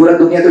ये पूरा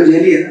दुनिया तो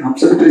जेल ही है ना, हम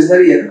सब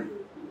प्रिजनर ही है ना.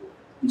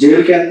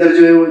 जेल के अंदर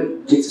जो है वो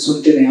ठीक से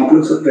सुनते नहीं, आप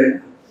लोग सुन रहे हैं,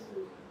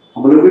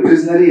 हम लोग भी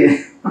प्रिजनर ही है.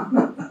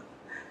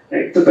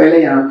 राइट? तो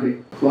पहले यहाँ पे,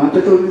 वहाँ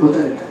पे तो भी होता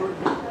रहता है.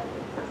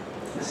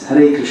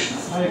 हरे कृष्णा.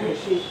 हरे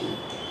Krishna.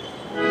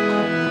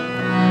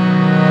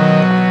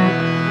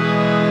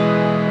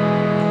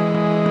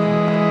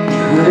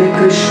 Hare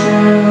Krishna,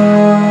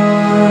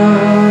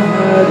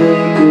 Hare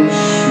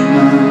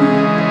Krishna,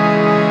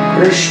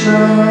 Krishna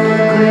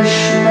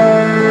Krishna,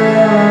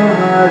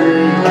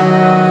 Hare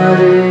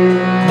Hare,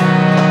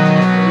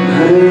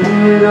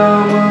 Hare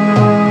Rama,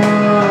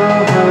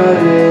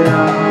 Hare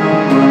Rama,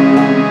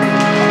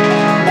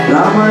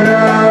 Rama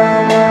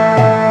Rama,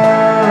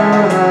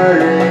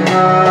 Hare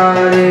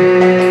Hare,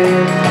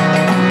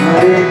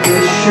 Hare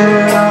Krishna,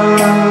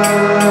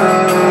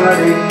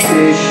 Hare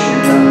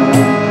Krishna,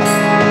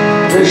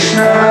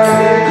 Krishna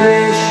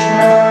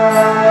Krishna,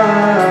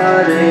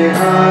 Hare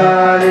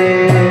Hare,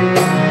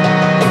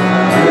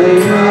 Hare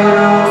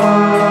Rama,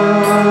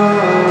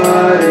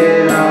 Hare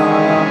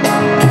Rama,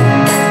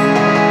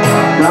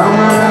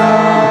 Rama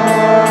Rama,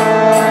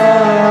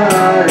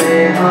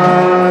 Hare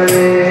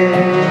Hare,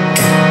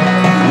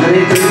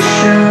 Hare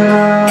Krishna,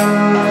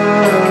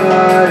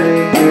 Hare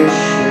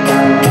Krishna,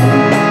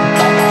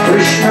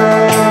 Krishna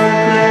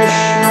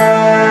Krishna,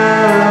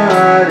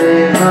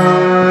 Hare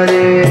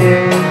Hare,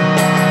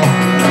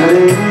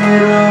 Hare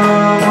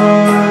Rama,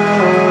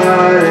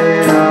 Hare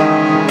Rama,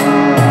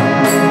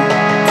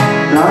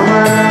 Rama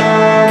Rama,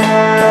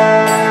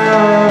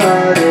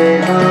 Hare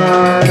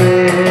Hare.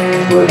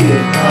 बोलिए.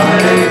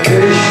 Hare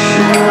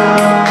Krishna,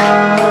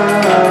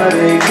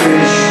 Hare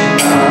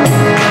Krishna,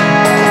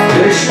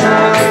 Krishna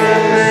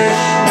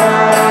Krishna,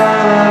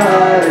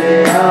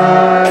 Hare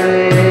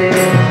Hare,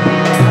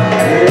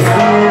 Hare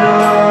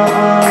Rama,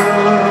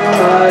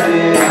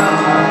 Hare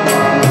Rama,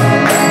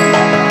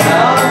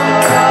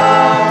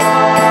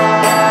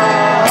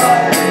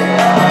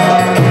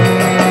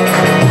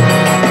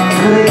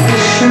 Hare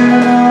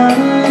Krishna,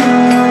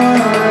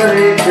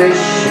 Hare Krishna,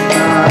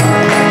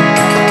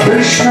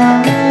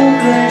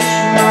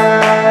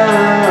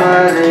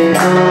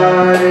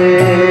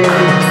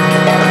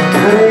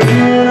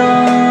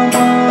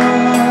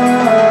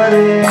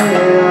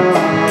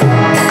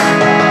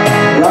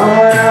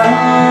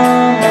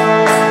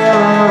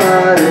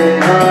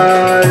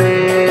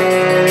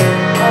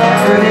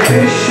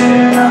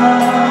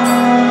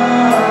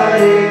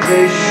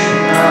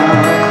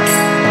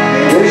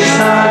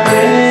 Krishna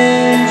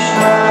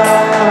Krishna,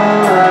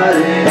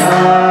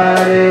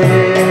 Hare Hare,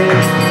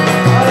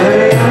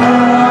 Hare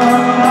Rama,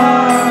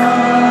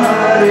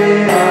 Hare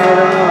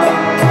Rama,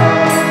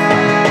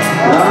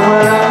 Rama Rama,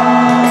 Hare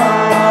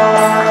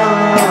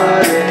Hare,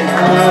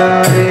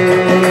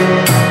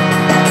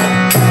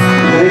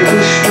 Hare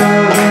Krishna,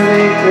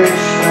 Hare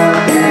Krishna,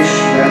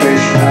 Krishna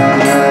Krishna,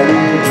 Hare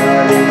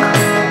Hare,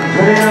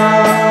 Hare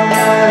Rama,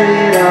 Hare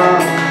Rama,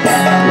 Rama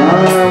Rama, Hare Hare, Hare Krishna, Krishna Krishna, Hare Hare, Hare Rama,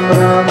 Ram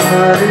Ram,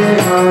 Hare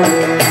Hare,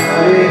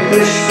 Hare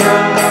Krishna,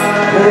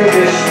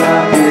 Krishna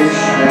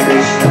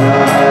Krishna,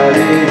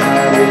 Hare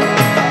Hare,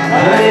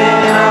 Hare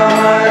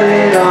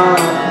Rama,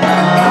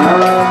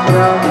 Ram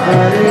Ram,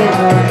 Hare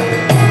Hare,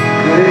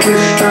 Hare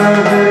Krishna,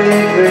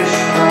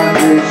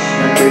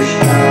 Krishna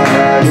Krishna,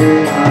 Hare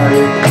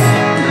Hare,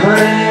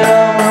 Hare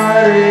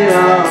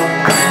Rama,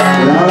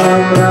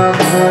 Ram Ram,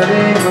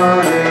 Hare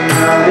Hare.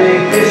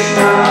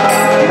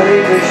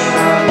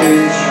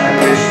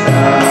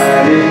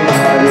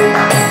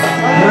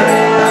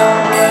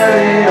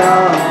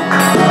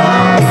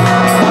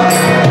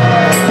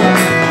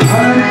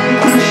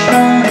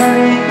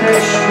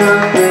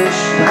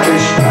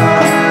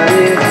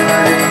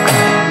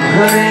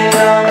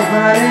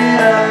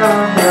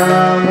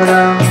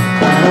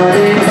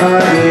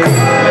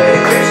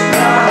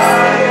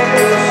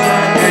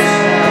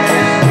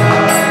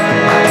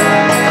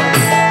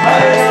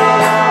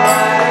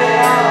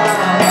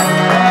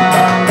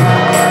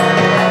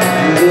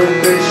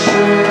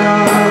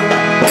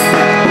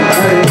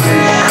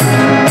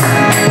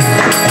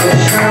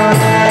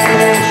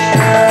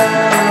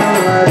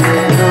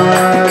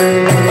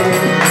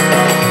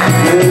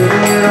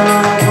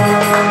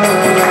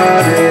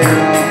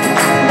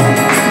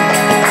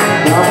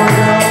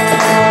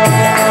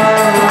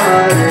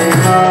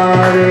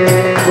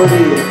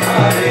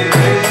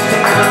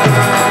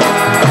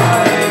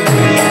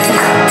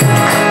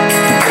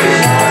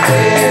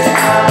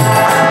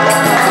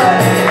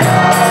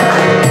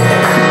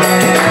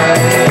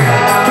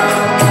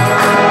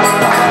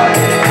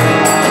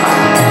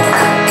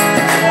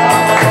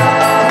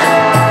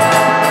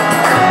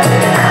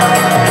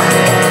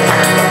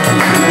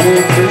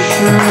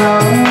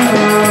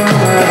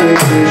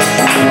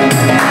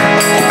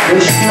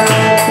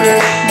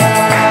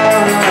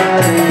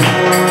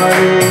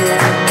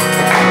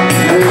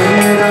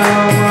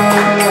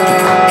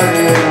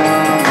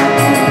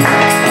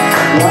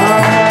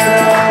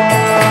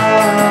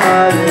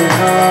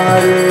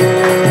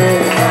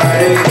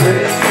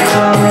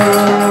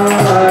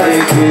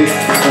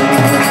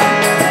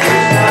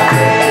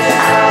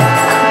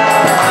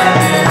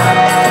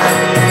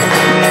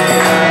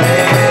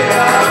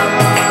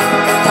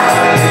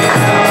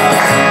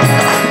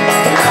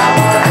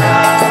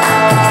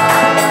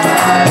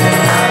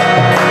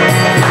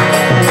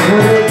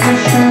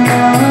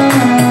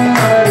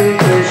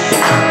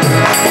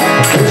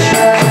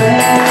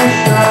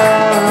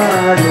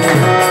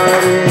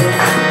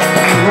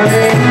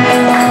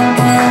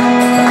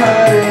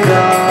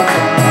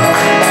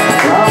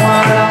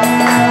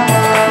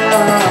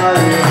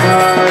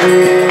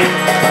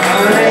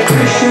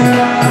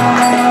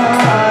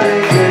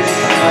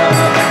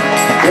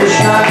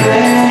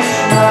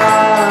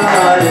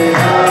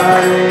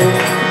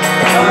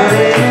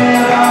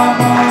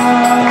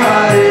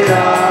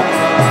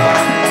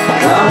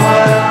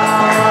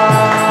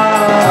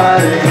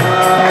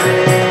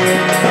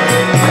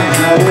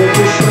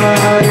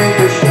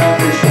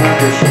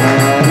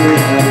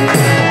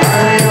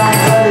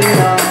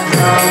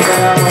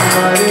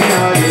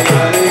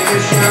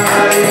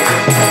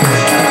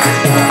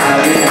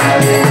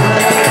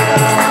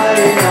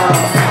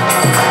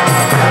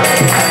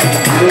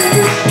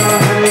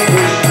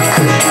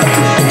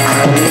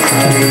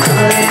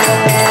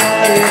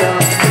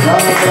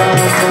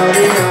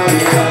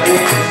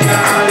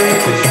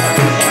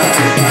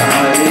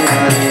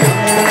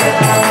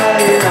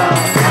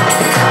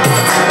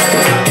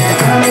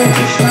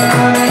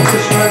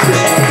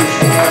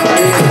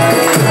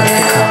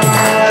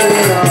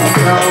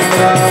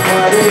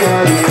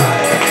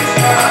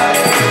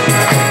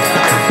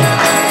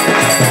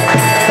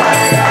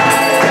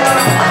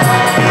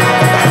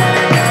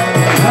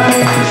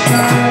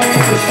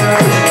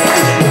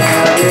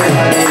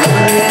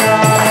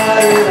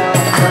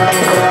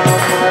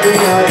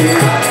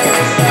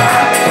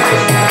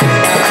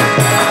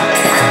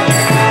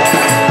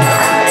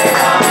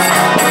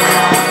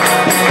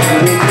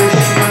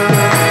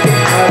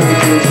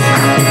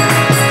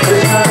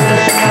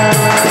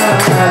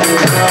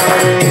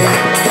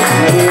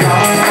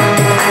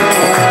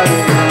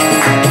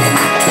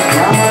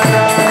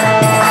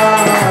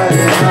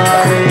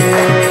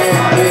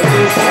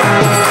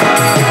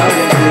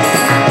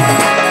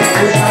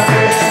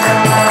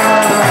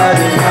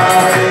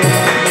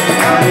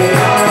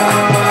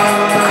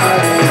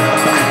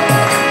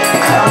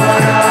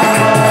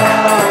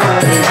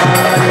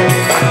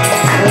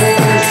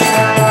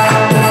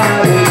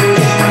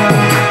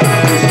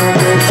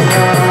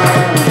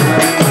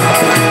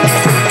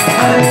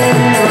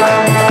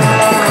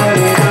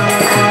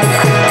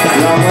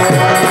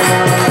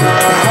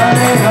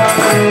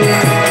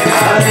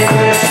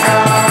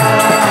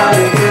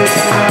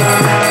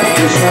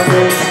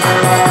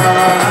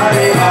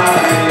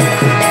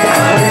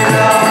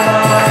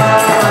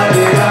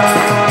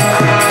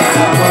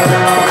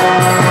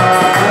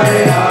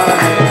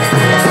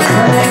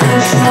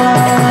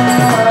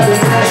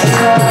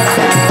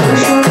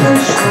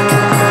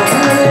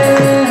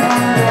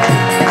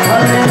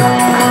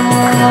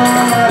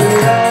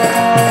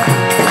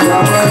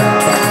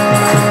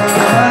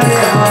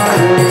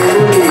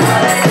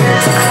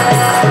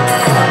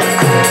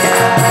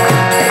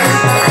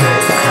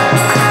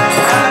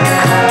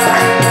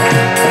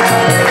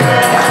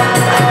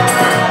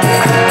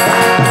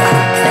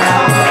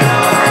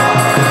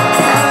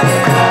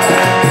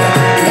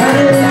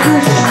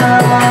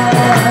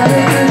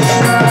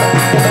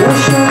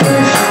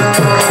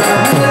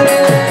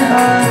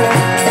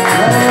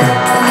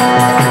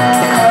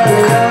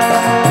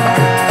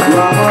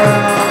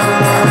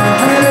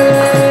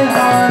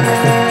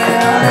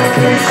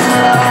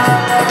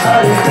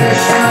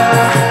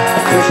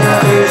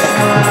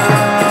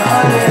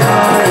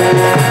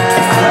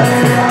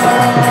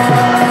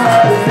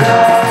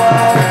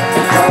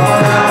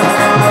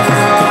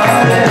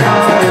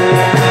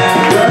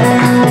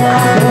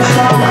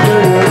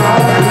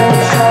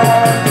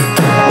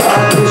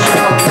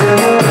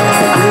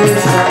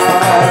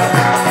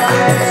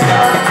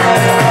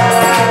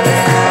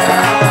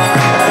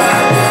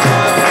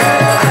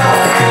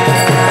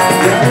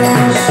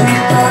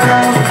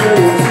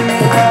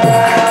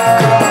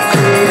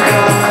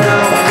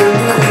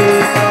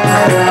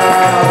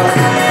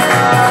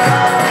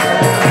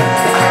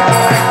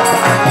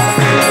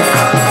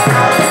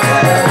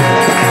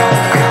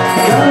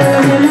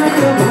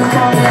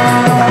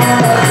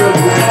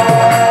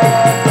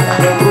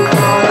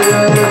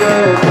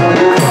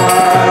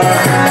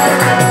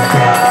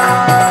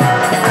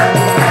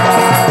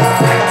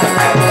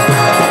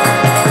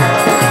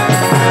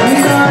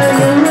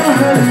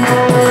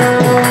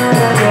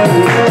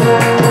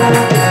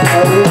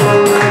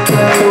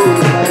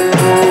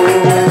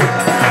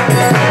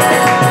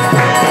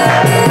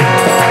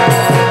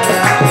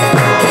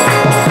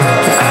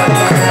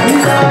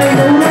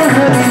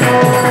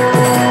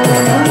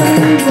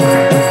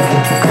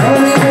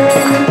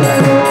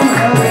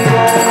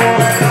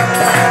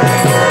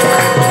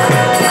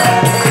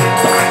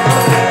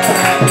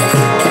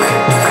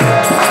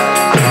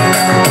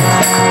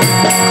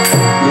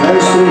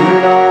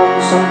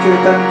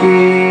 संकीर्तन की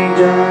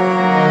जय,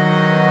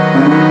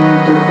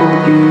 अनंत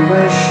कोटि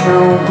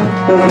वैष्णव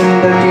भक्त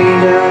वृंद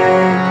की जय।